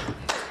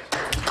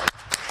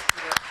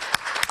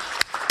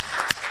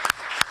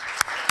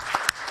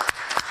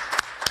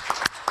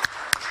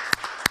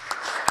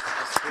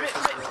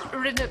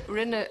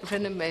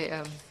rinne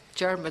mé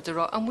Germad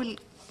ará an bhfuil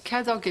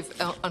cead agah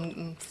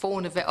an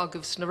fón a bheith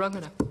agah sna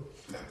rangana.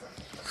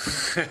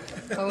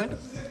 Owen?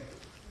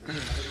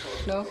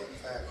 No?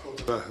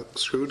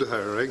 Scrúda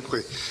ar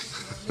ringhui.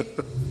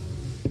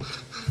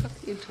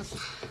 Can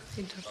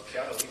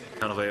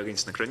bheith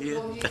against na crinne?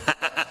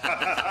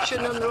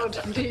 Sin an rud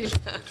díl.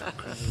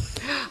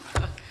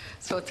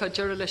 So tá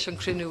dearra leis an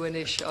crinú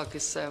inis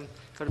agus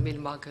gur mí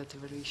magad a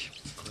bhríis.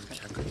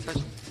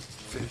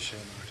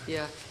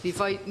 Ní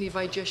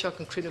bhaid de seach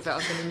an crinú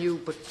bheith agan aniu,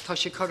 but tá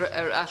sé chur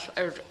ar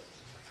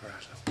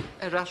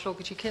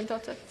athrógad tí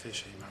cindáta?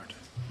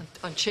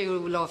 An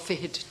séú lá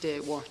fihid de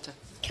bhharrta.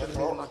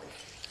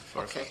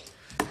 Okay.